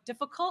quite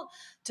difficult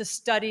to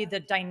study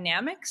the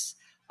dynamics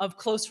of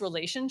close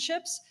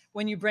relationships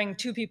when you bring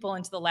two people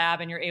into the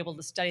lab and you're able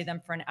to study them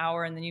for an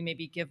hour, and then you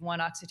maybe give one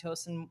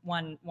oxytocin,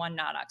 one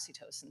not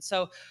oxytocin.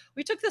 So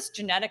we took this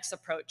genetics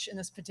approach in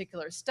this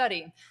particular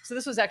study. So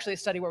this was actually a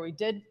study where we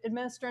did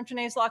administer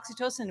intranasal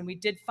oxytocin, and we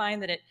did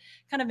find that it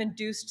kind of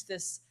induced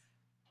this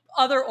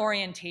other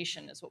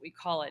orientation, is what we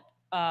call it,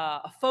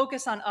 a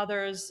focus on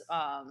others,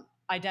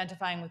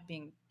 identifying with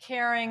being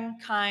caring,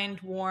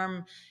 kind,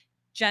 warm,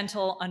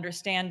 gentle,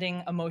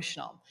 understanding,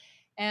 emotional.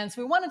 And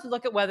so we wanted to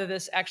look at whether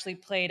this actually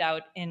played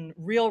out in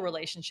real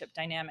relationship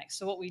dynamics.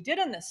 So what we did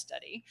in this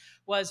study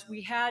was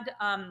we had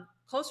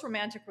close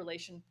romantic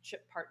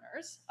relationship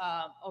partners,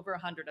 over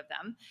 100 of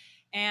them,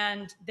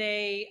 and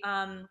they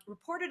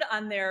reported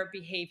on their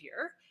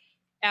behavior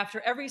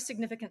after every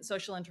significant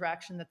social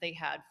interaction that they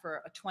had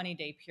for a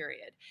 20-day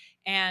period.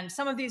 And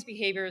some of these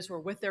behaviors were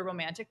with their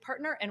romantic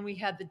partner, and we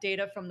had the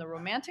data from the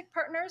romantic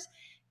partners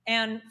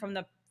and from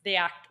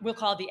we'll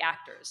call the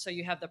actors. So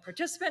you have the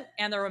participant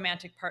and the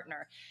romantic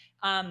partner.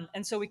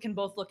 And so we can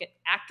both look at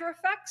actor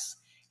effects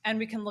and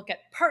we can look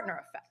at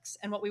partner effects.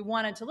 And what we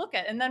wanted to look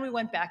at, and then we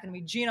went back and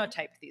we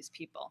genotyped these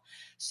people.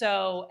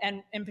 So,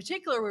 and in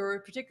particular, we were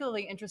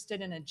particularly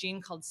interested in a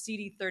gene called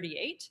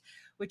CD38,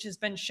 which has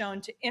been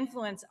shown to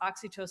influence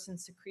oxytocin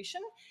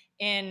secretion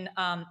in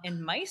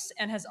mice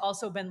and has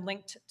also been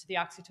linked to the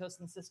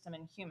oxytocin system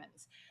in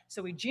humans.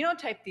 So we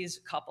genotyped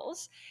these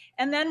couples,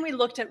 and then we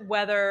looked at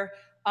whether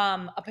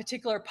a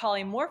particular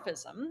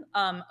polymorphism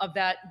of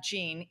that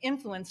gene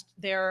influenced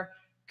their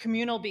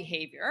communal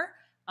behavior,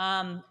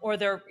 or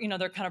their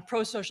kind of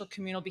pro-social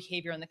communal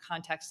behavior in the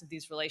context of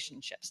these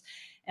relationships.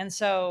 And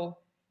so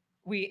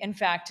we, in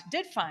fact,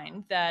 did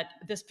find that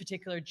this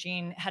particular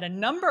gene had a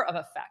number of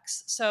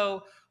effects.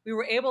 So we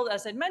were able,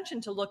 as I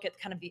mentioned, to look at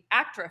kind of the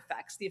actor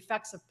effects, the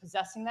effects of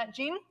possessing that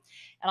gene.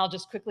 And I'll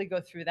just quickly go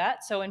through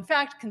that. So in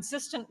fact,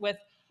 consistent with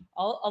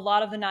a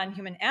lot of the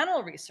non-human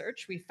animal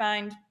research, we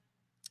find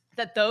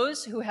that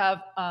those who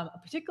have a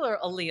particular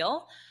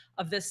allele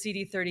of this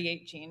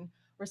CD38 gene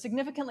were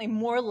significantly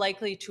more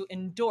likely to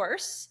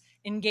endorse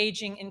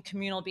engaging in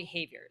communal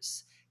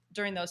behaviors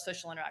during those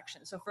social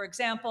interactions. So for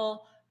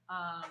example,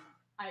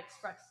 I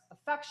expressed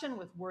affection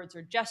with words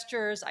or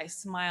gestures. I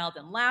smiled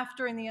and laughed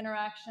during the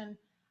interaction.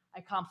 I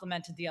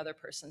complimented the other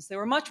person. So they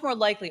were much more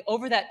likely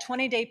over that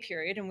 20-day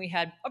period, and we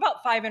had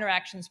about 5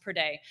 interactions per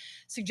day,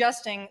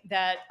 suggesting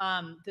that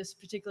this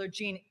particular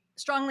gene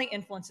strongly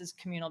influences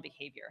communal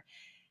behavior.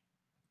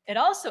 It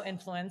also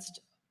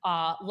influenced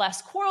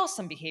less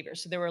quarrelsome behavior.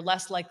 So they were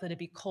less likely to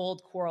be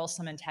cold,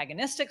 quarrelsome,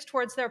 antagonistics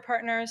towards their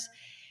partners.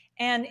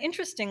 And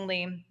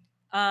interestingly,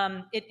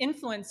 it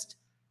influenced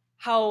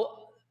how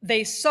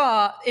they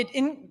saw it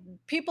in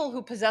people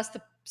who possessed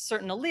the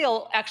certain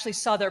allele actually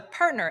saw their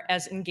partner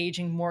as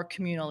engaging more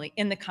communally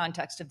in the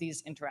context of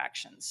these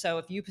interactions. So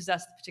if you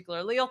possess the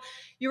particular allele,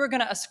 you were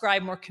going to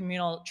ascribe more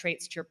communal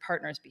traits to your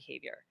partner's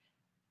behavior.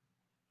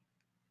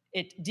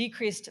 It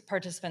decreased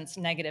participants'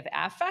 negative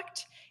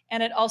affect,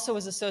 and it also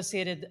was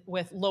associated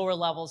with lower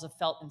levels of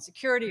felt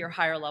insecurity or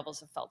higher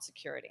levels of felt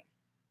security.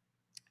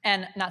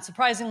 And not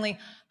surprisingly,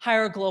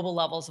 higher global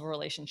levels of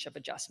relationship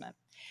adjustment.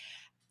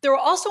 There were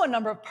also a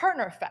number of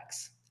partner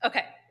effects.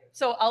 Okay,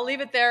 so I'll leave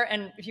it there,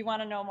 and if you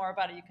want to know more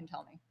about it, you can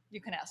tell me.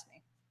 You can ask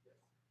me.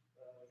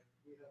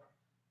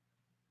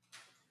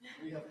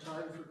 We have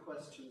time for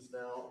questions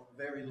now,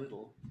 very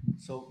little.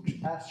 So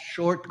ask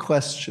short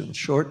questions,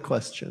 short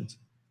questions.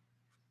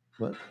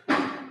 What?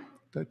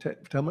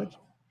 How much?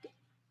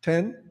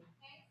 10?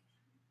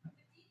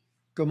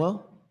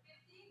 Comment?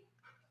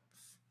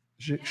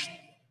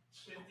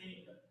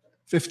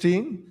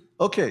 15?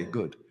 Okay,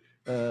 good.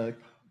 Go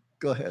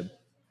ahead.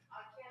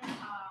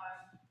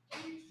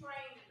 Can you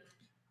train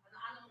an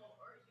animal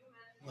or a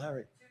human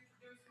Larry. to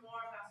produce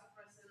more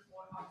vasopressin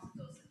or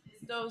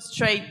oxytocin? Is those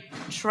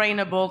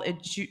trainable?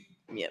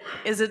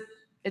 Is it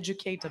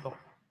educatable?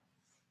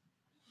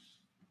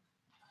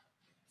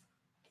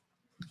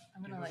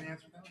 I'm gonna let you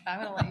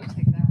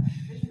take that.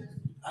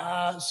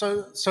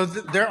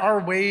 There are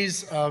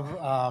ways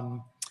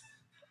of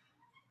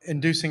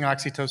inducing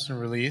oxytocin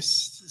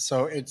release.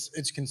 So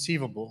it's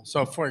conceivable.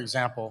 So for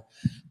example,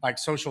 like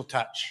social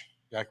touch.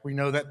 Like we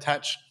know that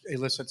touch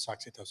elicits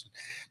oxytocin.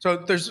 So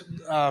there's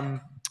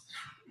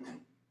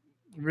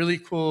really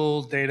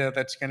cool data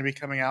that's going to be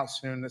coming out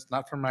soon. That's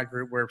not from my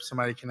group, where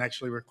somebody can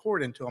actually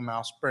record into a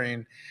mouse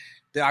brain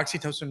the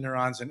oxytocin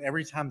neurons, and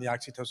every time the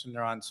oxytocin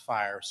neurons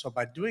fire. So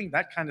by doing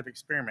that kind of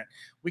experiment,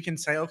 we can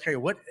say, okay,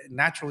 what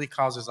naturally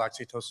causes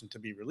oxytocin to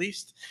be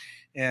released?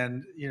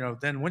 And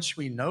then once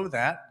we know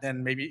that,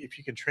 then maybe if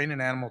you can train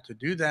an animal to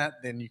do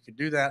that, then you could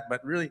do that.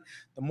 But really,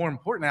 the more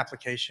important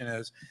application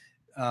is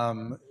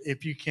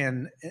if you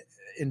can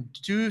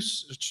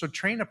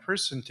train a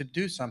person to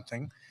do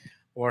something,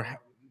 or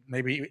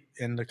maybe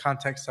in the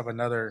context of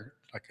another,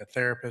 like a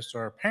therapist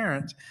or a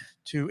parent,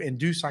 to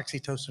induce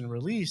oxytocin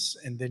release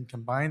and then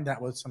combine that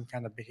with some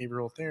kind of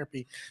behavioral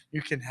therapy, you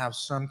can have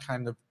some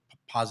kind of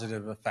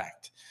positive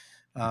effect.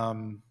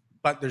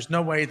 But there's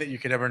no way that you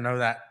could ever know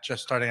that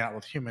just starting out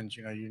with humans.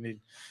 We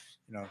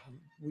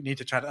need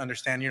to try to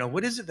understand,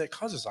 what is it that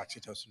causes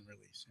oxytocin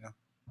release?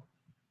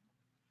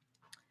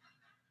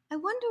 I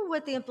wonder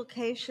what the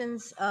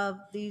implications of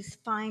these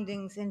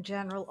findings in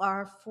general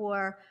are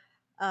for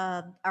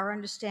our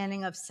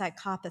understanding of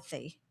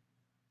psychopathy.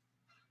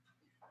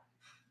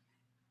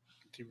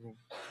 Do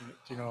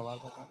you know a lot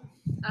about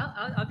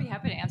that? I'll be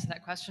happy to answer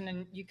that question,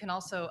 and you can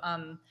also.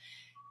 I'm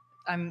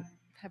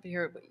happy to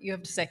hear what you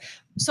have to say.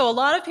 So a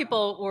lot of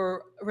people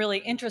were really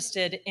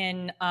interested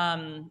in,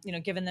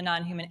 given the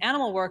non-human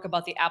animal work,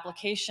 about the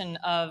application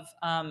of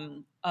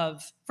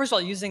first of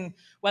all, using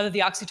whether the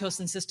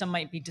oxytocin system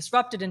might be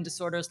disrupted in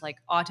disorders like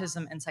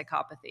autism and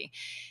psychopathy,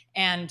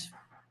 and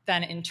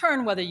then in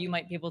turn whether you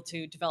might be able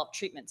to develop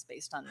treatments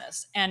based on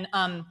this. And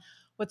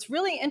what's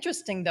really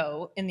interesting,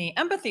 though, in the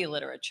empathy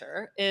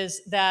literature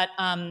is that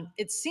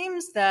it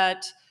seems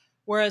that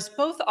whereas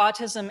both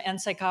autism and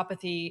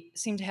psychopathy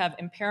seem to have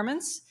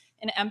impairments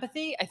in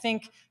empathy, I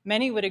think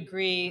many would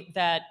agree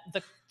that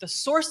the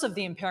source of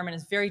the impairment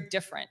is very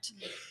different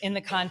in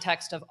the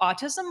context of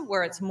autism,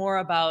 where it's more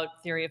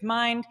about theory of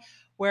mind,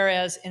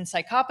 whereas in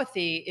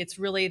psychopathy, it's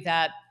really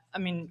that,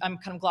 I'm kind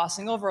of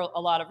glossing over a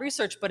lot of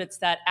research, but it's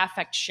that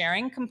affect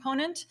sharing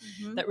component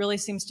that really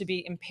seems to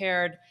be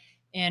impaired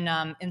in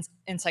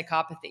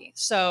psychopathy.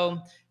 So,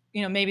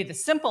 maybe the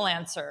simple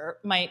answer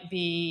might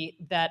be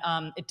that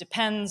it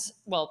depends.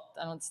 Well,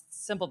 I don't know, it's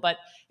simple, but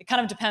it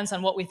kind of depends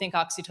on what we think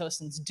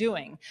oxytocin's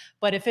doing.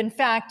 But if in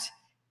fact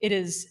it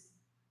is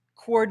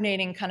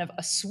coordinating kind of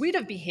a suite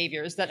of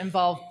behaviors that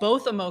involve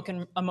both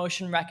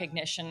emotion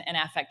recognition and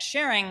affect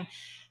sharing,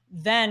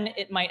 then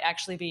it might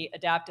actually be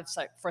adaptive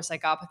for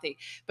psychopathy.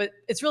 But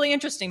it's really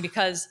interesting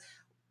because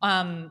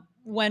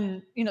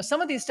when some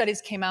of these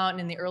studies came out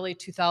in the early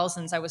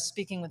 2000s, I was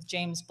speaking with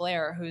James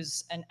Blair,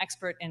 who's an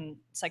expert in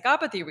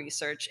psychopathy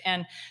research,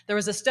 and there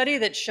was a study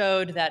that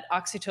showed that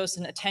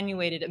oxytocin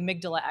attenuated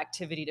amygdala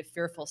activity to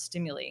fearful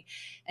stimuli.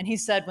 And he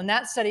said when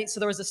that study, so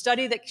there was a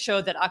study that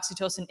showed that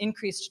oxytocin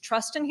increased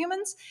trust in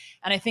humans,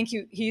 and I think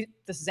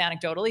this is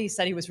anecdotally, he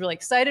said he was really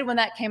excited when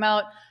that came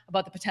out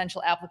about the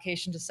potential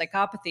application to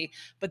psychopathy.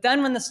 But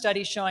then when the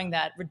study showing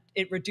that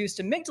it reduced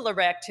amygdala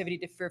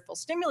reactivity to fearful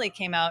stimuli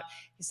came out,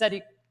 he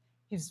said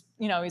he's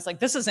like,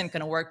 this isn't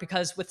going to work,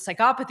 because with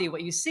psychopathy,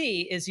 what you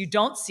see is you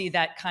don't see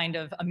that kind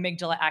of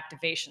amygdala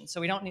activation.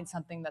 So we don't need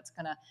something that's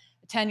going to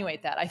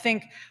attenuate that. I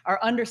think our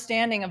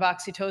understanding of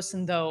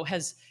oxytocin, though,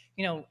 has,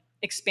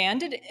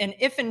 expanded. And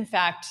if in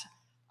fact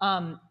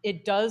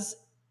it does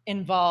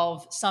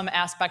involve some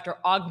aspect or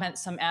augment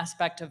some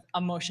aspect of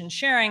emotion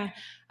sharing,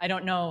 I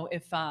don't know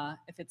if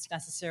it's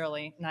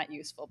necessarily not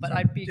useful. But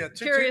I'd be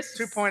curious.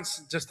 Two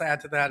points just to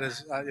add to that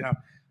is,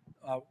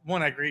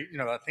 one, I agree.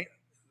 I think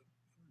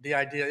the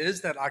idea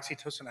is that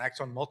oxytocin acts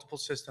on multiple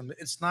systems.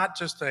 It's not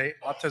just a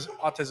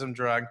autism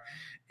drug.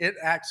 It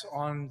acts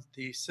on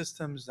the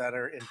systems that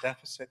are in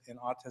deficit in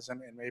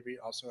autism and maybe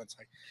also in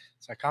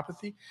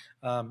psychopathy.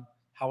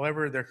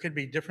 However, there could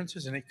be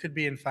differences, and it could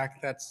be, in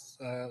fact, that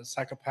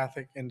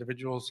psychopathic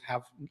individuals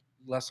have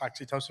less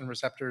oxytocin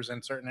receptors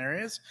in certain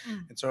areas,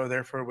 and so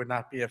therefore would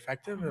not be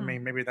effective. I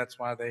mean, maybe that's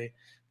why they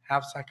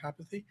have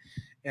psychopathy.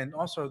 And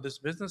also this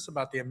business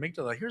about the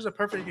amygdala. Here's a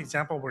perfect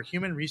example where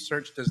human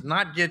research does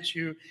not get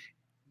you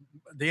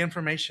the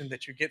information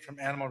that you get from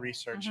animal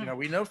research. You know,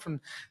 we know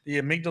from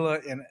the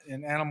amygdala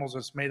in animals,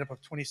 it's made up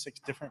of 26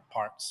 different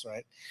parts,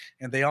 right?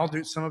 And they all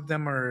do, some of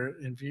them are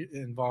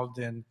involved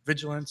in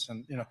vigilance,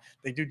 and, you know,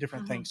 they do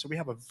different things. So we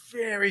have a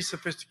very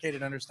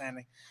sophisticated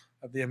understanding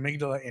of the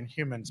amygdala in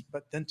humans.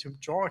 But then to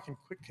draw a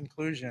quick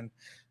conclusion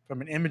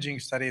from an imaging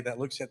study that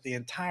looks at the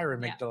entire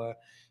amygdala,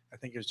 I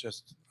think is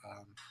just,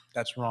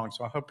 that's wrong.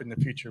 So I hope in the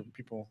future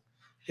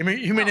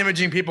human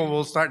imaging people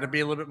will start to be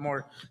a little bit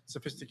more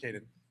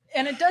sophisticated.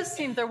 And it does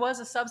seem there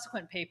was a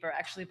subsequent paper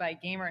actually by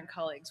Gamer and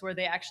colleagues where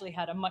they actually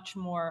had a much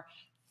more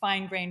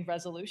fine-grained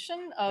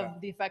resolution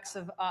of the effects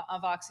of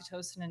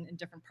oxytocin in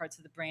different parts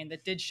of the brain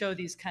that did show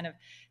these kind of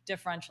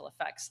differential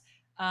effects.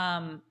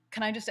 Can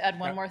I just add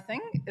one more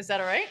thing? Is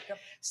that all right? Yep.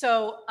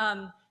 So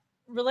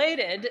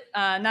related,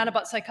 not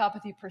about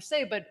psychopathy per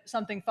se, but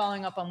something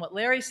following up on what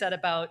Larry said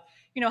about,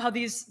 you know, how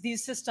these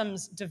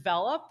systems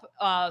develop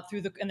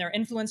and they're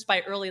influenced by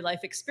early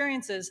life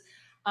experiences.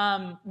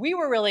 We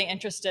were really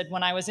interested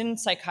when I was in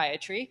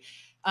psychiatry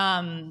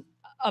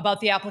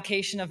about the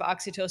application of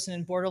oxytocin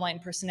in borderline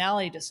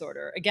personality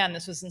disorder. Again,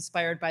 this was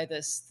inspired by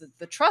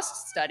the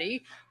trust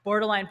study,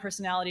 borderline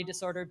personality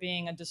disorder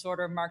being a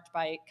disorder marked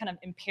by kind of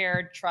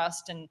impaired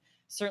trust and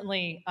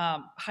certainly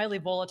highly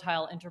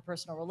volatile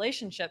interpersonal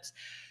relationships.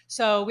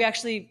 So we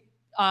actually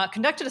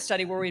conducted a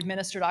study where we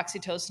administered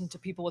oxytocin to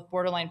people with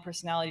borderline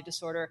personality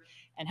disorder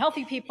and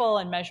healthy people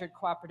and measured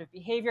cooperative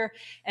behavior.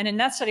 And in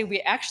that study, we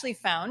actually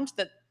found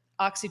that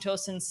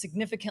oxytocin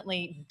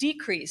significantly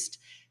decreased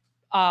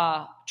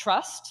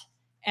trust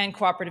and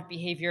cooperative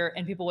behavior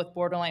in people with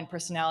borderline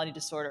personality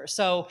disorder.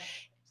 So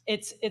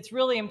it's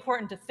really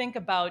important to think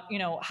about, you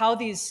know, how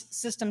these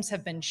systems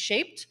have been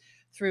shaped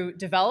through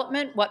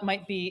development, what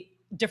might be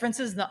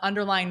differences in the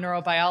underlying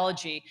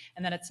neurobiology,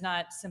 and that it's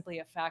not simply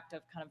a fact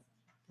of kind of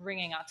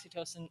bringing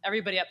oxytocin,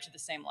 everybody up to the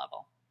same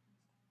level.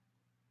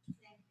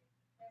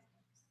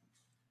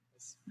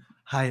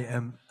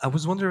 Hi, I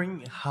was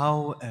wondering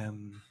how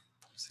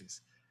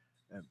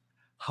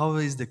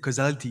is the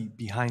causality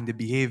behind the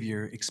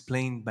behavior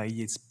explained by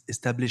its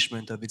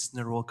establishment of its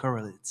neural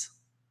correlates?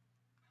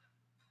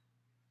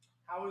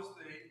 How is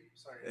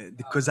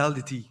the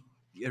causality?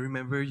 I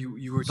remember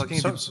you were talking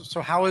about...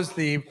 So how is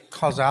the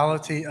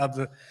causality of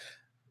the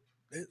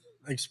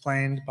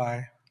explained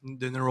by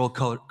the neural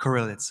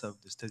correlates of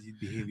the studied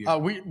behavior?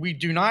 We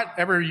do not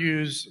ever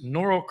use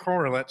neural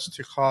correlates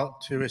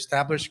to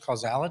establish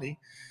causality,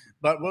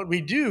 but what we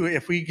do,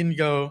 if we can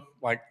go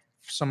like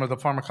some of the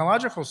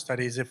pharmacological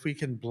studies, if we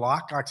can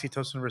block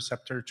oxytocin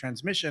receptor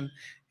transmission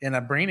in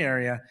a brain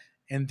area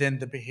and then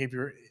the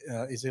behavior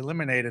is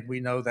eliminated, we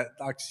know that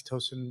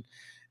oxytocin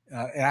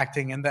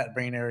acting in that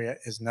brain area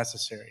is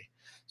necessary.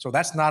 So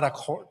that's not a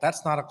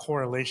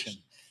correlation.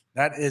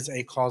 That is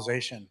a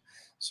causation.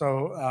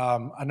 So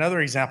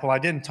another example I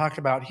didn't talk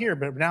about here,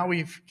 but now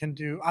we can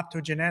do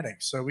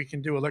optogenetics. So we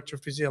can do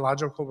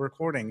electrophysiological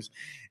recordings,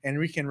 and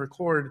we can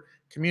record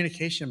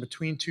communication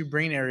between two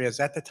brain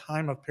areas at the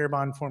time of pair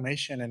bond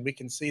formation, and we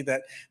can see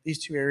that these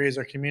two areas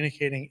are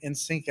communicating in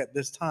sync at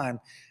this time.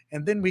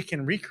 And then we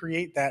can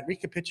recapitulate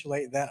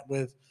that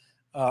with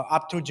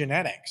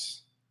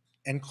optogenetics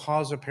and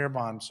cause a pair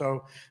bond.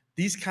 So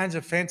these kinds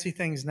of fancy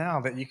things now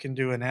that you can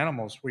do in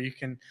animals, where you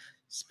can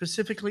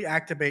specifically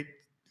activate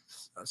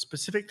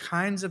specific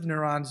kinds of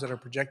neurons that are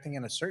projecting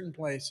in a certain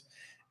place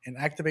and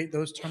activate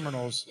those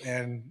terminals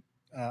and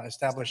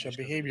establish a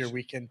behavior,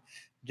 we can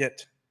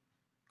get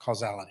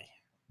causality.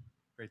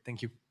 Great,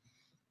 thank you.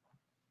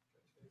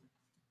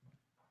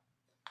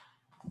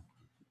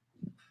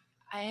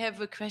 I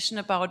have a question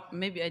about,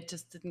 maybe I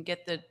just didn't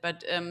get that,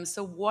 but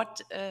so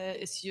what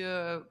is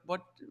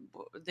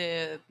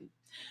the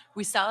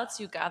results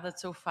you gathered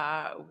so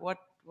far? What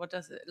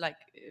does it like?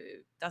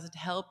 Does it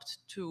help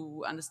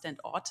to understand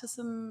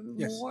autism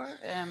more?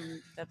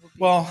 That would be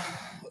well,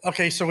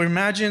 okay. So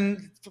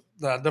imagine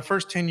the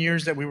first 10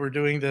 years that we were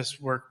doing this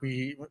work,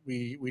 we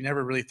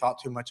never really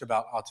thought too much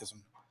about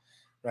autism,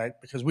 right?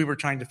 Because we were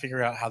trying to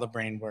figure out how the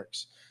brain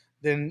works.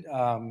 Then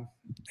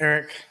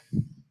Eric,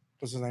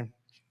 what's his name?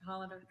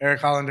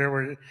 Eric Hollander,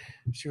 where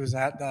she was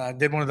at,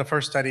 did one of the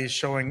first studies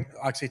showing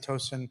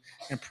oxytocin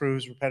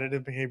improves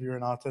repetitive behavior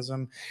in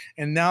autism.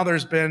 And now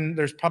there's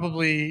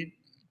probably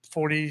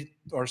 40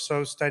 or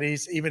so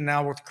studies, even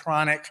now with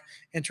chronic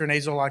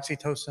intranasal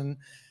oxytocin,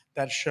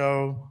 that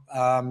show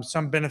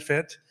some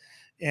benefit.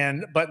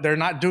 But they're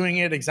not doing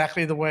it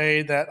exactly the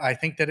way that I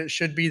think that it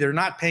should be. They're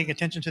not paying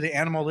attention to the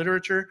animal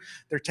literature.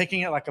 They're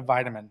taking it like a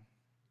vitamin.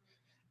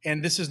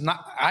 And this is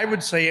not, I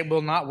would say it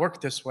will not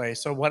work this way.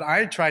 So what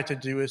I try to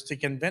do is to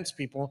convince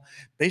people,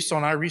 based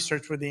on our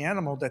research with the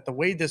animal, that the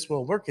way this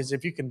will work is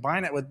if you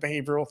combine it with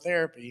behavioral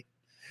therapy,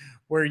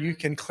 where you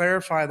can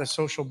clarify the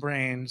social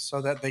brain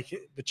so that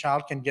the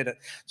child can get it.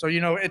 So,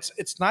 you know,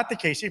 it's not the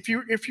case. If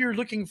you're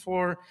looking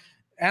for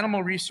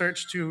animal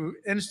research to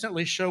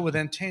instantly show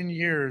within 10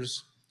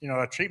 years, you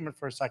know, a treatment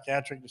for a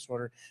psychiatric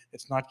disorder,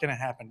 it's not going to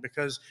happen,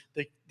 because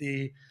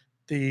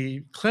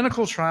the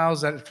clinical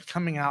trials that are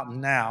coming out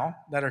now,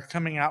 that are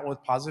coming out with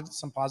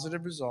some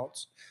positive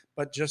results,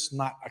 but just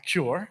not a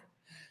cure,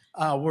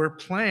 were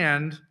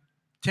planned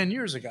 10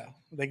 years ago.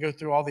 They go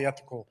through all the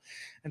ethical.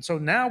 And so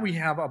now we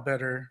have a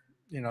better,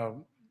 you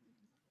know,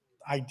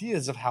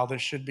 ideas of how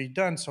this should be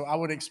done. So I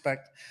would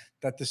expect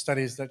that the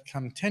studies that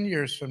come 10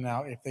 years from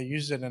now, if they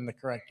use it in the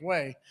correct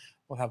way,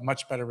 will have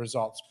much better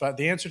results. But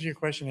the answer to your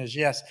question is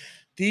yes.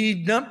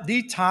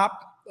 The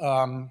top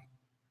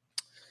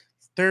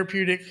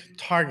therapeutic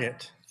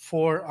target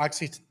for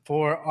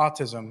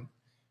autism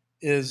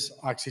is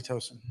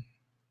oxytocin.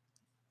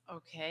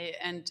 Okay,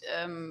 and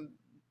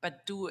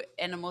but do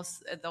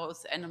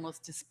those animals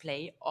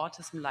display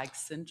autism-like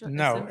syndrome?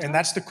 No, and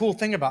that's the cool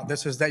thing about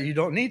this, is that you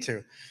don't need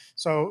to.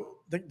 So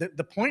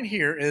the point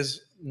here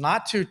is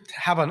not to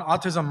have an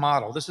autism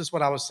model. This is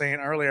what I was saying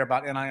earlier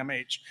about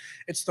NIMH.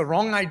 It's the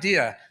wrong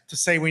idea to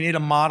say we need a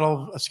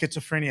model of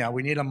schizophrenia,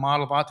 we need a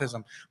model of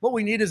autism. What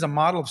we need is a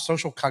model of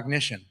social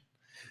cognition.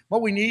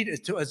 What we need is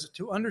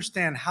to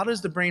understand, how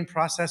does the brain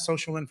process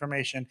social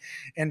information,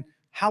 and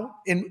how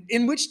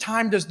in which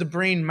time does the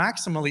brain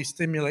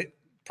maximally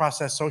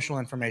process social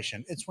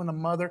information? It's when a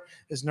mother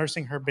is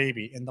nursing her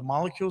baby, and the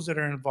molecules that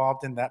are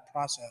involved in that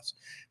process.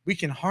 We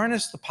can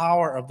harness the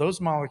power of those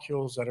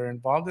molecules that are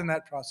involved in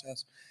that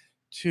process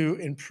to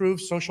improve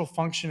social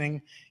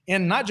functioning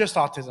in not just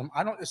autism.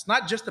 It's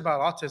not just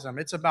about autism.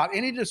 It's about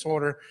any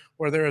disorder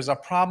where there is a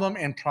problem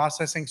in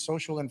processing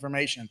social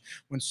information.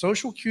 When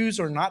social cues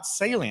are not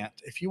salient,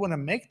 if you want to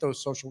make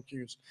those social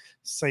cues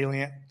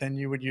salient, then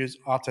you would use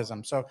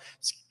autism. So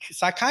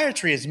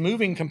psychiatry is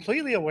moving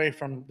completely away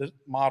from the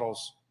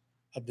models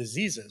of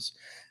diseases.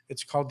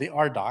 It's called the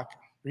RDoC,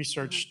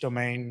 Research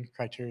Domain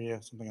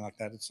Criteria, something like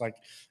that. It's like,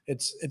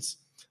 it's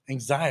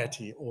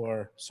anxiety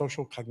or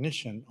social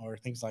cognition or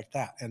things like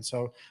that. And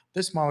so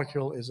this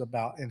molecule is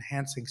about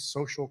enhancing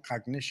social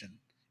cognition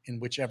in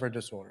whichever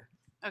disorder.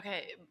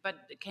 Okay, but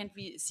can't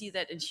we see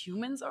that in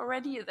humans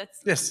already?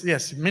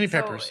 Yes, many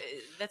papers.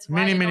 That's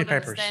why I don't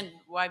papers. understand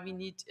why we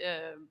need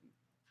the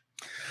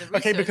research.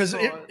 Okay, because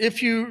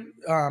if you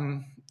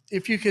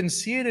can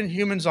see it in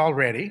humans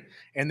already,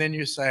 and then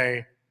you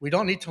say, we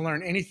don't need to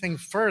learn anything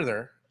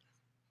further,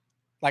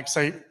 like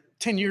say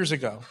 10 years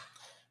ago,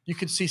 you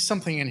could see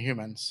something in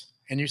humans,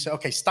 and you say,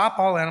 okay, stop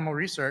all animal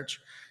research,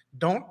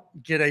 don't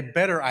get a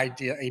better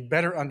idea, a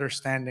better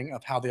understanding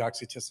of how the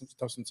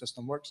oxytocin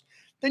system works,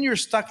 then you're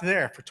stuck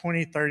there for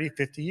 20, 30,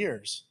 50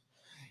 years.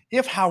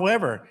 If,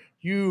 however,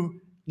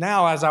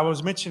 now, as I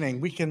was mentioning,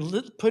 we can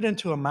put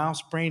into a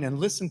mouse brain and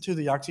listen to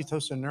the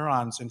oxytocin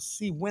neurons and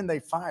see when they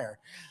fire,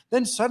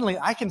 then suddenly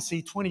I can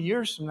see 20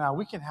 years from now,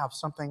 we can have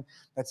something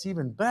that's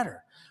even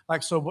better.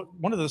 Like, so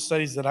one of the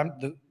studies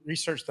the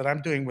research that I'm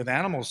doing with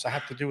animals, I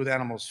have to do with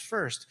animals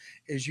first,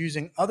 is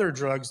using other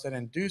drugs that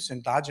induce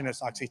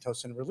endogenous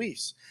oxytocin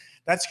release.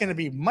 That's going to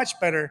be much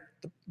better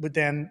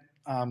than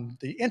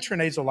the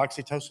intranasal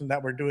oxytocin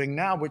that we're doing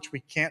now, which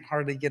we can't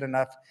hardly get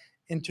enough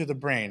into the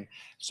brain.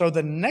 So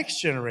the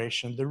next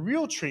generation, the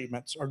real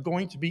treatments are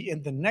going to be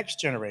in the next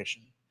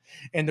generation.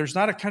 And there's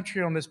not a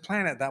country on this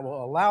planet that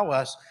will allow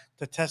us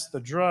to test the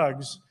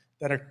drugs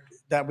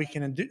that we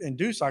can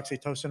induce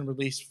oxytocin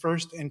release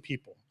first in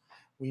people.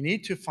 We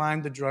need to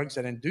find the drugs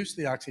that induce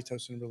the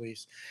oxytocin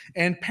release.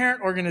 And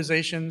parent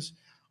organizations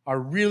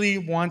are really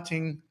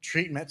wanting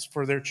treatments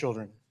for their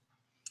children.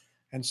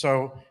 And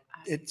so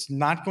it's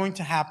not going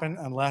to happen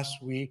unless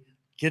we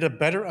get a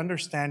better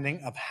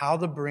understanding of how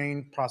the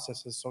brain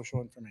processes social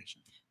information.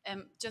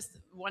 Just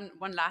one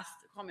last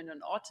comment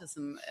on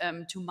autism.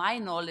 To my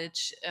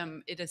knowledge,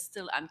 it is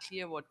still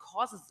unclear what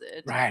causes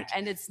it. Right.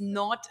 And it's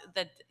not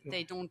that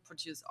they don't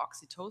produce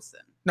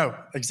oxytocin. No,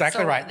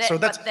 exactly right.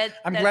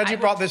 I'm glad you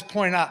brought this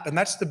point up, and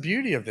that's the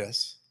beauty of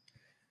this.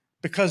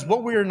 Because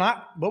what we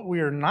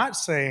are not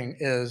saying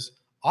is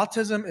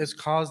autism is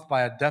caused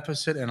by a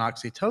deficit in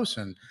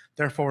oxytocin,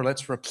 therefore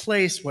let's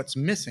replace what's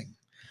missing.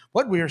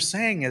 What we are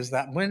saying is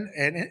that when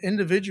an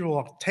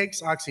individual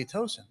takes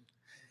oxytocin,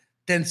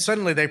 then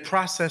suddenly they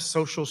process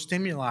social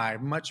stimuli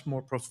much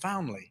more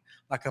profoundly,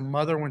 like a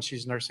mother when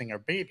she's nursing her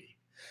baby.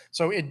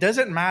 So it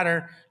doesn't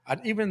matter,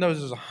 even though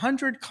there's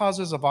 100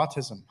 causes of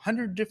autism,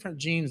 100 different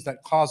genes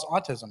that cause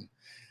autism,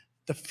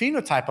 the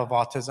phenotype of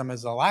autism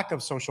is a lack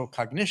of social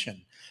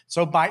cognition.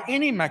 So by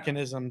any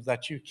mechanism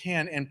that you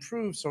can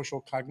improve social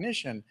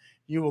cognition,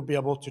 you will be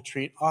able to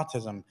treat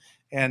autism.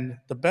 And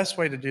the best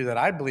way to do that,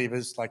 I believe,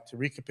 is like to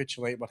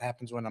recapitulate what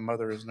happens when a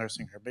mother is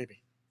nursing her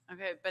baby.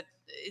 Okay, but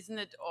isn't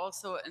it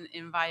also an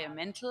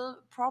environmental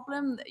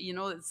problem? You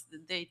know,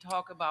 they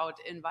talk about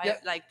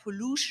like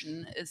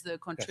pollution is the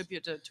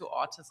contributor to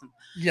autism.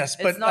 Yes,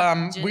 it's but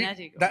not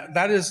genetic.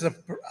 that is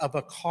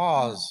a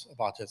cause of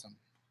autism.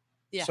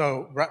 Yeah.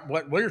 So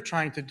what we're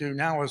trying to do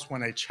now is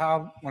when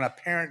a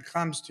parent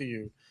comes to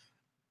you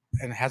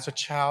and has a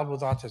child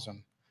with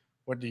autism,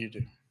 what do you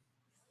do?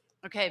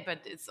 Okay, but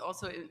it's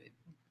also,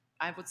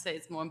 I would say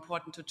it's more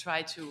important to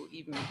try to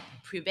even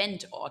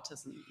prevent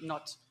autism,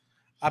 not.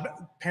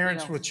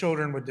 Parents know. with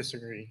children would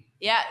disagree.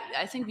 Yeah,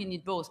 I think we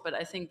need both, but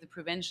I think the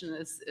prevention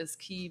is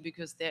key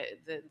because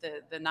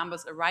the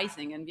numbers are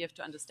rising and we have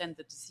to understand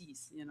the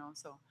disease,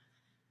 so.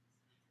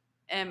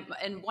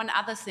 And one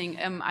other thing,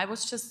 I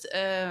was just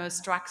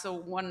struck, so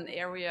one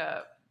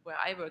area where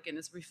I work in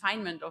is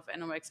refinement of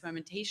animal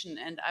experimentation,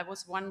 and I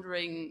was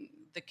wondering,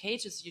 the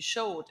cages you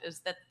showed,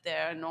 is that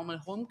their normal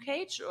home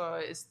cage, or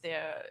is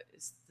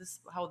this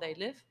how they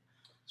live?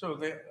 So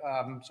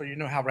so you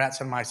know how rats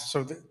and mice.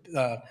 So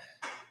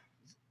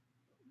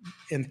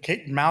in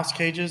mouse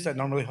cages that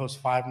normally host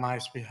 5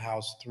 mice, we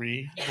house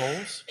 3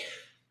 voles.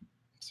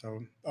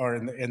 So,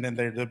 and then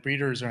the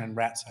breeders are in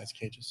rat-sized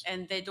cages.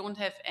 And they don't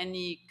have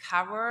any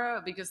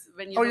cover, because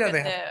when you Oh, look yeah,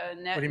 at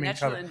what the do you mean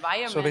natural cover?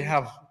 environment. So they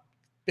have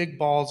big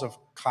balls of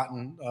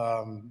cotton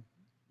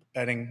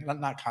bedding,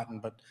 not cotton,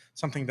 but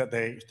something that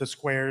the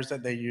squares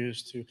that they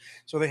use to.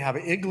 So they have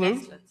an igloo.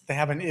 Nestlets. They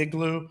have an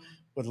igloo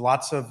with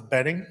lots of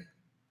bedding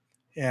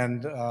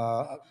and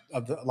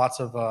lots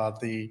of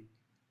the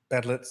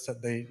bedlets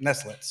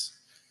nestlets,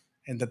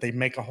 and that they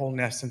make a whole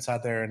nest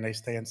inside there and they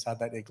stay inside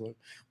that igloo.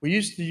 We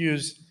used to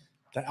use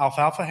the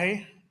alfalfa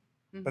hay,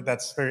 but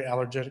that's very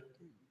allergic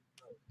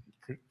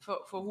For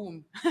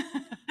whom?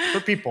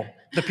 for people.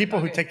 The people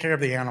who Okay. take care of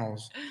the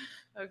animals,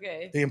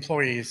 Okay. the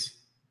employees.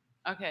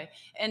 Okay.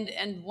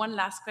 And one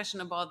last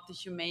question about the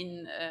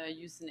humane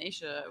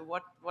euthanasia.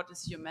 What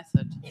is your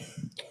method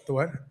The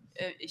what?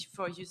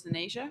 for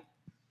euthanasia?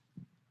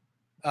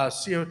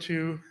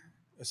 CO2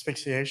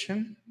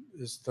 asphyxiation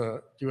is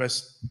the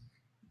U.S.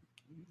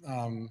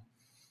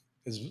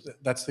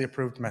 That's the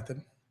approved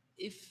method.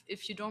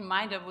 If you don't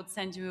mind, I would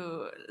send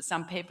you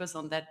some papers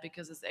on that,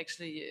 because it's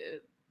actually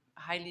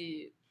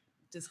highly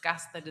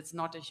discussed that it's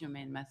not a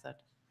humane method.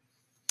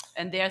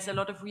 And there's a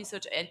lot of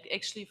research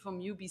actually from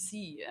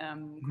UBC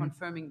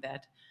confirming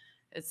that.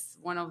 It's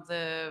one of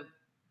the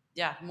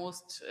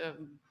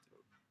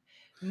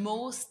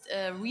most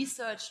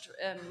researched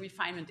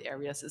refinement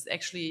areas is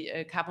actually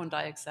carbon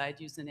dioxide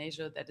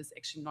euthanasia. That is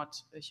actually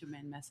not a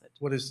humane method.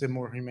 What is the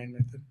more humane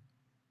method?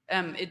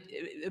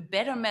 A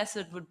better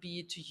method would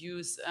be to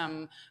use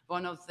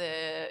one of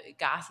the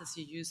gases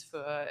you use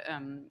for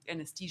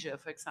anesthesia,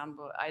 for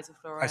example,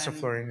 isoflurane.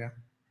 Isoflurane, yeah.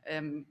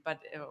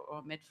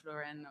 Or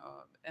metflurane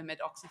or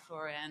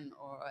methoxyflurane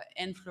or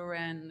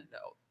enflurane,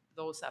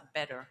 those are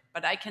better.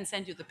 But I can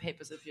send you the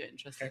papers if you're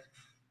interested. Okay.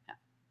 Yeah.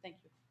 Thank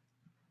you.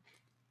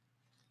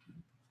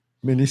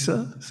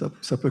 Melissa,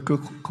 ça peut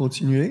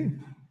continuer?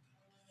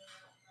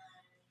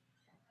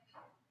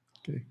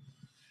 Okay.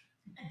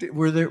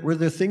 Were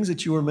there things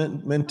that you were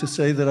meant to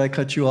say that I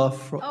cut you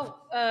off from? Well,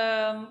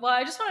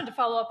 I just wanted to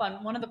follow up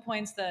on one of the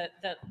points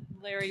that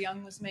Larry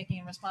Young was making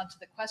in response to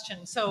the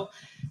question. So,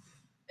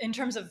 in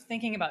terms of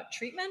thinking about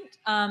treatment,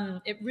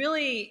 I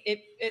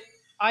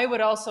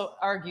would also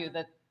argue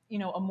that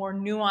a more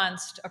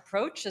nuanced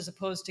approach, as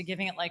opposed to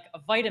giving it like a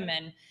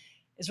vitamin,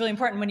 is really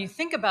important. When you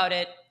think about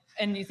it,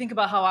 and you think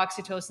about how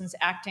oxytocin's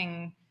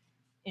acting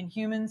in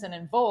humans and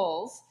in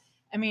voles,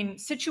 I mean,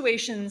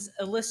 situations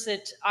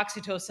elicit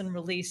oxytocin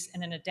release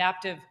in an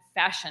adaptive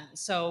fashion.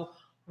 So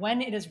when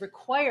it is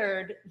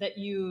required that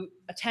you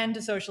attend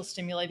to social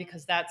stimuli,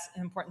 because that's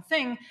an important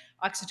thing,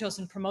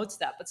 oxytocin promotes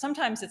that. But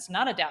sometimes it's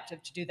not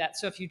adaptive to do that.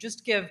 So if you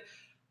just give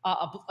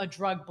a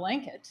drug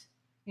blanket,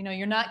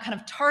 you're not kind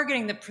of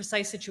targeting the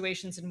precise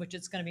situations in which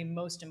it's going to be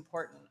most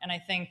important. And I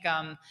think,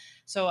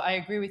 so I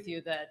agree with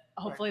you that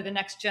hopefully the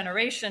next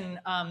generation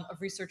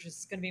of researchers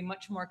is going to be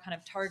much more kind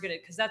of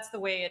targeted, because that's the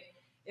way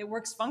it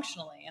works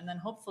functionally. And then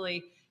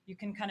hopefully you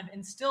can kind of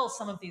instill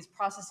some of these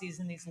processes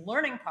and these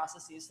learning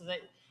processes so that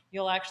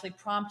you'll actually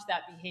prompt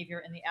that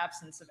behavior in the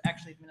absence of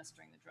actually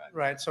administering the drug.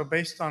 Right. So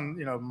based on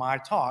my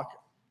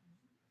talk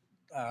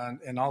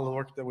and all the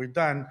work that we've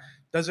done,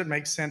 does it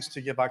make sense to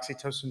give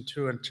oxytocin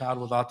to a child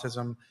with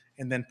autism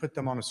and then put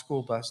them on a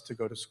school bus to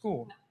go to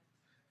school?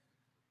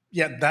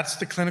 Yeah, that's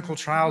the clinical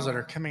trials that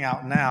are coming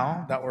out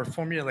now that were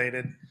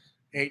formulated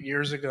 8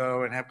 years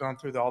ago and have gone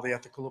through all the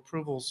ethical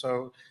approvals.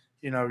 So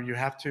you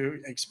have to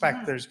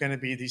expect there's going to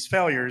be these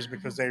failures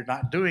because they're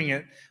not doing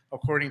it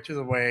according to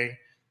the way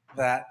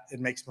that it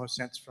makes most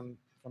sense from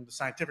the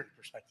scientific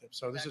perspective.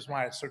 So this is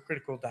why it's so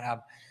critical to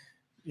have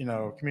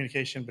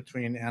communication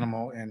between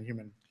animal and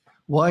human.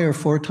 Why are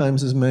 4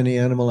 times as many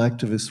animal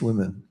activists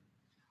women?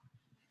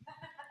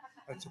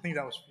 I think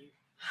that was for you.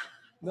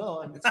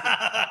 No,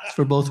 it's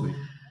for both of you.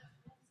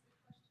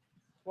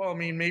 Well, I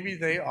mean, maybe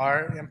they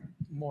are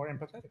more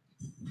empathetic.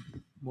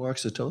 More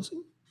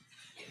oxytocin?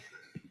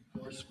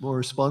 More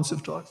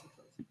responsive to oxytocin?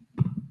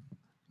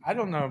 I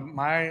don't know.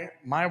 My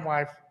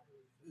wife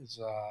is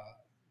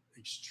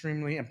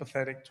extremely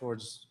empathetic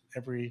towards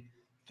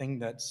everything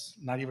that's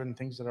not even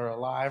things that are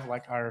alive,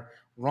 like our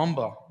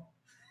Roomba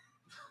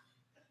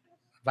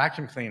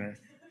vacuum cleaner.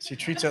 She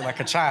treats it like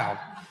a child.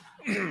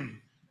 And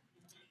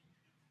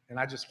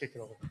I just kick it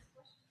over.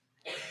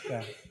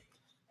 Yeah.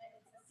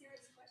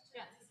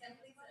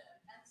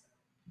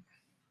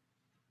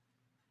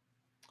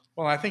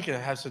 Well, I think it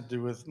has to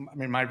do with, I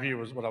mean, my view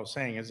was what I was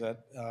saying is that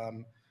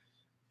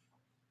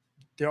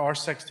there are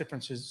sex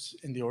differences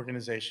in the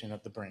organization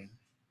of the brain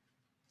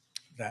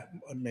that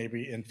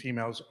maybe in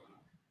females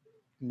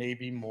may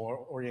be more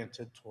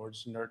oriented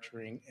towards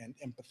nurturing and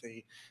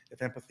empathy,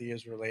 if empathy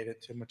is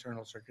related to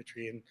maternal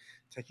circuitry and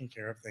taking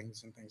care of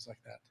things and things like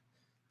that.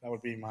 That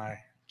would be my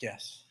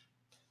guess.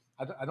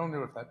 I don't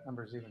know if that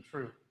number is even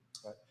true,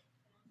 but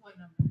What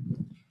number?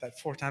 that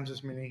 4 times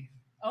as many.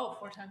 Oh,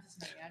 4 times as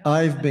many. I don't know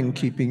I've that been number.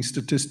 keeping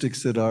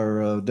statistics at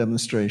our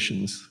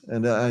demonstrations,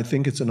 and I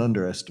think it's an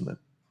underestimate.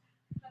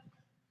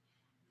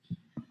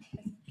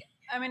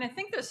 I mean, I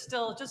think there's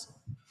still just,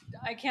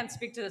 I can't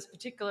speak to this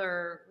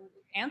particular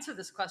answer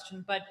this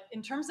question, but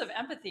in terms of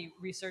empathy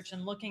research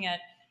and looking at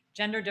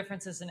gender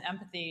differences in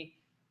empathy,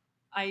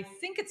 I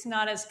think it's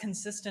not as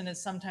consistent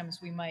as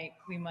sometimes we might.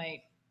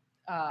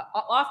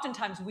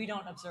 Oftentimes we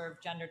don't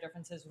observe gender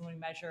differences when we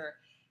measure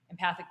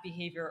empathic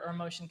behavior or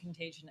emotion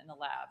contagion in a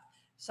lab.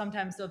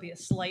 Sometimes there'll be a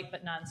slight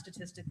but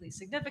non-statistically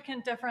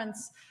significant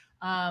difference.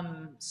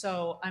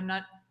 So I'm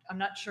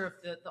not sure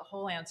if the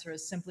whole answer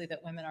is simply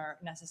that women are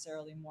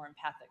necessarily more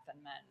empathic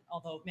than men.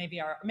 Although maybe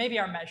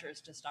our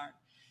measures just aren't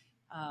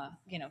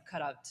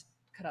cut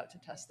out to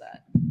test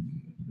that.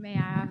 May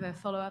I have a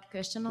follow-up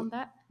question on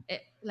that?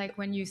 Like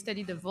when you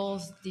study the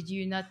voles, did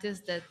you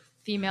notice that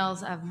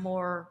females have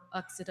more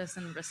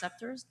oxytocin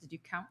receptors? Did you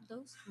count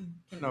those?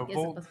 No,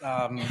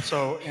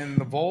 so in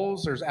the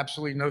voles, there's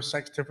absolutely no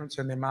sex difference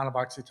in the amount of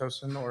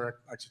oxytocin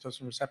or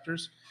oxytocin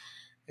receptors.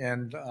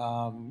 And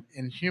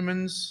in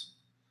humans,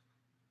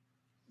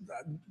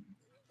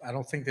 I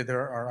don't think that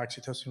there are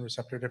oxytocin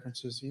receptor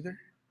differences either.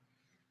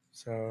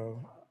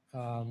 So,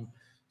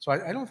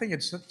 I don't think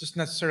it's just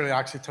necessarily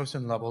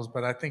oxytocin levels,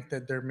 but I think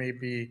that there may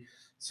be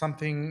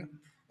something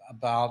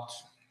about,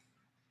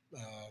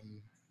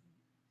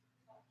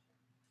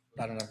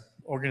 I don't know,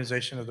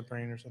 organization of the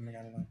brain or something.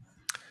 I don't know.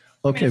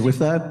 Okay, with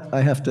that, I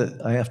have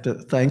to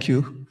thank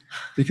you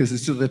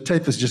because the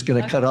tape is just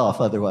going to cut off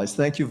otherwise.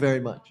 Thank you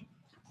very much.